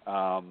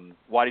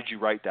 Why did you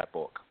write that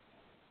book?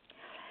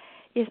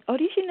 Yes,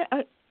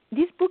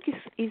 this book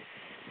is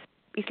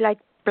like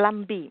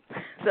Plan B.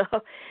 So,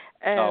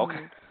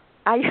 okay.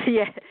 I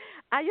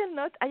am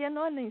not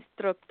an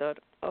instructor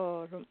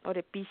or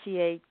a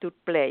PGA Tour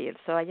player.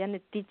 So I am a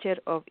teacher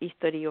of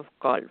history of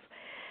golf.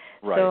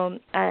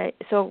 Right.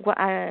 So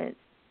I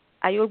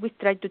always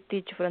try to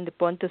teach from the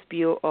point of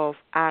view of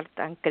art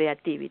and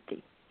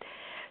creativity.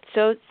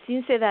 So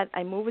since that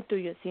I moved to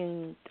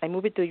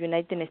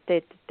United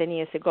States 10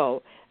 years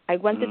ago, I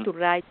wanted to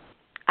write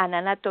an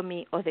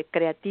anatomy of the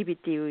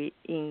creativity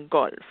in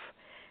golf,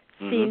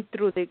 seen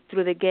through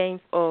the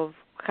games of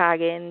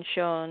Hagen,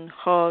 Sean,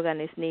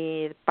 Hogan,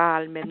 Smith,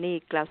 Palmer,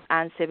 Nicklaus,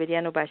 and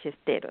Severiano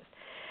Ballesteros.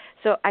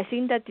 So I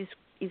think that it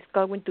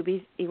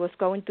was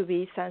going to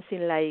be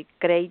something like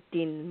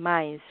Creating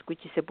Minds,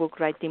 which is a book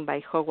written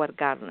by Howard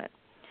Gardner.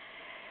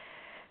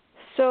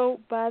 So,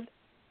 but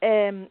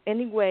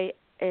anyway,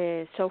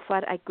 so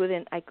far I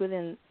couldn't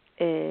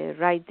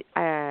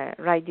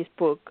write this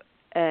book,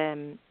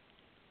 and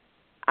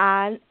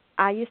I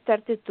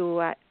started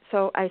to.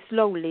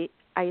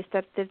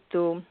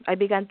 I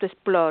began to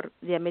explore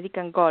the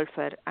American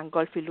Golfer and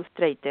Golf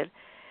Illustrator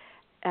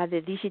at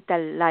the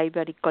digital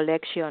library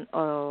collection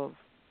of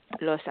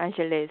Los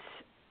Angeles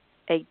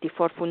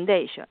 84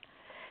 Foundation.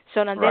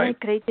 So and then I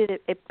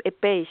created a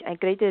page. I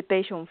created a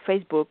page on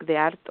Facebook, The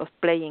Art of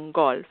Playing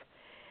Golf.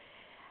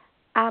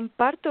 And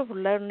part of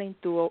learning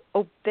to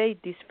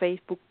update this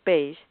Facebook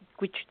page,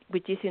 which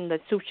is in the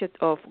subject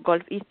of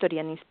golf history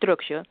and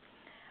instruction,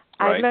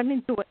 I'm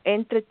learning to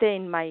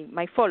entertain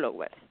my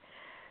followers.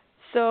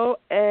 So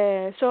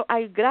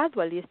I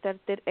gradually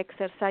started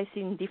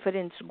exercising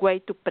different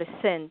ways to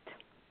present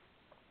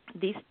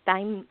these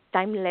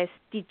timeless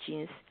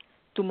teachings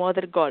to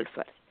modern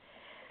golfers.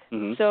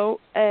 So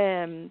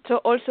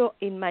also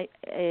in my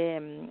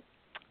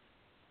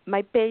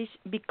page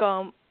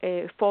become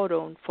a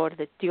forum for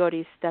the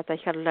theories that I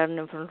had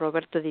learned from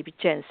Roberto Di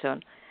Vincenzo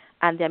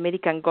and the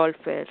American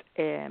Golfer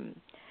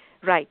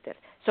writer.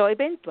 So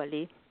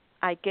eventually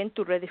I came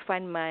to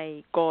redefine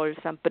my goals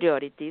and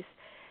priorities,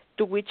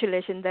 to which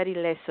Legendary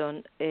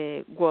Lesson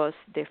was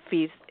the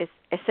first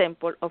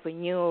example of a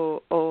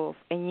new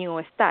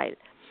style.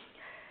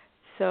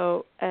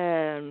 So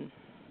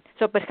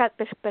perhaps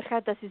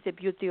that is the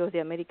beauty of the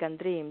American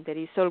dream. There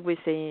is always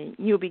a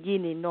new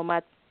beginning, no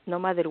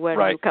matter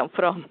where you come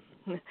from.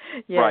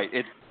 Yes. Right.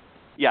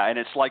 And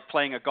it's like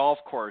playing a golf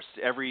course.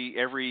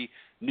 Every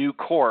new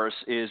course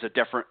is a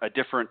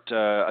different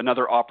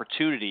another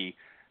opportunity.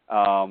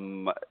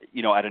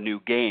 At a new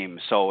game.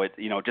 So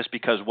just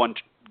because one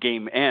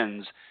game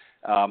ends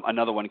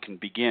another one can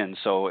begin.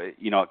 So, it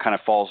kind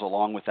of falls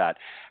along with that.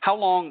 How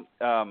long,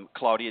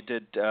 Claudia,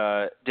 did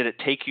it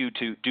take you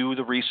to do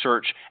the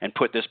research and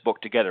put this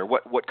book together?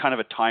 What kind of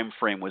a time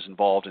frame was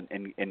involved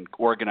in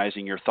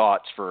organizing your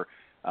thoughts for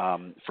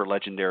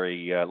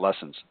Legendary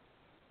Lessons?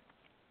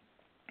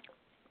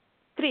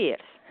 3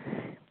 years.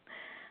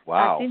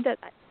 Wow. I think that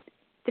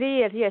 3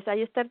 years, yes.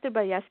 I started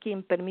by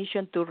asking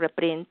permission to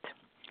reprint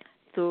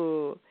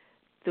to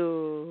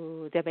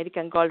the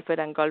American Golfer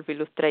and Golf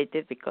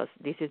Illustrated, because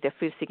this is the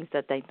first things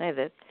that I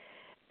needed.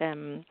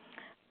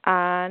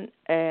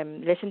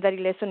 Legendary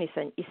Lesson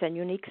is a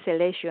unique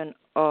selection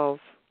of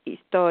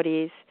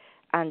stories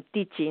and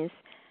teachings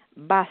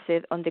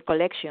based on the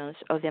collections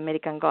of the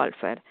American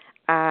Golfer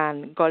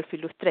and Golf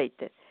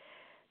Illustrated.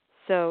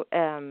 So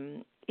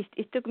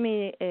it took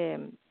me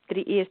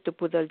 3 years to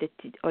put all the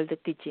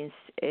teachings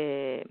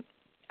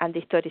and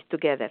the stories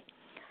together.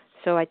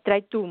 So I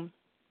tried to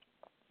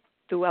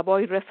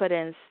avoid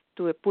reference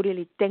to a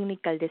purely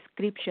technical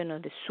description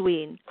of the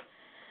swing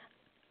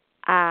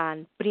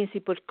and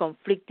principles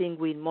conflicting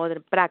with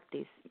modern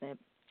practice.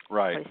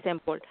 Right. For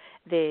example,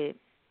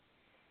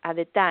 at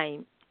the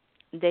time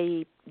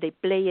they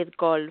played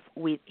golf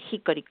with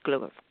hickory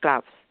clubs.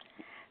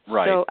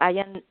 Right. So I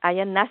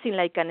am nothing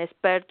like an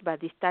expert,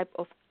 but this type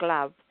of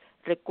club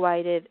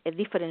required a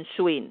different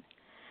swing,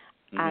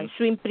 and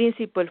swing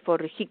principles for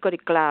hickory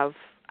clubs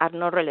are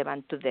not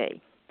relevant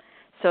today.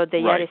 So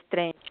they are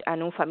strange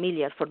and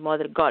unfamiliar for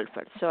modern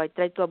golfers. So I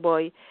try to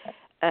avoid.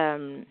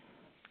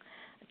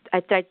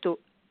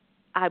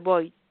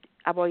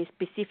 Avoid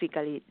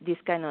specifically this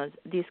kind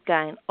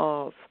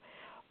of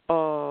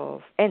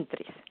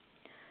entries.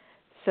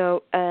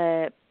 So,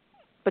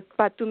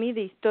 but to me,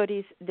 the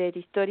stories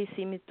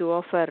seem to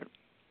offer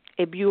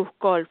a view of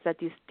golf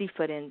that is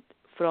different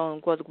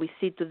from what we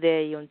see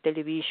today on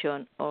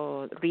television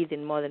or read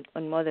in modern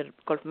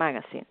golf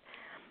magazines.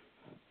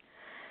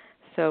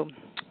 So,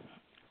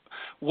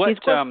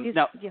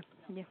 now?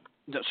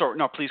 Sorry,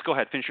 no. Please go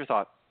ahead. Finish your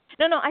thought.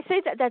 No. I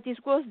say that this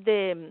was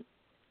the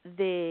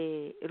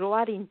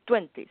roaring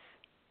 20s.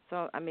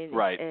 So I mean,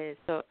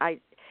 so I,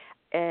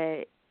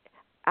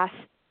 as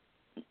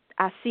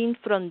seen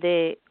from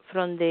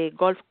the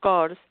golf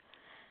course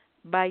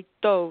by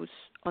toes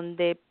on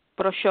the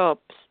pro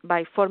shops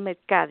by former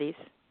caddies,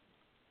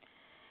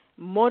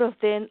 more of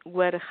them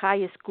were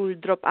high school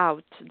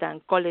dropouts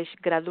than college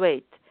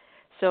graduates.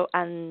 So,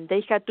 and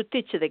they had to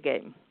teach the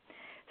game.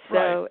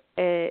 So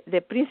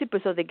the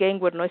principles of the game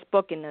were not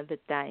spoken at the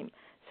time.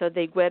 So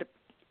they were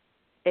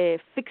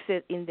fixed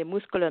in the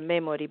muscular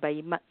memory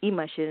by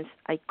images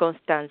and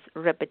constant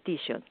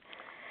repetition.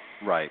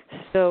 Right.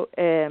 So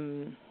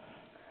it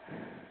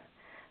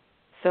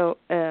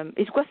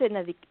was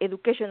an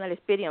educational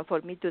experience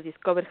for me to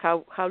discover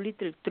how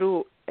little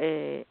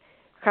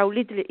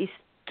is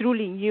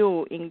truly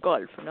new in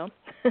golf, no?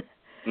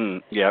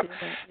 Yeah.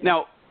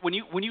 Now, when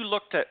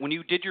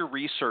you did your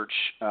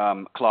research,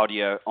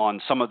 Claudia,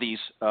 on some of these,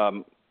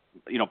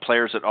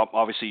 players that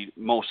obviously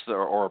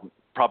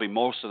probably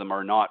most of them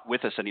are not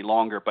with us any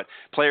longer, but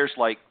players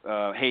like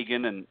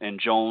Hagen and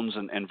Jones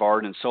and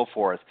Vard and so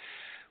forth,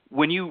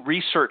 when you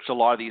researched a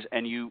lot of these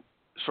and you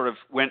sort of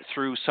went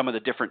through some of the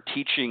different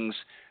teachings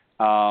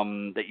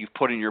that you've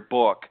put in your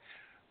book,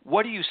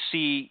 what do you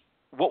see?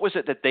 What was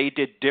it that they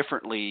did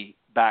differently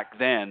back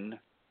then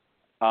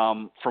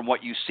from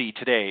what you see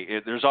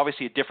today? There's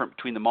obviously a difference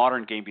between the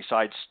modern game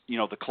besides,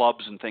 the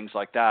clubs and things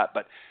like that.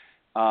 But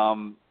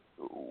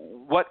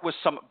what was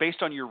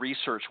based on your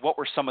research, what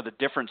were some of the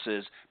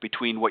differences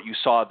between what you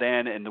saw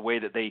then and the way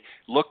that they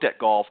looked at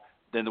golf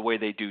than the way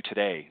they do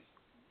today?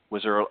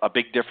 Was there a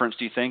big difference,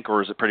 do you think,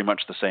 or is it pretty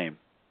much the same?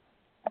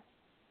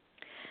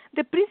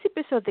 The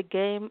principles of the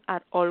game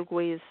are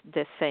always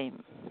the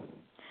same.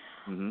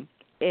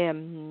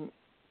 Mm-hmm.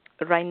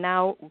 Right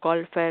now,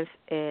 golfers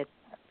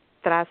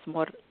trust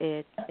more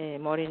in.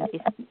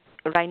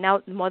 Right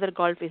now, modern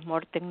golf is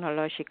more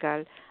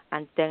technological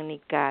and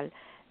technical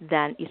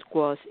than it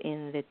was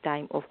in the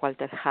time of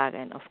Walter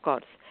Hagen, of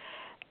course.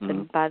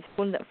 Mm-hmm. But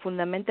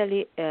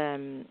fundamentally,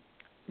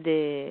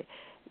 the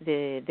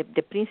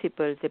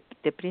principles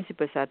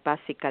are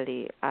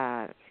basically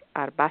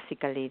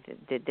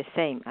the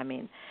same. I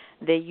mean,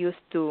 they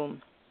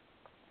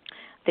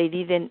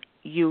didn't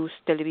use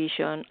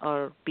television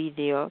or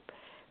video,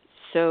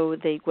 so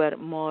they were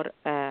more.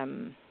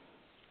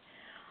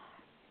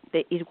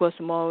 It was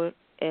more.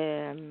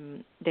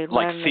 They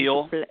like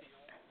feel.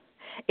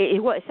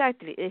 It was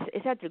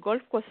exactly.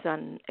 Golf was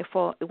an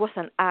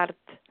art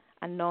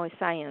and no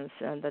science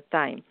at the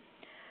time.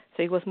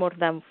 So it was more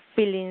than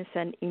feelings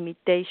and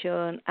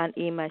imitation and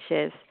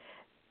images.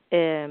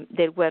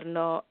 There were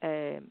no.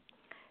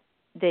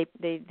 They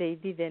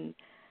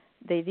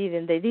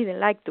didn't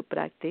like to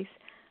practice,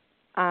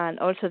 and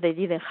also they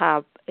didn't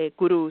have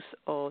gurus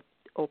or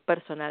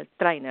personal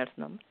trainers.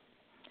 No.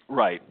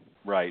 Right.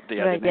 They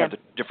have the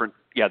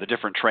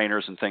different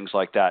trainers and things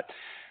like that.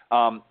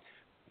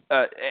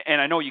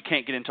 And I know you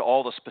can't get into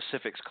all the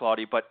specifics,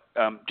 Claudia, but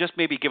just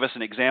maybe give us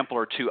an example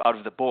or two out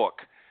of the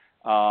book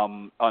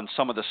on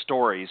some of the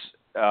stories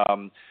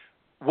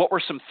what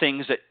were some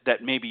things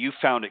that maybe you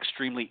found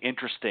extremely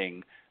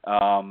interesting?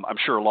 I'm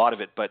sure a lot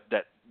of it, but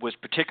that was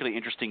particularly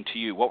interesting to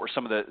you. What were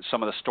some of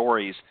the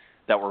stories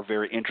that were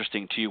very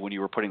interesting to you when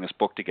you were putting this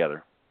book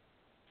together?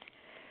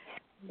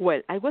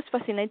 Well, I was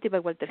fascinated by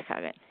Walter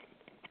Hagen.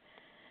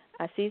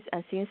 I think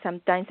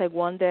sometimes I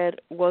wonder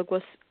what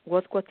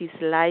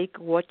it's like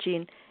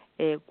watching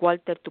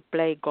Walter to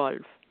play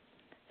golf.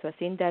 So I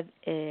think that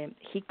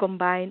he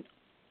combined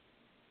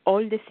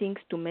all the things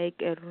to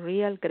make a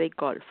real great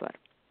golfer: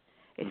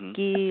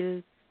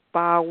 skill,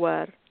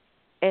 power,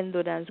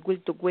 endurance, will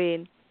to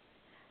win,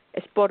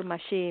 a sport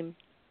machine,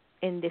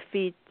 and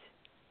defeat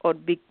or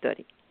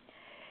victory.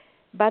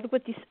 But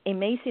what is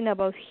amazing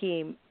about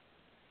him,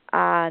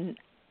 and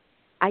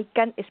I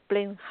can't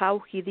explain how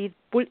he did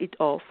pull it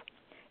off,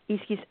 is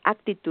his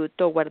attitude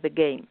toward the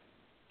game.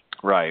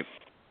 Right.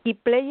 He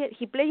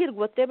played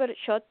whatever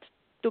shot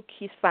took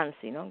his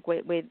fancy,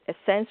 with a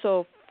sense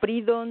of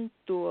freedom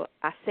to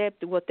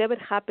accept whatever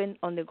happened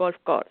on the golf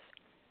course.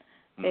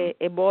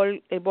 A ball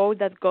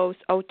that goes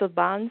out of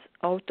bounds,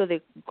 out of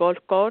the golf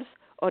course,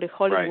 or a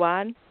hole in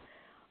one,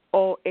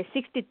 or a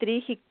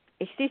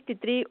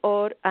 63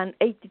 or an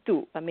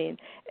 82. I mean,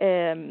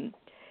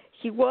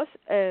 he was.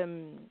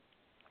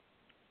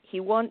 He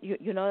won.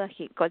 You know that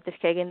Walter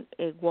Hagen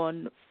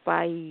won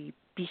 5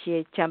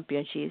 PGA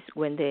championships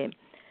when the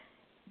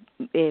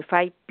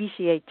 5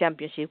 PGA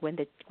championships when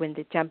the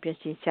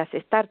championship just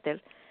started.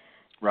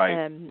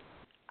 Right.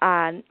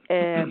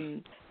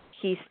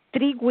 His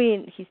three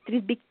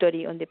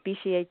victory on the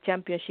PGA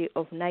Championship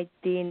of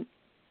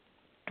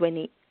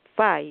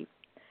 1925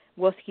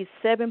 was his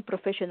 7th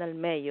professional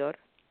major,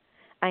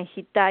 and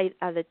he tied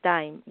at the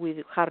time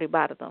with Harry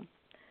Bardon.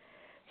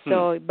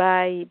 So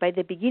by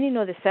the beginning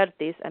of the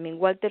 30s, I mean,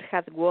 Walter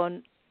had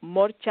won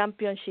more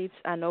championships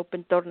and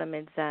open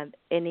tournaments than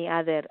any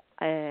other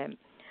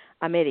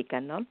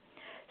American, no?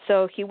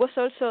 So he was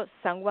also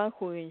someone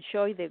who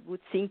enjoyed the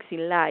good things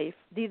in life,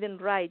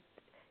 didn't write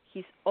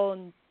his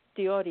own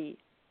theory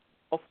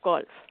of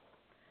golf.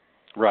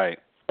 Right.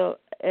 So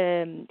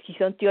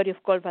his own theory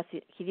of golf,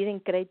 he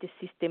didn't create a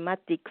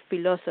systematic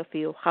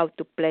philosophy of how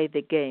to play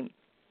the game.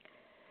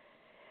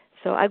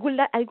 So I would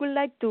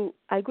like to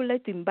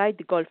invite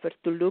the golfers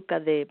to look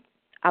at the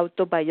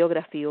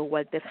autobiography of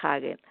Walter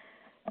Hagen,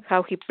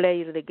 how he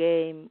played the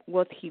game,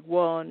 what he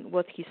won,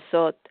 what he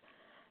thought,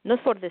 not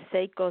for the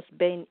sake of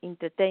being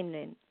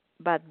entertaining,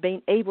 but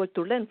being able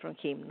to learn from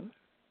him.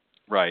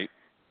 Right.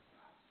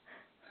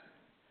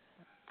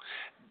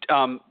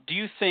 Do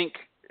you think,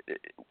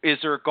 is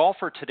there a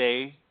golfer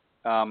today,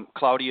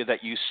 Claudia,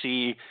 that you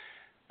see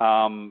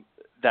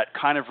that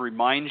kind of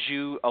reminds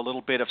you a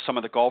little bit of some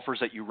of the golfers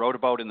that you wrote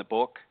about in the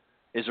book?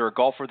 Is there a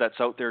golfer that's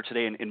out there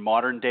today in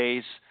modern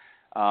days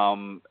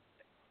that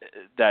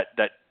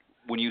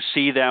when you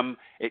see them,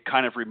 it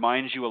kind of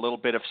reminds you a little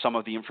bit of some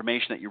of the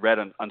information that you read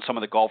on some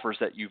of the golfers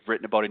that you've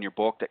written about in your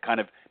book, that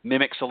kind of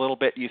mimics a little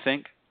bit, do you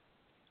think?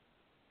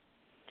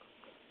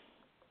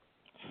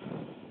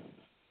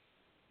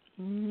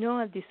 No,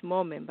 at this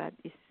moment, but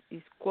it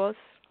was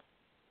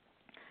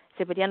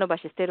Severiano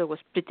Ballesteros was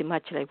pretty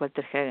much like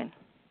Walter Hagen.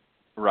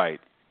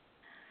 Right.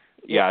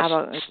 Yeah.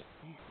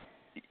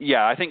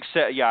 I think.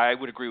 I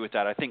would agree with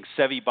that. I think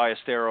Sevi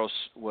Ballesteros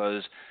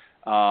was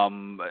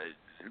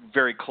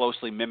very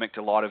closely mimicked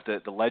a lot of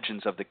the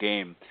legends of the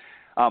game.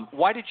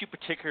 Why did you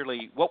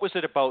particularly? What was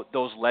it about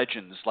those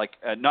legends, like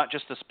not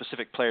just the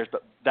specific players,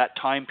 but that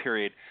time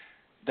period?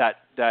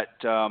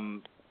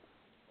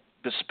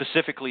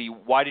 Specifically,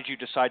 why did you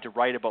decide to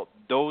write about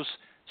those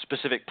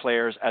specific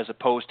players as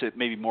opposed to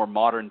maybe more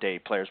modern day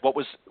players? What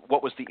was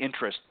the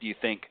interest, do you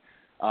think,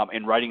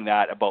 in writing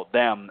that about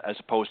them as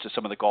opposed to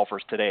some of the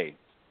golfers today?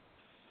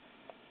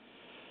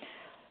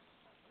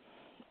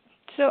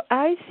 So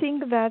I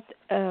think that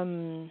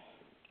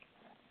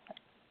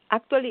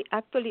actually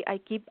I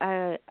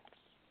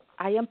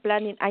am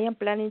planning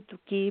to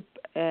keep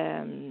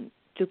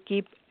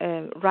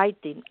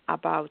writing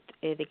about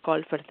the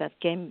golfers that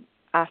came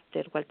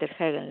after Walter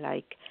Hagen,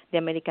 like the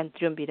American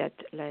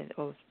Triumvirate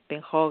of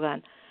Ben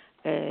Hogan,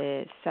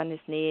 Sam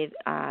Snead,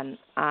 and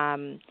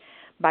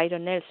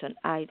Byron Nelson.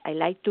 I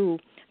like to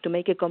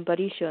make a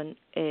comparison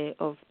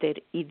of their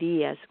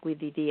ideas with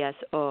the ideas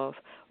of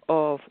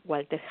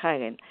Walter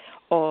Hagen,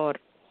 or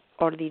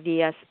the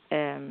ideas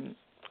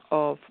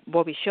of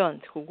Bobby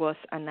Jones, who was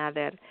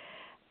another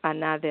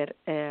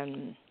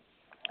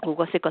who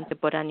was a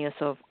contemporaneous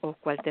of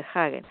Walter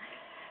Hagen.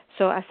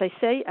 So as I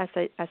say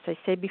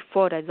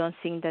before, I don't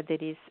think that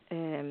there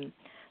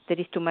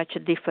is too much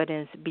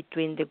difference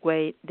between the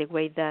way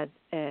that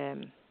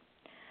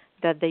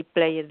they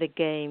play the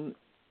game.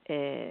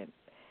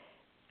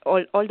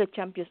 All the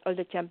champions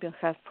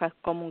have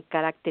common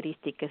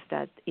characteristics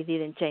that it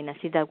didn't change. I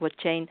see that what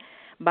changed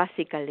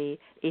basically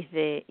is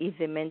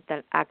the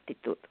mental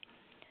attitude.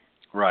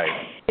 Right.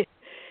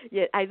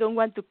 Yeah, I don't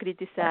want to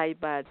criticize,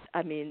 but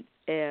I mean,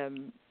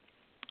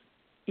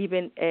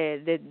 even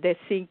the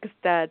things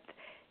that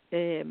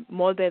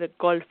modern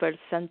golfers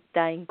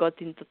sometimes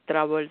got into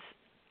troubles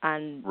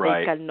and right.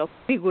 they cannot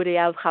figure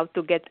out how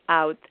to get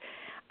out.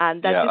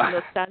 And that is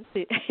not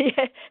something.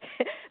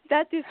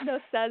 That is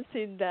not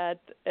something that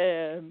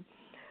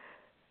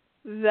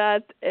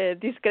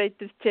this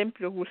greatest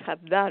champion would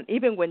have done,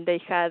 even when they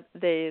had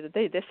the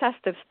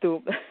disasters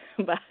too.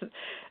 But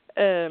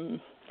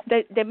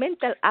the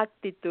mental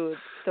attitude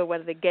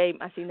toward the game,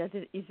 I think that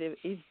is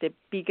the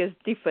biggest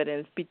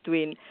difference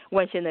between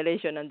one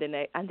generation and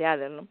the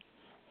other. No?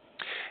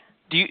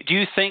 Do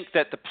you think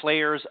that the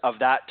players of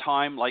that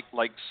time, like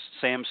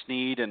Sam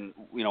Snead and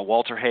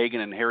Walter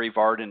Hagen and Harry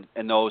Vardon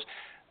and those,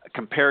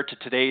 compared to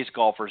today's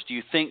golfers, do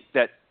you think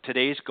that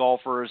today's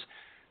golfers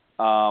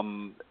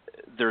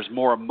there's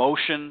more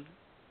emotion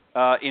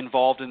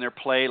involved in their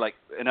play? Like,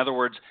 in other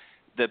words,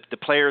 the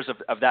players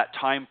of that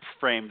time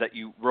frame that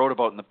you wrote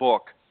about in the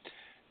book,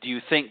 do you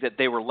think that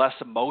they were less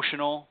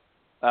emotional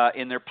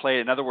in their play?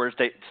 In other words,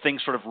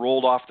 things sort of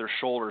rolled off their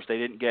shoulders. They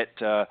didn't get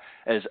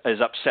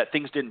as upset.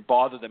 Things didn't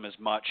bother them as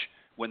much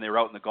when they were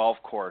out in the golf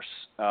course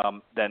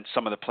than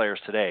some of the players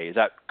today. Is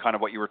that kind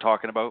of what you were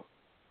talking about?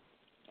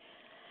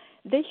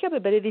 They have a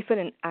very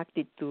different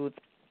attitude,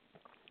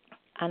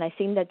 and I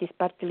think that is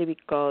partly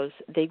because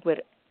they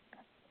were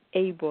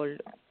able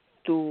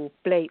to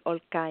play all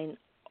kind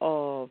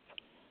of.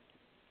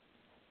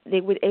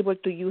 They were able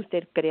to use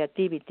their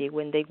creativity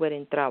when they were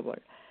in trouble.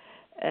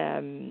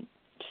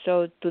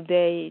 So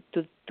today,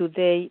 the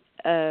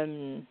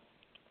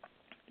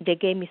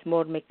game is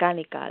more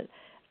mechanical,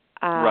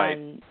 and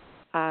right.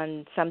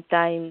 And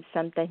sometimes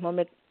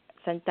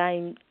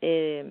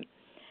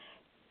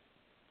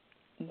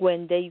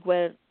when they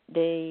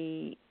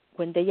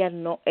are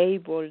not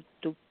able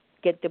to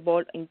get the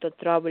ball into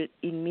trouble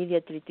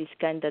immediately, it is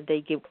kind that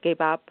they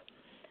gave up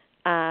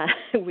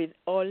with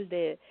all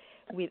the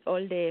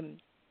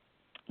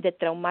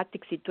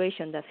traumatic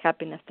situation that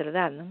happened after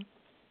that. No?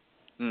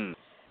 Mm.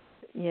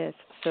 Yes.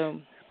 So.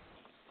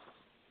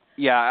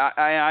 Yeah,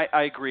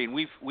 I agree, and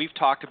we've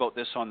talked about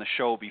this on the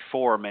show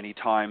before many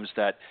times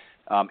that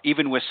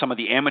even with some of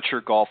the amateur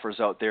golfers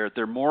out there,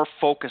 they're more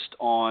focused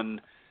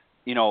on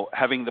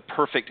having the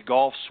perfect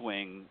golf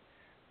swing.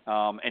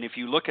 And if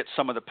you look at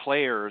some of the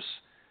players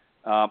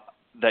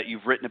that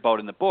you've written about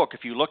in the book,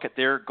 if you look at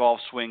their golf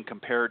swing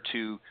compared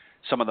to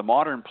some of the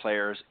modern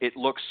players, it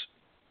looks,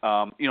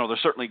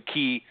 there's certainly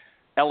key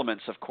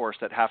elements, of course,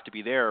 that have to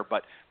be there,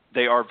 but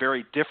they are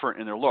very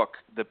different in their look.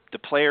 The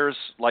players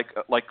like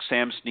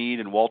Sam Snead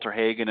and Walter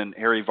Hagen and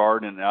Harry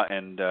Vardon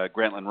and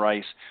Grantland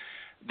Rice,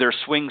 their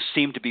swings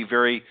seem to be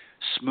very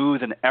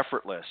smooth and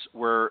effortless,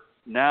 where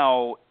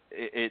now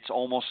it's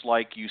almost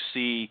like you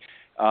see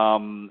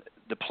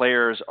the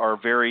players are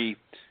very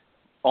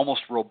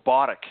almost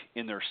robotic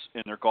in their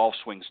golf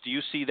swings. Do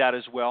you see that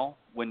as well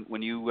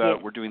when you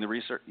were doing the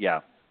research?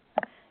 Yeah.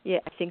 Yeah,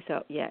 I think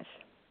so. Yes.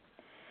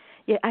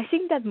 Yeah, I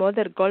think that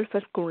modern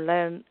golfers could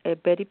learn a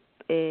very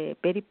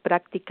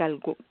practical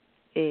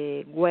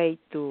way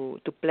to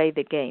play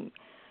the game.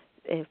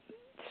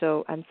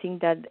 So I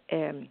think that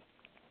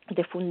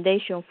the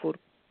foundation for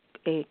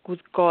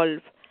good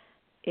golf,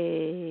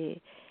 the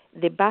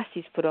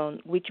basis from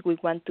which we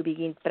want to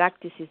begin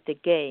practices the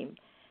game.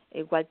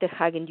 Walter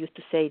Hagen used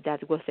to say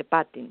that was the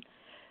putting.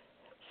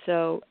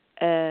 So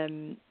I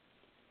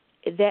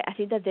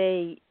think that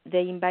they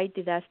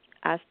invited us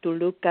to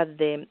look at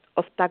the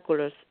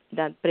obstacles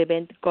that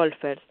prevent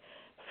golfers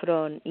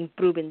from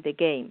improving the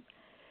game.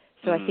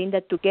 So I think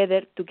that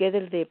together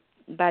the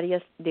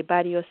various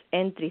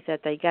entries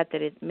that I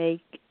gathered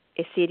make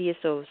a series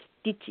of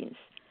teachings.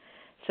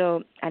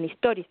 So, and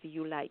stories, if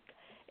you like.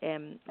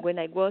 When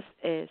I was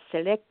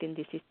selecting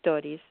these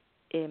stories,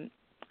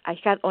 I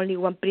had only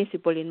one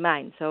principle in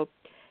mind. So,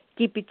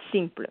 keep it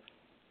simple.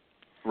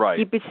 Right.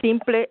 Keep it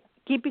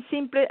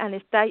simple,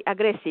 and stay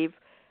aggressive.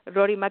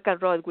 Rory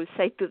McIlroy will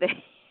say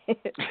today.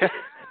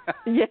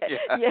 Yeah.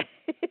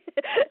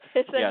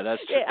 Yeah,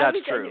 that's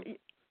true.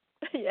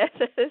 Yes,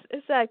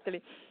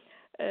 exactly.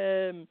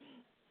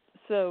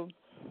 So.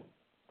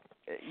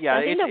 Yeah,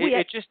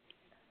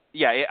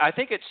 I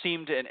think it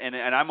seemed, and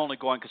I'm only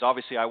going because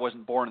obviously I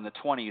wasn't born in the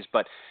 20s,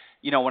 but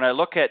when I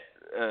look at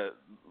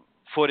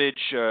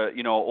footage,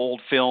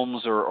 old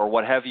films or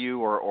what have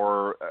you,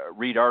 or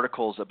read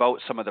articles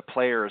about some of the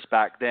players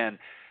back then,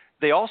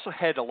 they also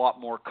had a lot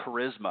more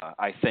charisma,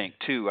 I think,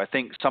 too. I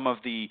think some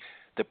of the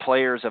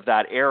players of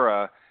that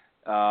era,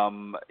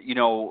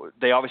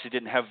 they obviously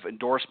didn't have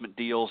endorsement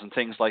deals and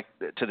things like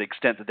to the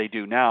extent that they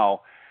do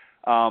now,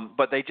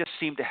 but they just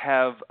seemed to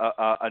have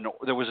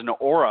there was an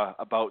aura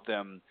about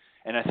them,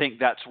 and I think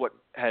that's what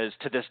has,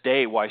 to this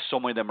day, why so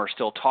many of them are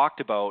still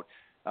talked about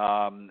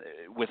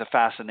with a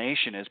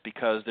fascination, is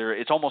because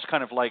it's almost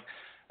kind of like,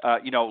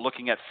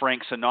 looking at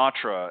Frank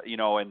Sinatra,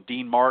 and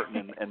Dean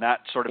Martin and that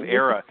sort of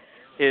era,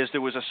 is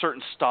there was a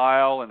certain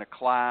style and a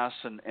class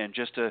and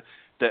just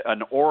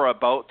an aura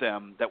about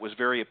them that was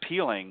very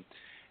appealing.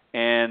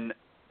 And,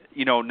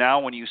 now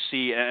when you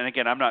see, and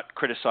again, I'm not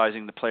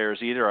criticizing the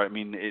players either. I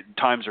mean,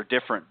 times are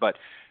different, but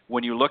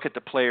when you look at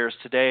the players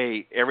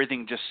today,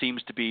 everything just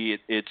seems to be,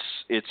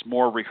 it's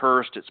more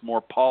rehearsed, it's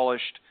more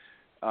polished.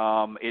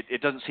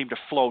 it doesn't seem to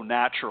flow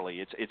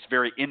naturally. It's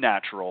very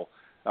unnatural,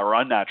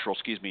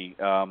 excuse me.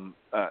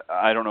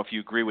 I don't know if you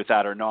agree with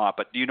that or not,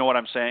 but do you know what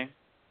I'm saying?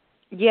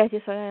 Yes,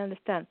 I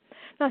understand.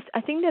 No,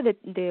 I think that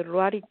the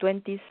Roaring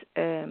 20s,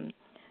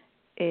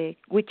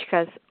 which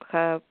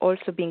have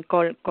also been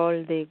called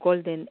the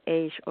golden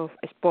age of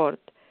sport,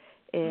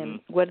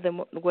 was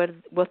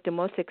the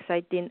most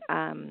exciting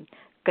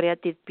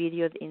creative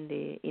period in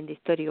the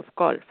history of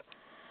golf.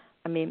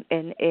 I mean,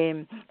 and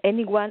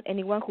anyone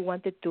who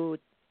wanted to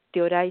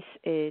theorize,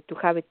 to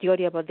have a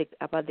theory about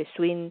the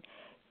swing,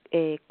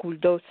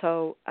 could do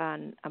so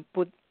and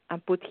put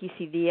his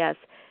ideas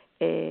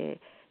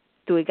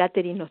to a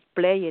gathering of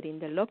players in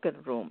the locker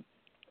room.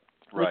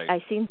 Right. Which I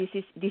think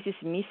this is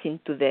missing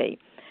today.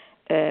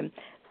 They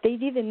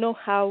didn't know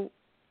how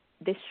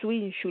the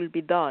swing should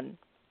be done,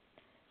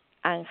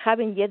 and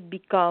haven't yet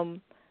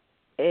become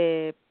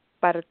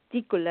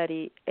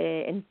particularly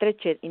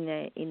entrenched in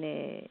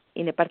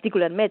a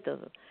particular method.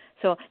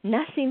 So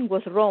nothing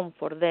was wrong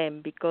for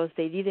them because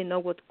they didn't know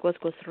what was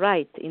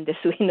right in the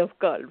swing of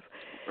golf.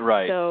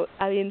 Right. So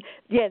I mean,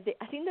 I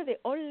think that the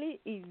only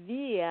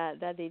idea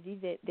that they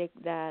did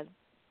that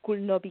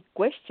could not be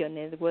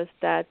questioned was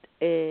that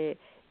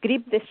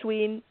grip the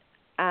swing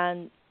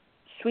and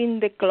swing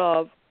the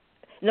club.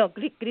 No,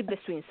 grip the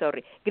swing.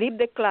 Sorry, grip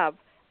the club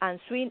and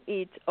swing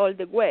it all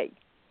the way.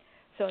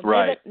 So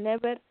right.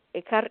 never.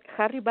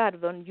 Harry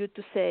Bardon used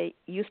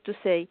to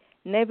say,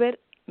 never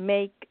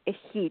make a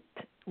hit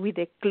with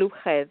a club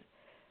head,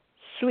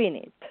 swing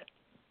it.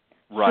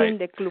 Right. Swing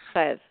the club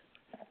head.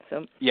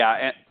 So.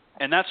 Yeah,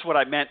 and that's what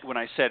I meant when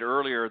I said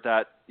earlier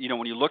that,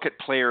 when you look at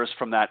players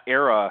from that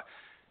era,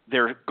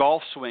 their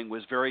golf swing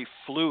was very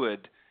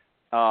fluid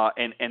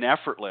and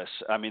effortless.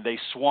 I mean, they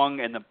swung,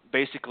 and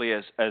basically,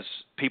 as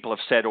people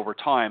have said over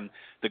time,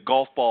 the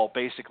golf ball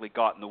basically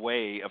got in the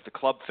way of the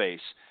club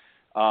face.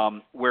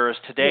 Whereas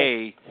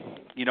today,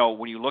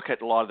 when you look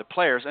at a lot of the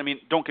players, I mean,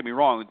 don't get me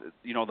wrong,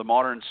 the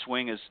modern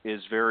swing is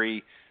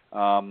very,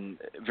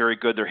 very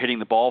good. They're hitting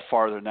the ball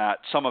farther than that.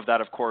 Some of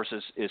that, of course,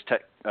 is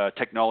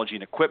technology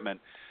and equipment,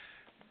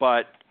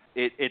 but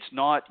it's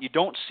not. You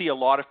don't see a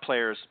lot of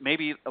players,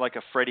 maybe like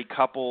a Freddie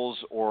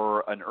Couples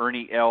or an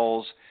Ernie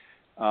Els.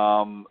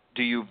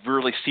 Do you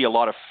really see a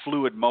lot of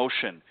fluid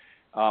motion?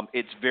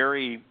 It's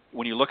very,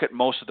 when you look at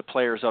most of the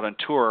players out on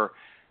tour,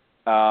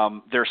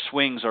 their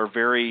swings are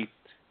very,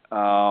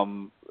 I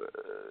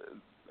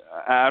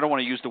don't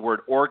want to use the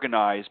word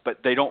organized,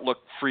 but they don't look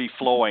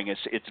free-flowing.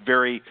 It's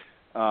very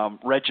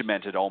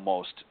regimented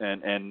almost,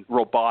 and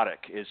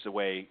robotic is the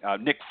way.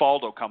 Nick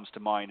Faldo comes to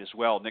mind as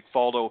well. Nick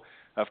Faldo,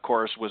 of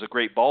course, was a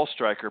great ball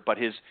striker, but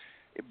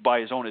by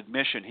his own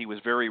admission, he was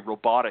very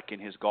robotic in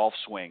his golf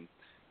swing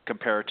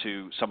compared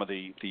to some of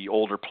the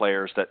older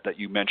players that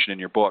you mentioned in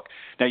your book.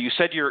 Now, you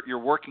said you're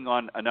working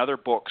on another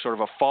book, sort of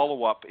a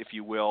follow-up, if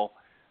you will,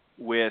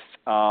 with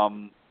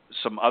some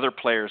other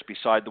players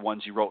beside the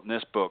ones you wrote in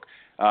this book.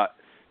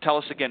 Tell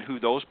us again who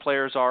those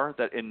players are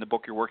that in the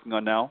book you're working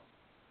on now.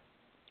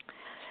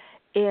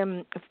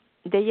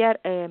 They are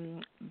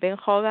Ben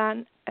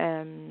Hogan,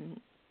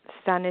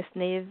 Stan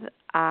Smith,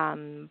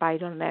 and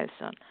Byron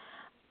Nelson.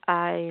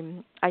 I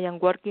am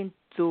working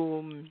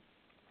to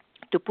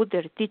put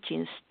their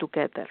teachings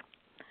together.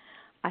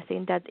 I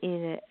think that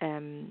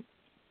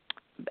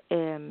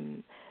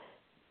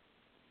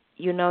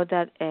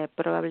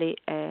probably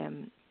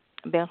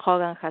Ben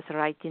Hogan has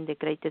written the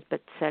greatest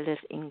bestsellers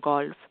in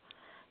golf.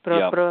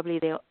 Probably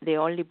the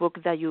only book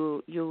that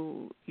you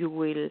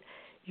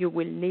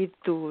will need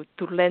to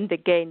learn the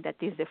game, that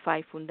is the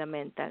 5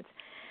 fundamentals.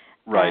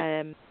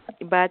 Right.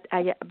 But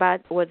I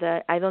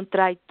don't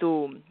try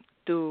to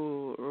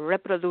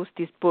reproduce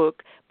this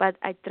book, but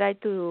I try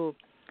to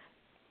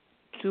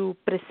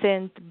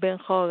present Ben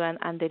Hogan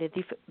under a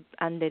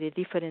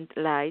different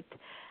light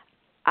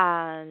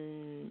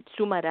and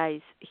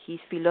summarize his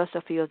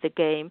philosophy of the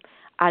game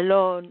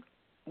along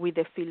with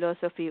the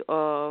philosophy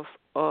of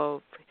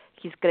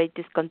his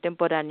greatest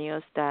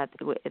contemporaneous that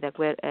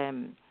were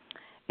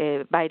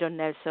Byron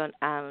Nelson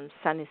and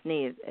Stan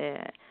Smith.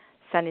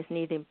 Stan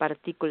Smith in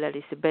particular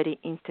is a very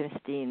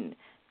interesting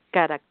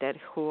character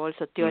who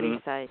also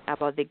theorizes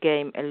about the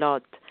game a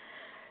lot.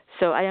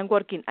 So I am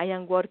working, and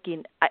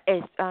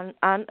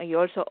I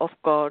also, of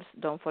course,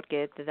 don't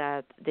forget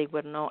that they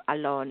were not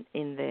alone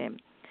in the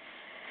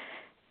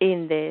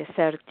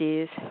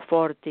 30s,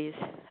 40s,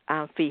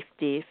 and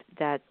 50s,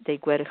 that they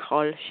were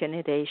whole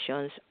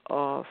generations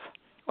of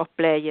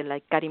players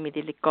like Karim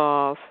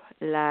Dilikov,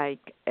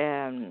 like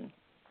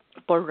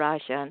Paul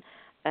Russian,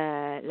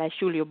 like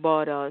Julio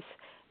Boros,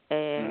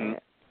 and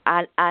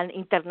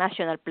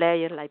international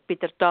players like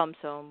Peter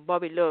Thompson,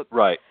 Bobby Luke.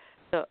 Right.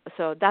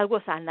 So that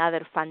was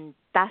another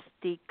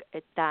fantastic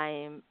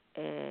time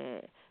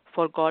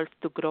for golf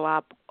to grow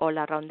up all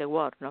around the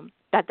world. No?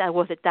 That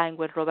was the time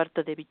when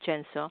Roberto De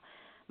Vicenzo,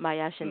 my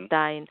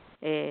Argentine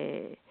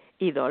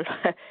idol,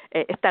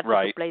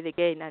 started to play the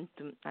game and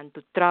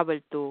to travel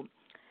to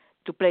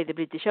play the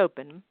British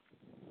Open.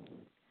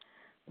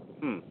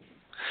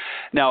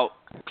 Now,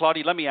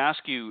 Claudia, let me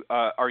ask you: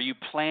 are you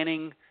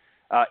planning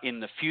in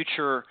the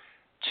future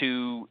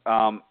to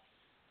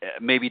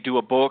maybe do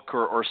a book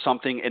or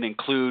something and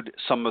include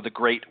some of the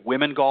great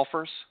women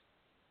golfers?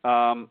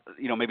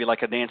 Maybe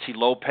like a Nancy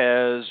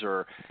Lopez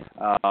or,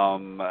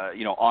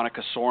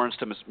 Annika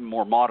Sorenstam is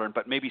more modern,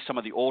 but maybe some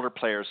of the older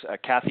players,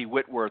 Kathy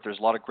Whitworth, there's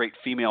a lot of great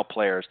female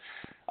players.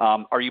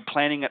 Are you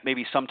planning at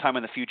maybe sometime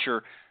in the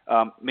future,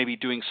 maybe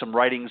doing some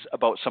writings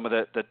about some of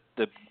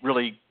the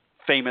really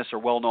famous or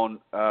well-known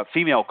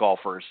female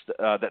golfers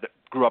that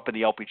grew up in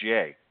the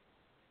LPGA?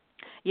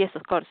 Yes,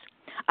 of course.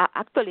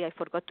 Actually, I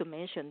forgot to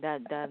mention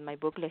that my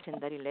book,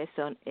 Legendary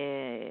Lesson,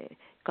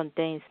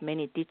 contains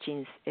many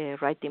teachings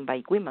written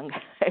by women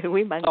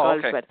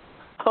golfers okay.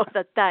 all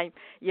the time.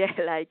 Yeah,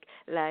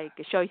 like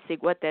Joyce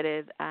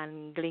Watered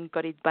and Glenn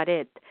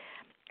Barrett.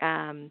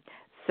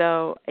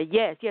 So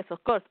yes,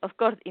 of course.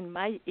 In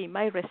my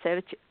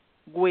research,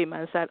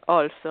 women are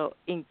also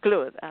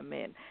included.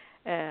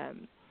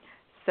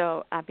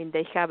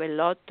 They have a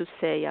lot to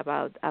say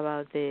about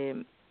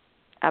the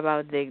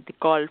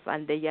golf,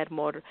 and they are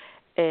more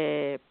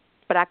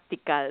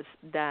practicals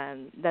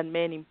than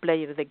men in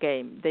playing the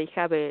game. They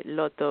have a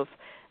lot of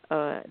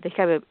they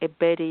have a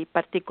very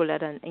particular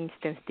and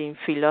interesting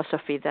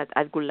philosophy that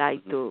I would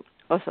like to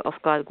also, of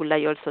course,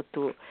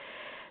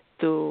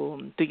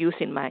 to use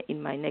in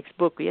my next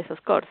book. Yes,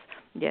 of course.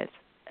 Yes.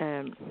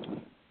 Very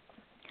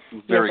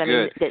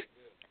good.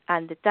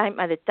 At the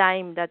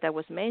time that I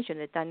was mentioned,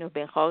 the time of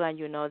Ben Hogan,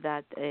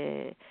 that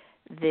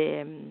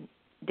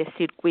the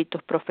circuit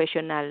of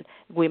professional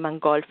women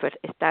golfers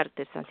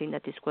started, something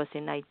that was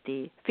in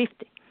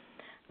 1950.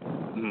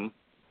 Mm-hmm.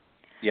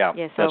 Yeah,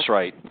 so, that's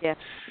right. Yeah,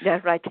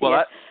 that's right.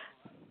 Well,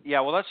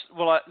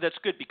 that's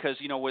good because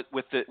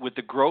with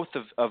the growth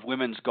of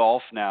women's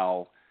golf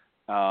now,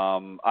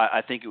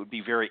 I think it would be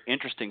very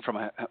interesting from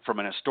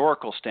an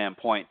historical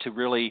standpoint to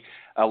really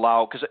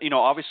allow, because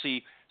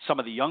obviously some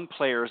of the young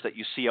players that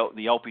you see out in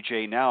the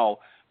LPGA now,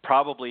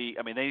 probably,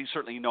 they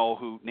certainly know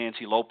who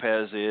Nancy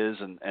Lopez is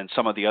and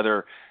some of the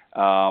other,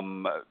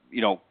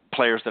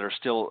 players that are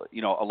still,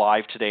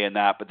 alive today and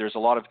that. But there's a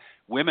lot of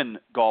women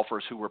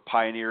golfers who were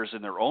pioneers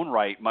in their own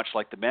right, much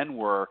like the men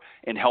were,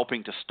 in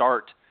helping to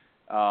start,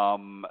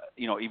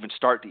 even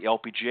start the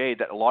LPGA,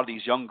 that a lot of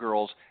these young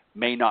girls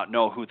may not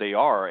know who they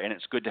are. And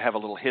it's good to have a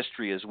little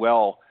history as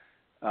well,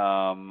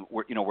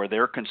 where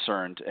they're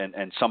concerned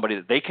and somebody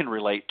that they can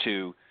relate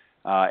to,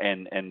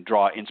 and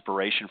draw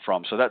inspiration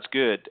from. So that's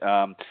good.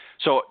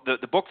 So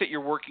the book that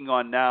you're working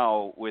on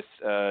now with,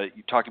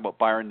 you're talking about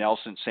Byron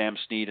Nelson, Sam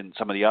Snead, and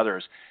some of the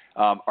others,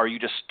 are you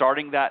just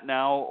starting that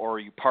now, or are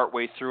you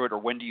partway through it, or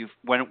when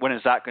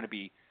is that going to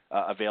be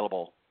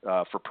available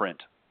for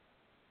print?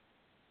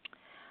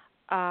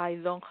 I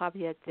don't have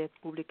yet the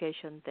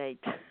publication date.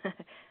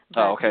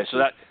 Oh, okay. So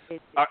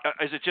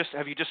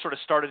have you just sort of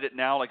started it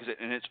now? Like, is it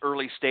in its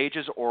early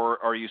stages, or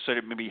are you sort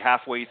of maybe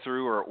halfway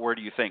through, or where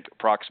do you think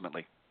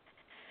approximately?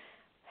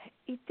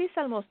 It is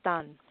almost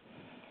done.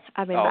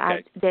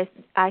 Okay.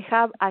 I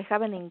have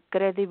an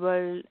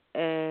incredible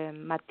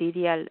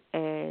material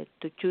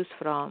to choose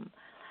from,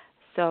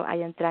 so I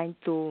am trying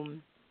to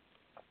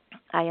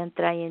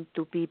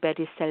be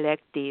very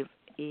selective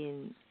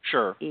in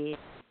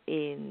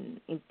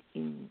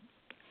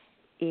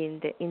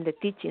the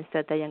teachings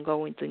that I am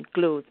going to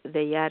include.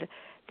 They are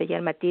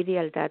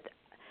material that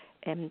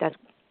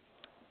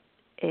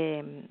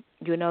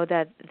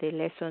that the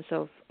lessons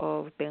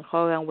of Ben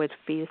Hogan were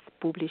first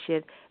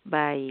published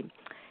by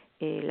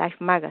Life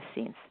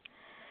magazines.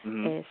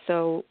 Mm-hmm.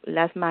 So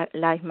Life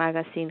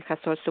magazine has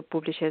also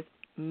published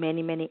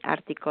many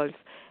articles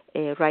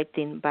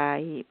writing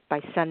by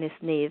Sam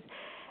Snead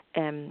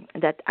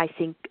that I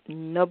think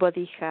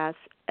nobody has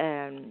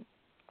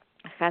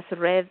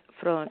read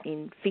from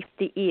in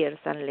 50 years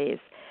at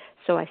least.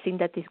 So I think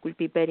that this will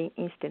be very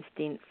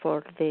interesting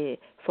for the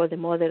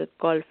modern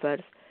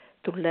golfers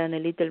to learn a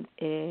little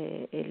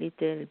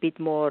bit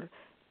more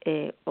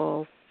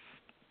of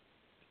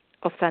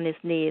Sam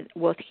Snead,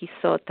 what he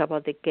thought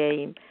about the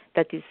game.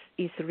 That is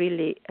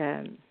really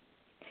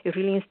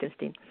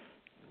interesting.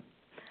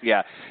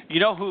 Yeah,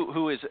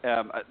 who is?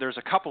 There's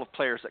a couple of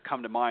players that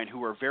come to mind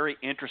who are very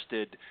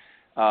interested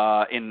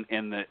in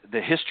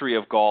the history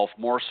of golf,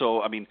 more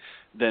so,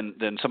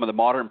 than some of the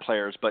modern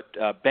players. But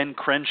Ben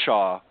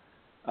Crenshaw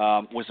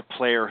was a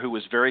player who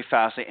was very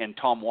fascinating, and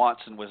Tom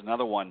Watson was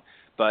another one.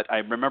 But I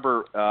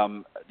remember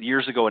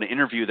years ago an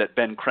interview that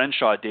Ben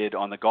Crenshaw did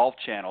on the Golf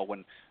Channel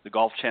when the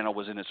Golf Channel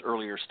was in its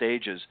earlier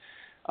stages.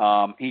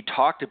 He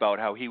talked about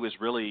how he was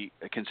really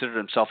considered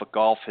himself a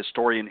golf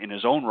historian in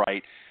his own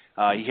right.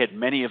 He had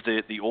many of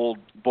the old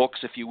books,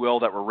 if you will,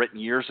 that were written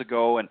years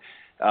ago, and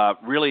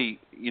really,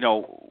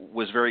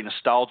 was very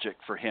nostalgic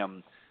for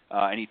him.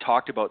 And he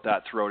talked about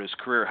that throughout his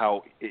career,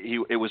 how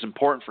it was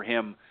important for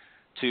him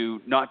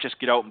to not just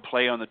get out and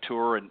play on the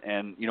tour and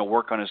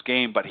work on his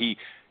game, but he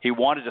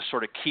wanted to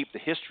sort of keep the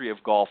history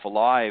of golf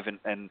alive.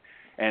 And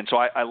so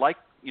I like,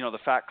 the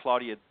fact,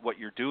 Claudia, what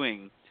you're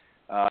doing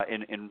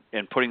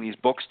in putting these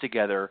books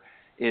together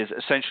is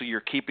essentially you're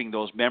keeping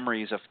those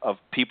memories of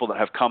people that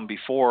have come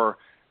before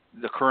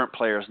the current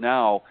players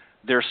now,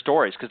 their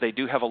stories, because they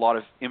do have a lot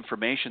of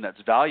information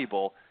that's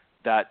valuable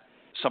that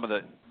some of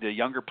the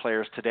younger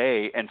players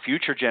today and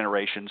future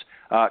generations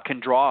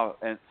can draw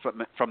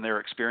from their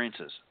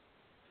experiences.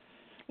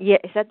 Yeah,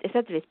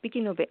 exactly.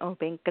 Speaking of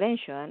Ben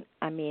Crenshaw,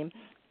 I mean,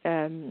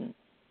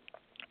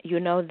 you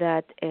know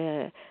that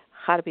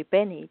Harvey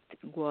Penick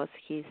was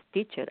his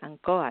teacher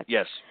and coach.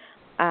 Yes.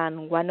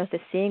 And one of the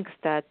things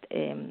that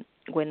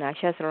when I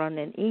just learned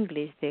in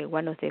English,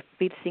 one of the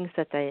first things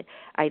that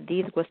I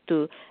did was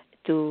to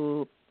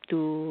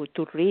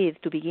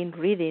begin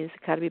reading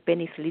Harvey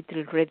Penick's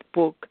Little Red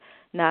Book.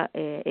 Now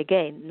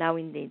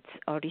in its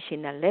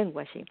original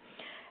language.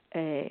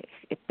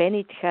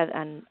 Penick had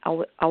an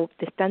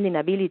outstanding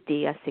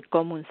ability as a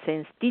common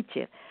sense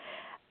teacher,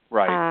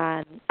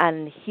 right?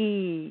 And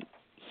he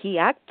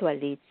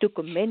actually took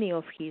many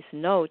of his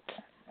notes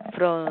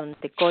from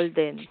the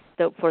golden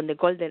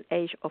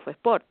age of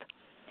sport.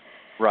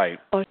 Right.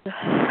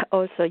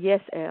 Also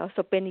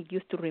Penick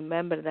used to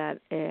remember that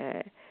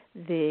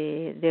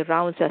the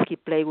rounds that he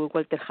played with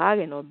Walter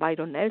Hagen or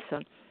Byron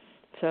Nelson.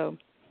 So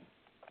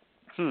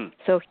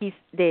he's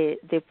the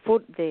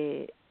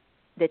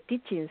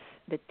teachings,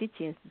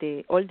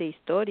 all the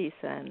stories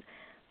and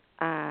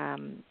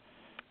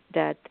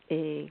that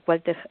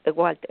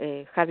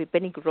Harvey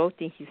Penick wrote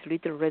in his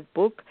Little Red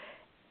Book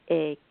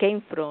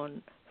came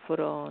from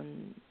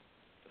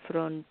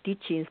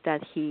teachings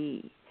that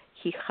he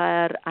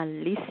heard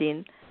and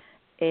listened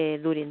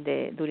during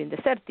the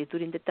 30s,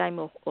 during the time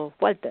of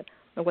Walter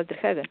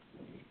Hagen.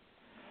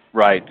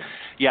 Right.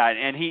 Yeah,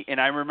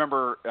 and I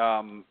remember,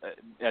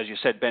 as you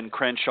said, Ben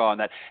Crenshaw and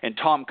that, and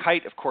Tom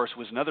Kite, of course,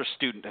 was another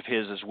student of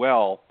his as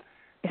well.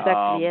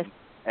 Exactly. Yes.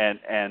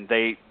 And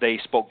they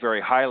spoke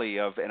very highly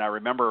of, and I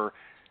remember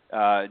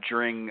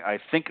during, I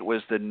think it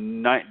was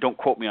don't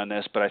quote me on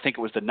this, but I think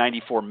it was the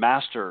 '94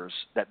 Masters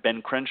that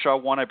Ben Crenshaw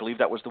won. I believe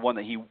that was the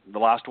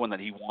last one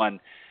that he won,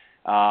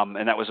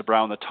 and that was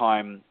around the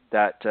time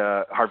that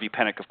Harvey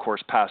Penick, of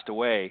course, passed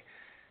away,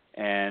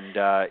 and.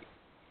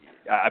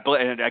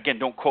 And again,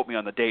 don't quote me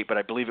on the date, but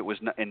I believe it was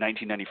in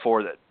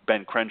 1994 that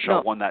Ben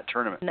Crenshaw won that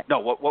tournament.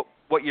 No,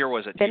 what year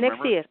was it? The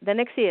next year. 95. The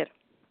next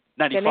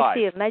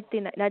year,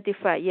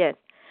 1995. Yes.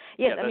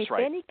 Yeah, I mean,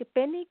 right.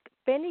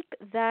 Penick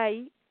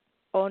died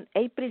on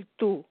April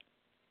 2,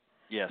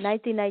 yes.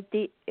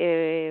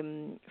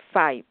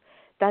 1995.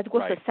 That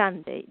was right. a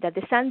Sunday. That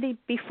the Sunday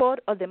before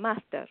of the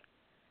Master.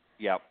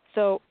 Yeah.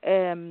 So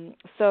Ben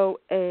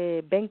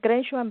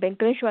Crenshaw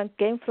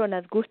came from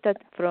Augusta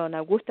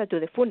to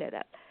the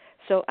funeral.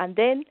 So and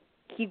then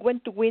he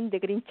went to win the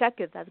green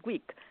jacket that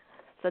week.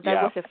 So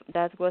that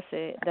was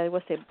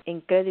an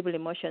incredibly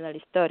emotional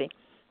story.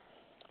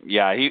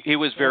 Yeah, he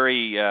was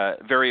very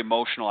very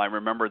emotional. I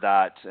remember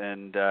that,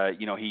 and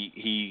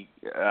he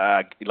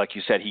like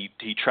you said,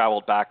 he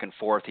traveled back and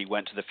forth. He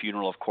went to the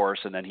funeral, of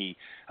course, and then he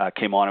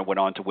came on and went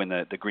on to win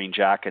the green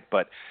jacket.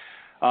 But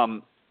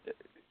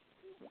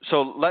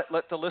so let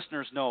the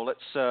listeners know.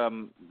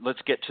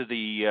 Let's get to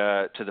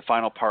the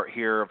final part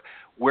here.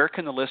 Where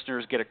can the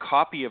listeners get a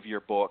copy of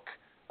your book?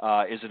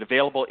 Is it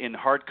available in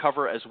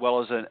hardcover as well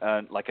as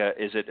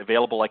is it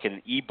available like in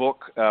an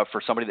ebook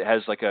for somebody that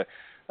has like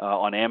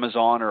on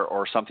Amazon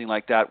or something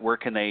like that? Where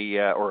can they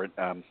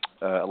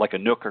like a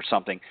Nook or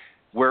something?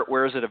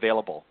 Where is it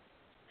available?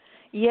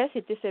 Yes,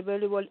 it is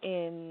available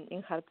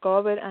in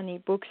hardcover and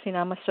ebooks in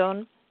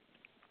Amazon.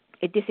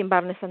 It is in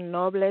Barnes and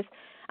Nobles.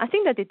 I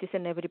think that it is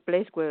in every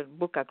place where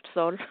books are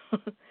sold.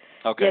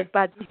 Okay. Yes,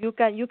 but you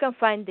can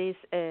find this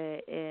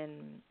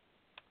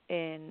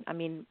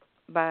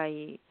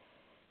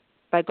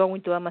by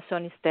going to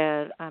Amazon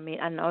instead. I mean,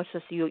 and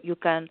also you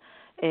can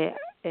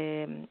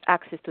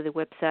access to the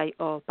website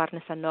of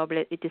Barnes and Noble.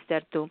 It is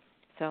there too.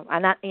 So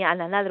and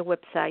another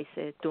websites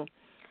too.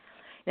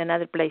 In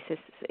other places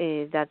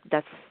that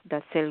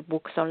sell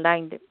books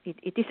online.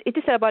 It is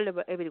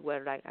available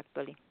everywhere, right?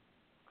 Actually.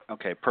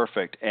 Okay,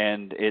 perfect.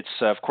 And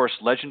it's, of course,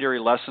 Legendary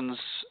Lessons,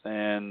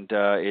 and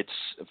it's,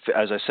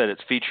 as I said,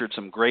 it's featured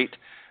some great,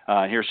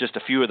 here's just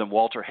a few of them,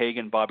 Walter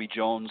Hagen, Bobby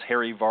Jones,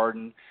 Harry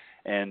Vardon,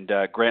 and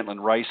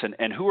Grantland Rice.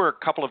 And who are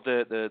a couple of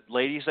the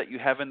ladies that you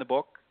have in the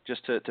book,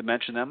 just to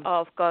mention them?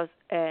 Of course,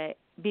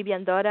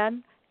 Vivian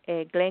Doran,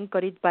 Glenn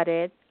Corit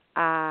Barrett,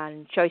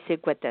 and Choice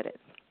Guterres.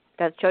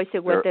 That Choice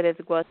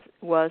Guterres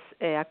was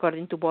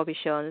according to Bobby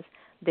Jones,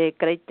 the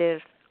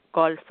greatest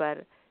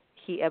golfer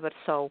he ever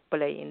saw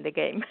play in the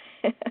game.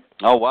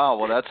 Oh wow!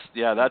 Well, that's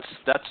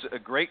a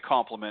great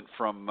compliment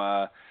from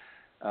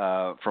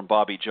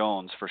Bobby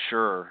Jones for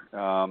sure.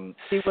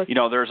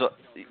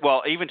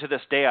 Even to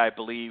this day, I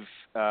believe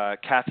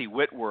Kathy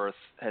Whitworth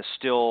has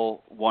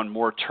still won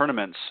more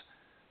tournaments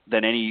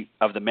than any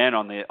of the men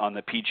on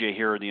the PGA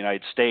here in the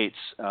United States.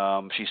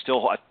 She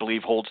still, I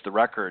believe, holds the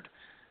record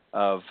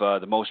of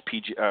the most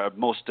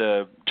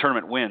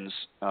tournament wins,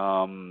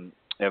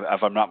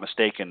 if I'm not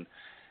mistaken.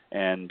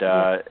 And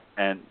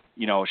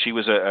she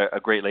was a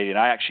great lady, and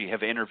I actually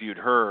have interviewed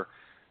her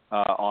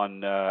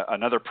on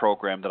another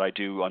program that I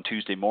do on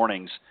Tuesday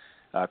mornings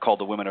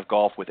called The Women of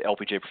Golf with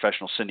LPGA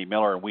professional Cindy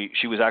Miller. And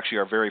she was actually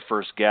our very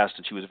first guest,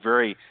 and she was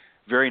very,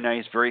 very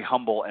nice, very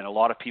humble, and a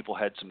lot of people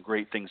had some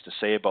great things to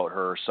say about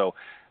her. So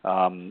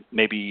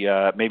maybe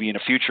in a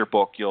future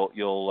book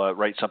you'll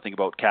write something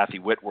about Kathy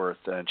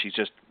Whitworth, and she's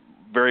just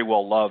very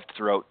well loved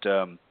throughout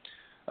the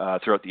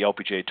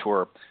LPGA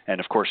Tour, and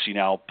of course she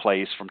now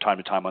plays from time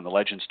to time on the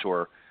Legends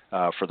Tour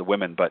for the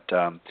women.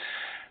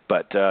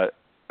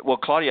 Well,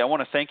 Claudia, I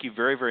want to thank you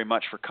very, very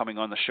much for coming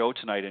on the show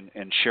tonight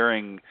and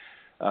sharing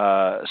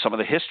some of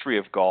the history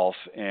of golf,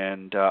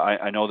 and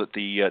I know that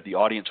the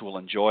audience will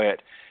enjoy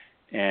it.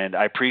 And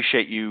I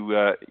appreciate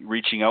you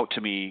reaching out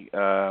to me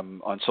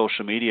on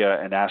social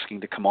media and asking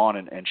to come on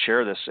and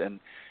share this.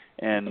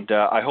 And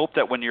I hope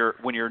that when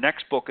your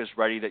next book is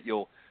ready, that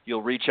you'll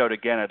reach out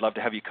again. I'd love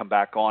to have you come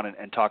back on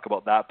and talk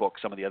about that book,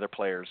 some of the other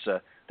players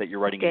that you're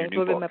writing in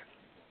your new book.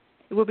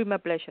 It will be my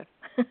pleasure.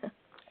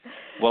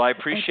 Well, I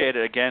appreciate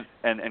it again.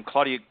 And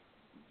Claudia,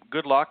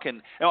 good luck.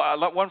 And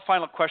one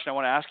final question I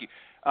want to ask you.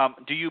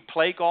 Do you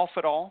play golf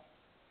at all?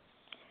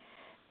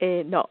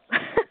 No.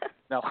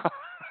 No.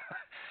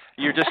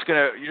 You're just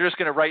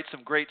gonna write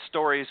some great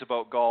stories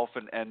about golf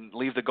and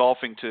leave the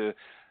golfing to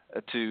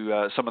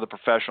some of the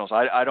professionals.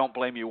 I don't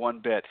blame you one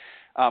bit.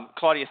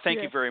 Claudia,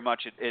 thank you very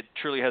much. It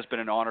truly has been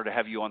an honor to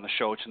have you on the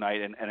show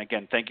tonight. And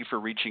again, thank you for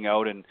reaching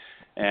out. And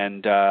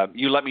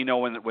you let me know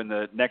when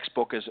the next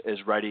book is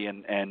ready,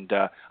 and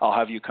I'll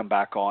have you come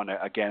back on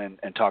again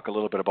and talk a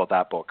little bit about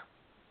that book.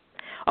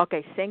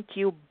 Okay, thank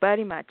you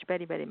very much,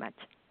 very, very much.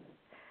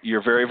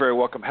 You're very, very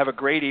welcome. Have a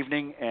great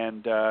evening,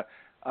 and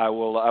I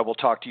will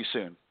talk to you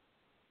soon.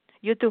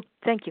 You too.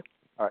 Thank you.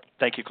 All right.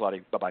 Thank you,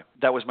 Claudia. Bye-bye.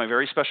 That was my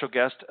very special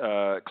guest,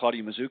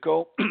 Claudia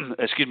Mazzucco.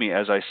 Excuse me.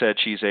 As I said,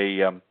 she's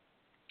a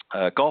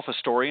golf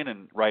historian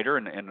and writer,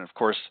 and of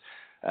course,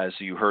 as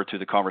you heard through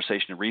the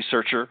conversation, a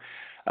researcher,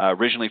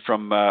 originally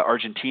from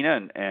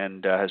Argentina,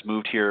 and has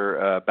moved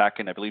here back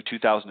in, I believe,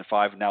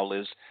 2005, and now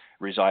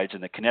resides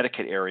in the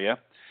Connecticut area.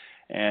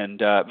 And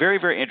very,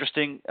 very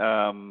interesting.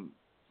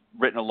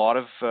 Written a lot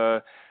of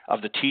the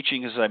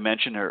teachings, as I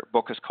mentioned. Her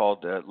book is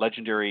called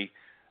Legendary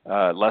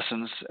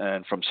Lessons,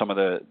 and from some of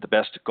the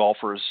best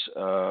golfers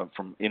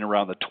from in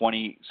around the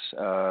 20s,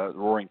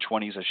 roaring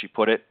 20s, as she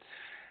put it,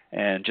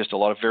 and just a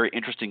lot of very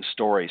interesting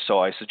stories. So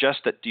I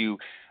suggest that you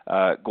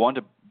go on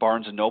to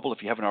Barnes & Noble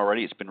if you haven't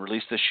already. It's been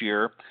released this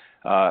year,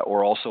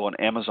 or also on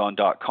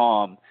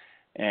Amazon.com,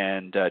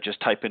 and just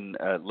type in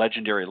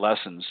Legendary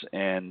Lessons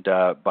and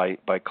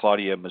by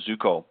Claudia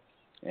Mazzucco,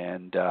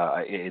 and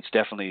it's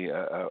definitely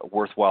a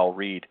worthwhile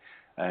read.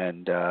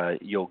 And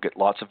you'll get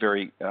lots of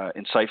very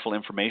insightful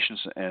information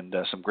and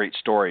some great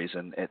stories.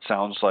 And it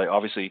sounds like,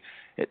 obviously,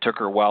 it took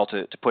her a while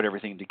to put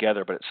everything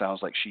together, but it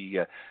sounds like she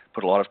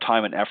put a lot of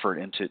time and effort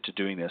into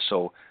doing this.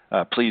 So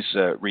please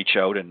reach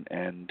out and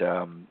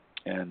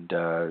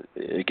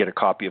get a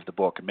copy of the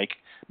book and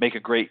make a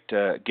great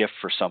gift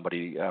for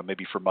somebody,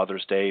 maybe for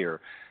Mother's Day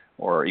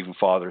or even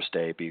Father's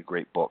Day. It'd be a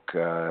great book,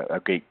 a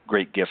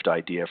great gift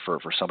idea for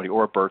somebody,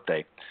 or a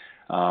birthday.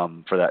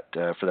 For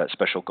that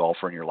special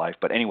golfer in your life.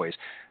 But anyways,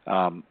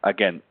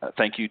 again,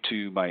 thank you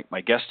to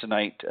my guests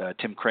tonight,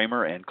 Tim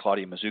Kremer and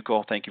Claudia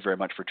Mazzucco. Thank you very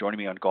much for joining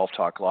me on Golf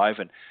Talk Live.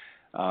 And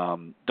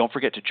don't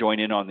forget to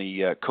join in on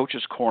the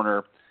Coaches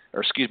Corner,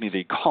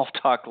 the Golf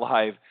Talk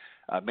Live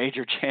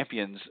Major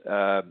Champions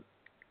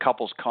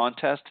Couples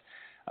Contest.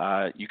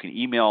 You can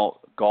email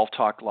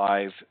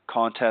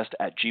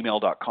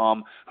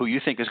golftalklivecontest@gmail.com who you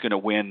think is going to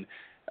win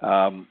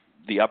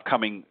the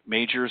upcoming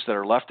majors that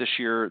are left this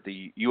year.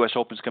 The U.S.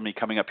 Open is going to be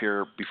coming up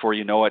here before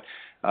you know it.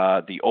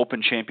 The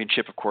Open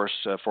Championship, of course,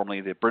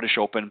 formerly the British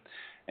Open,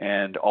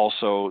 and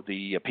also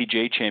the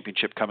PGA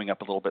Championship coming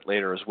up a little bit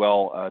later as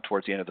well,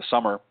 towards the end of the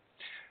summer.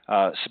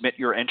 Submit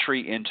your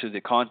entry into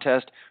the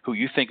contest, who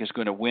you think is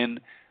going to win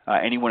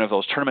any one of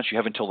those tournaments. You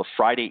have until the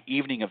Friday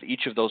evening of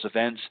each of those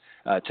events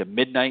to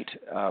midnight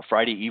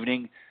Friday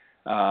evening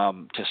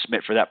to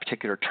submit for that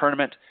particular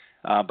tournament.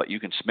 But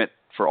you can submit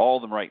for all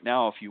of them right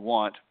now if you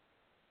want,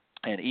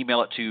 and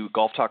email it to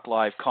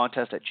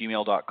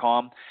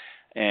golftalklivecontest@gmail.com.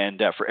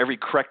 And for every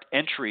correct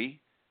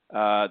entry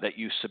that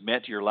you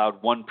submit, you're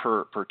allowed one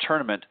per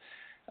tournament.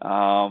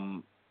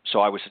 So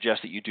I would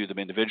suggest that you do them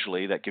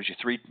individually. That gives you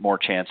 3 more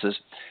chances.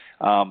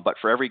 But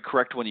for every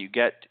correct one you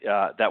get,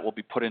 that will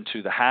be put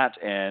into the hat.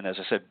 And as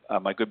I said,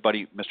 my good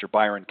buddy, Mr.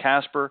 Byron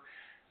Casper,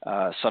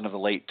 son of the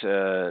late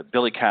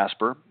Billy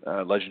Casper,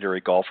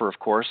 legendary golfer, of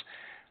course,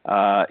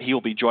 he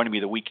will be joining me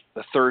the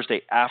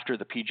Thursday after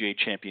the PGA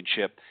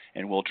Championship,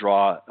 and we'll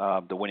draw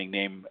the winning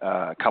name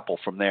couple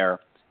from there.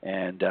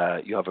 And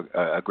you have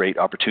a great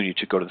opportunity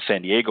to go to the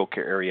San Diego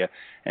area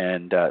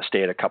and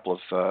stay at a couple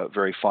of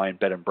very fine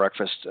bed and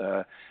breakfast,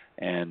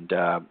 and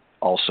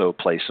also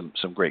play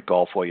some great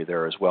golf while you're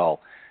there as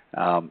well.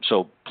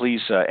 So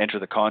please enter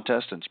the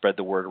contest and spread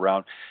the word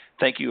around.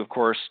 Thank you, of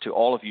course, to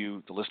all of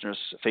you, the listeners,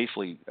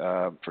 faithfully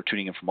for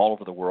tuning in from all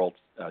over the world,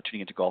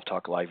 tuning into Golf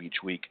Talk Live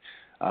each week.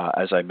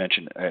 As I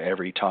mentioned,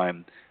 every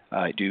time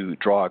I do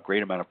draw a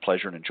great amount of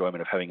pleasure and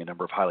enjoyment of having a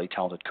number of highly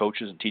talented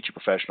coaches and teaching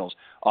professionals,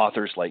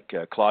 authors like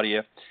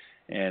Claudia,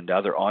 and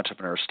other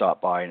entrepreneurs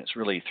stop by, and it's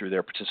really through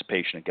their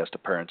participation and guest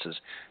appearances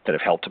that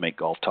have helped to make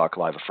Golf Talk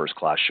Live a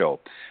first-class show.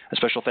 A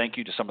special thank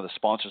you to some of the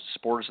sponsors and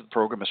supporters of the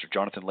program, Mr.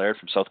 Jonathan Laird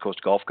from South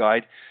Coast Golf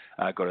Guide.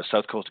 Go to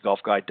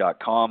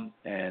southcoastgolfguide.com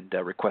and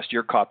request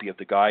your copy of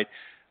the guide.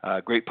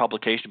 Great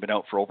publication, been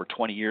out for over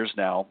 20 years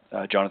now.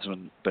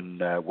 Jonathan's been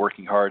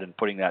working hard and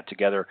putting that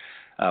together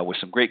with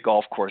some great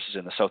golf courses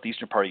in the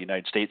southeastern part of the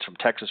United States, from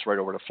Texas right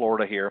over to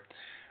Florida here.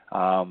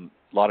 A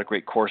lot of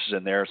great courses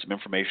in there, some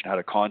information how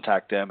to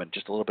contact them, and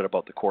just a little bit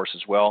about the course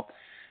as well.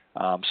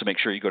 So make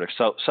sure you go to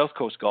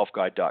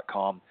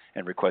southcoastgolfguide.com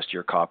and request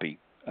your copy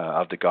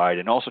of the guide.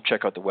 And also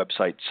check out the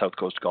website,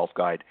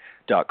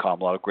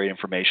 southcoastgolfguide.com. A lot of great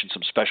information,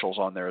 some specials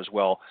on there as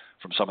well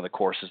from some of the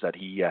courses that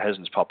he has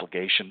in his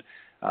publication.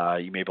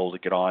 You may be able to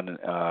get on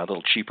a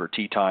little cheaper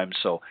tee times,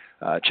 so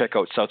check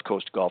out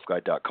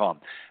southcoastgolfguide.com.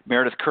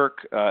 Meredith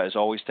Kirk, as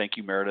always, thank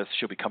you, Meredith.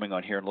 She'll be coming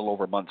on here in a little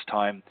over a month's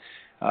time.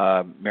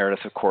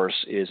 Meredith, of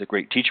course, is a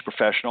great teacher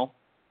professional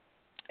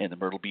in the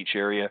Myrtle Beach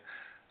area,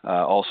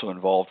 also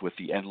involved with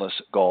the Endless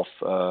Golf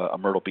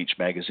Myrtle Beach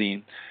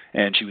magazine,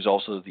 and she was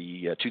also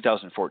the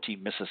 2014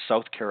 Mrs.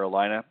 South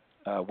Carolina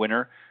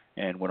winner,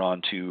 and went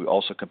on to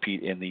also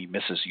compete in the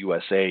Mrs.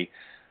 USA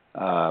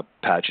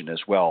pageant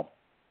as well.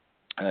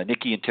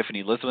 Nikki and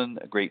Tiffany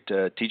Litherland, a great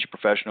teacher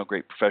professional,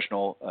 great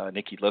professional,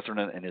 Nikki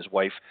Litherland and his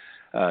wife,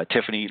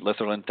 Tiffany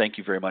Litherland. Thank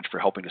you very much for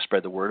helping to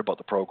spread the word about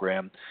the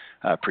program.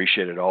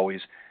 Appreciate it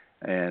always.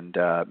 And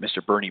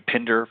Mr. Bernie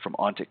Pinder from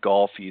Ontic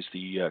Golf. He's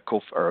the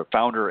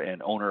founder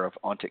and owner of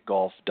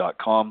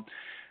OnticGolf.com.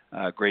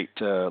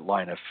 Great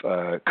line of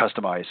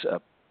customized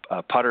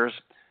putters.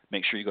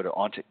 Make sure you go to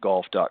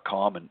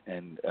OnticGolf.com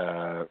and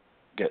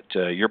get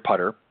your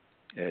putter.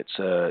 It's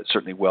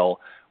certainly well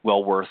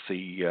worth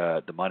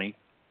the money,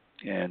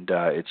 and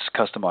it's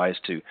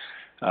customized to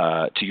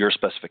your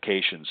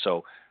specifications.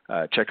 So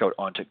check out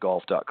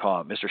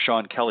OnticGolf.com. Mr.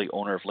 Sean Kelly,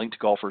 owner of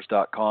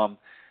LinkedGolfers.com.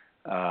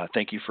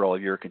 Thank you for all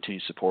of your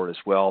continued support as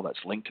well. That's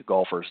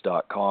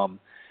LinkedGolfers.com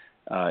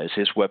is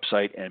his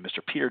website. And Mr.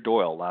 Peter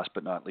Doyle, last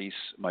but not least,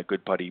 my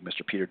good buddy,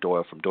 Mr. Peter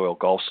Doyle from Doyle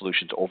Golf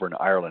Solutions over in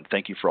Ireland.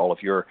 Thank you for all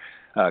of your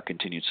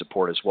continued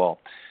support as well.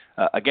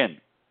 Again,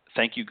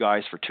 thank you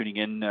guys for tuning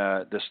in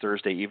this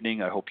Thursday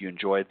evening. I hope you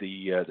enjoyed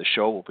the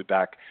show. We'll be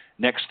back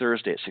next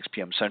Thursday at 6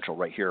 p.m. Central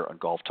right here on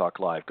Golf Talk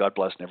Live. God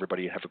bless and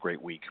everybody, and have a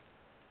great week.